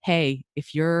 hey,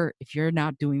 if you're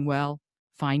not doing well,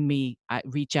 find me,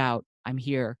 reach out, I'm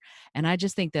here. And I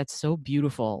just think that's so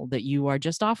beautiful that you are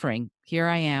just offering, here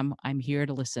I am, I'm here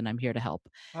to listen, I'm here to help.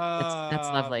 That's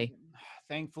lovely.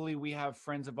 Thankfully, we have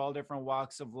friends of all different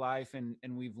walks of life, and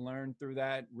we've learned through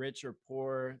that, rich or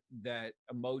poor, that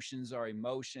emotions are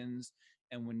emotions.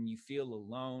 And when you feel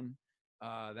alone,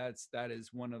 that is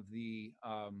one of the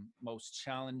most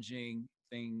challenging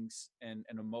things and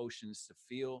emotions to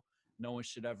feel. No one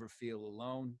should ever feel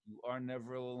alone. You are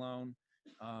never alone.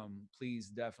 Please,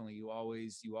 definitely, you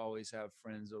always have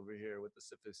friends over here with the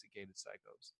Sophisticated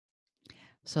Psychos.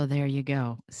 So there you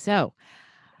go. So,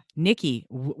 Nikki,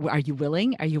 are you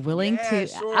willing? Are you willing to?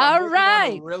 Sure. All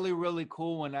right. A really, really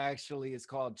cool one. Actually, it's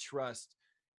called Trust,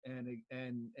 and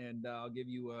I'll give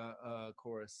you a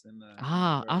chorus and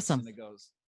awesome. And it goes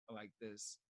like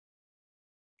this.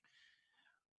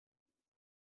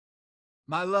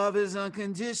 My love is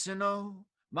unconditional.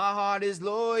 My heart is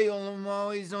loyal. I'm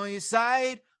always on your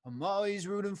side. I'm always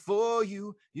rooting for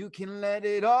you. You can let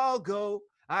it all go.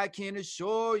 I can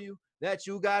assure you that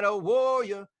you got a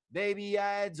warrior. Baby,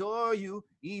 I adore you.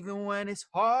 Even when it's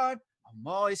hard, I'm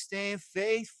always staying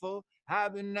faithful.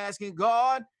 I've been asking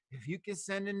God if you can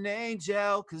send an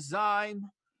angel, 'cause I'm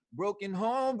broken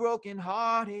home, broken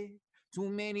hearted. Too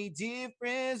many dear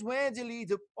friends when Dilly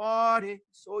departed.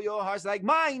 So your heart's like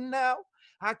mine now.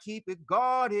 I keep it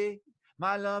guarded.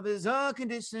 My love is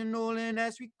unconditional and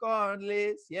that's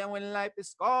regardless. Yeah, when life is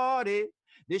scarred,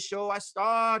 this show I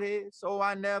started, so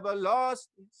I never lost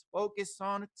this. Focus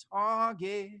on the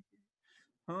target.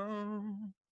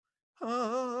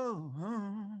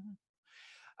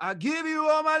 I give you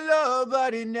all my love,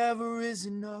 but it never is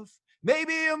enough.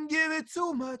 Maybe I'm giving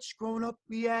too much. Grown up,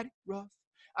 we had it rough.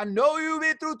 I know you've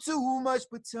been through too much,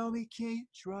 but tell me, can you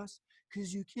trust?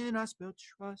 'cause you cannot spell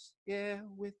trust, yeah,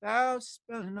 without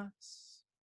spelling us.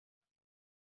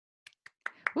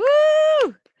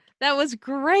 Woo! That was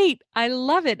great. I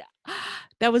love it.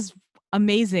 That was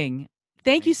amazing.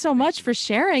 Thank you so much for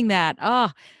sharing that.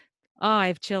 Oh, I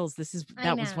have chills.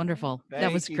 That was wonderful.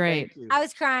 That was great. I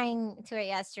was crying to it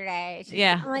yesterday.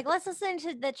 Yeah. I'm like, let's listen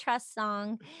to the Trust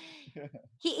song.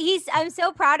 I'm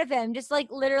so proud of him. Just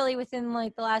like literally within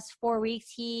like the last 4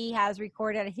 weeks, he has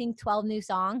recorded, I think, 12 new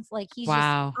songs. Like he's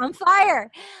just on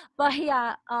fire. But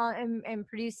yeah, and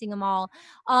producing them all.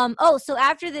 So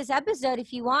after this episode,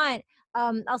 if you want,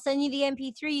 I'll send you the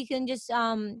MP3. You can just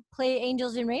play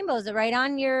Angels and Rainbows right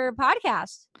on your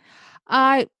podcast.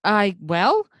 I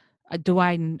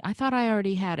thought I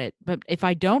already had it, but if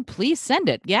I don't, please send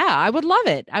it. Yeah, I would love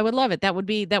it. That would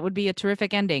be a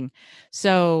terrific ending.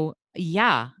 So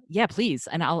yeah, please.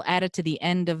 And I'll add it to the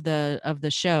end of the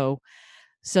show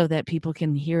so that people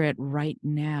can hear it right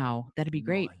now. That'd be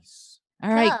great. Nice.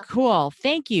 All right, cool.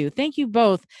 Thank you. Thank you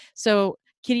both. So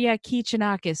Kyriaki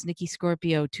Chinakis, Nikki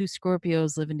Scorpio, two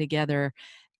Scorpios living together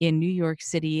in New York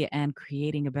City and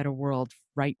creating a better world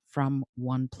right from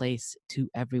one place to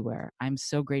everywhere. I'm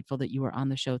so grateful that you were on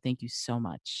the show. Thank you so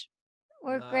much.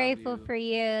 We're grateful for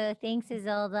you. Thanks,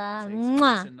 Isolde.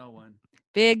 No one.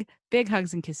 Big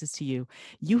hugs and kisses to you.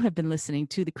 You have been listening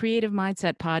to the Creative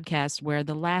Mindset Podcast, where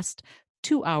the last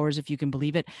 2 hours, if you can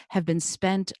believe it, have been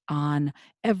spent on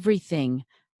everything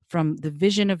from the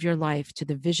vision of your life to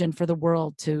the vision for the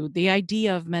world to the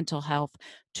idea of mental health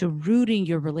to rooting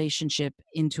your relationship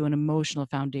into an emotional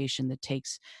foundation that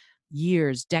takes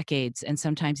years, decades, and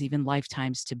sometimes even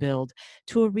lifetimes to build,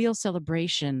 to a real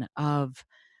celebration of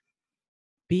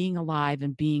being alive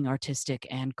and being artistic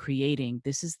and creating.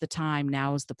 This is the time.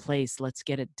 Now is the place. Let's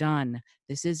get it done.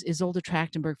 This is Isolde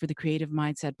Trachtenberg for the Creative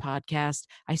Mindset Podcast.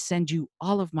 I send you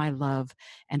all of my love,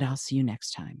 and I'll see you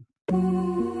next time.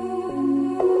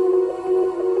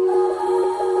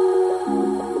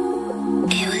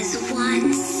 It was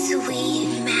one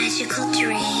sweet, magical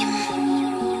dream.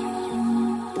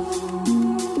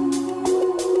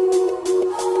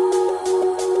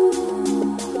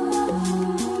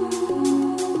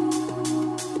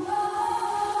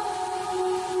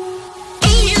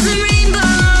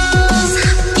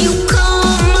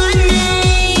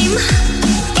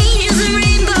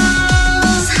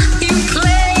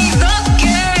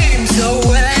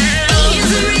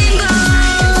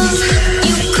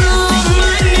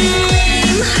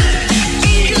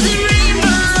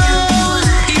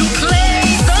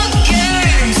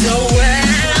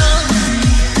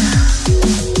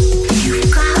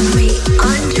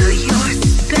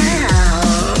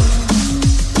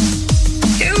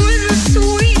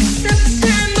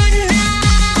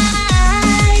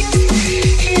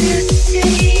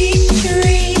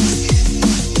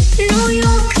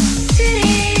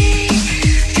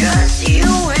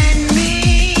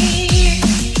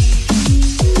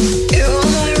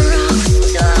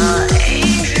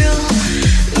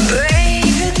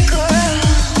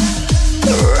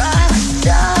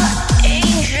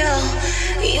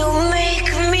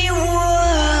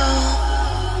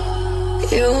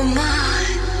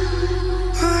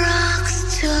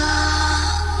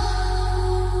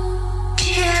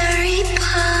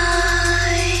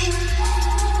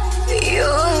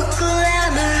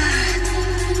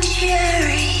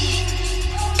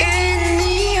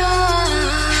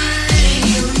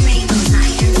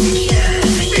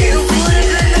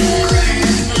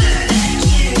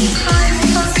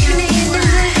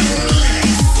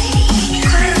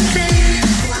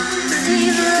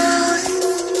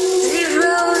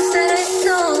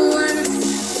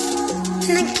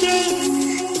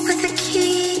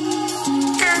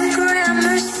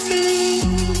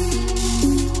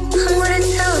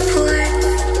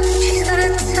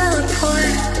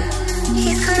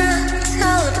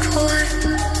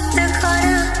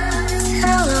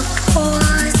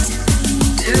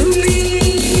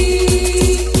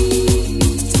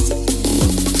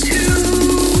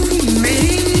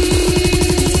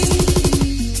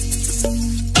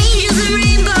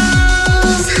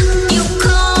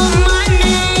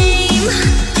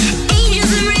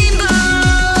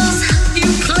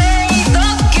 Play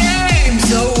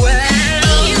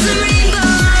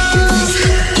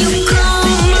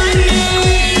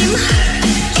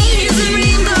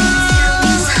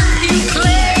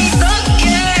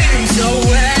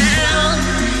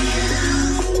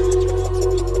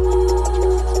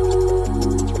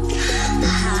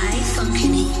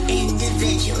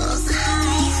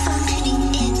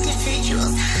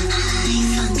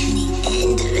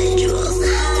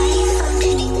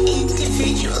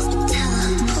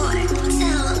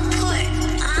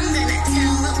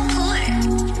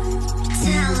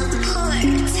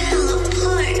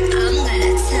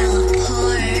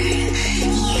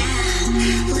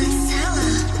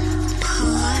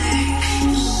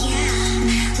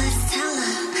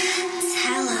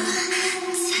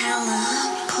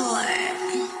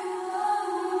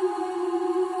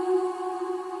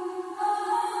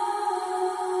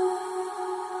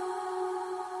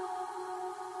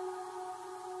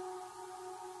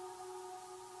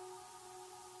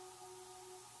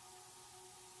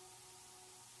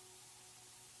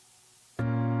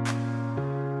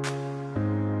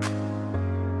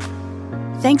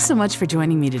Thanks so much for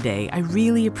joining me today. I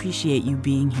really appreciate you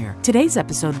being here. Today's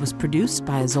episode was produced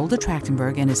by Isolde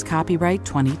Trachtenberg and is copyright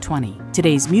 2020.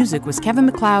 Today's music was Kevin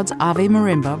MacLeod's Ave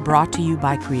Marimba, brought to you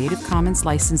by Creative Commons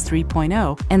License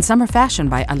 3.0, and Summer Fashion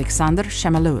by Alexander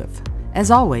Shemaluev.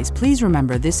 As always, please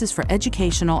remember this is for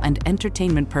educational and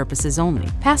entertainment purposes only.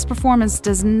 Past performance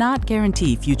does not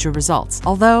guarantee future results,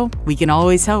 although we can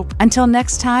always hope. Until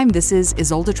next time, this is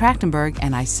Isolde Trachtenberg,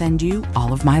 and I send you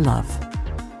all of my love.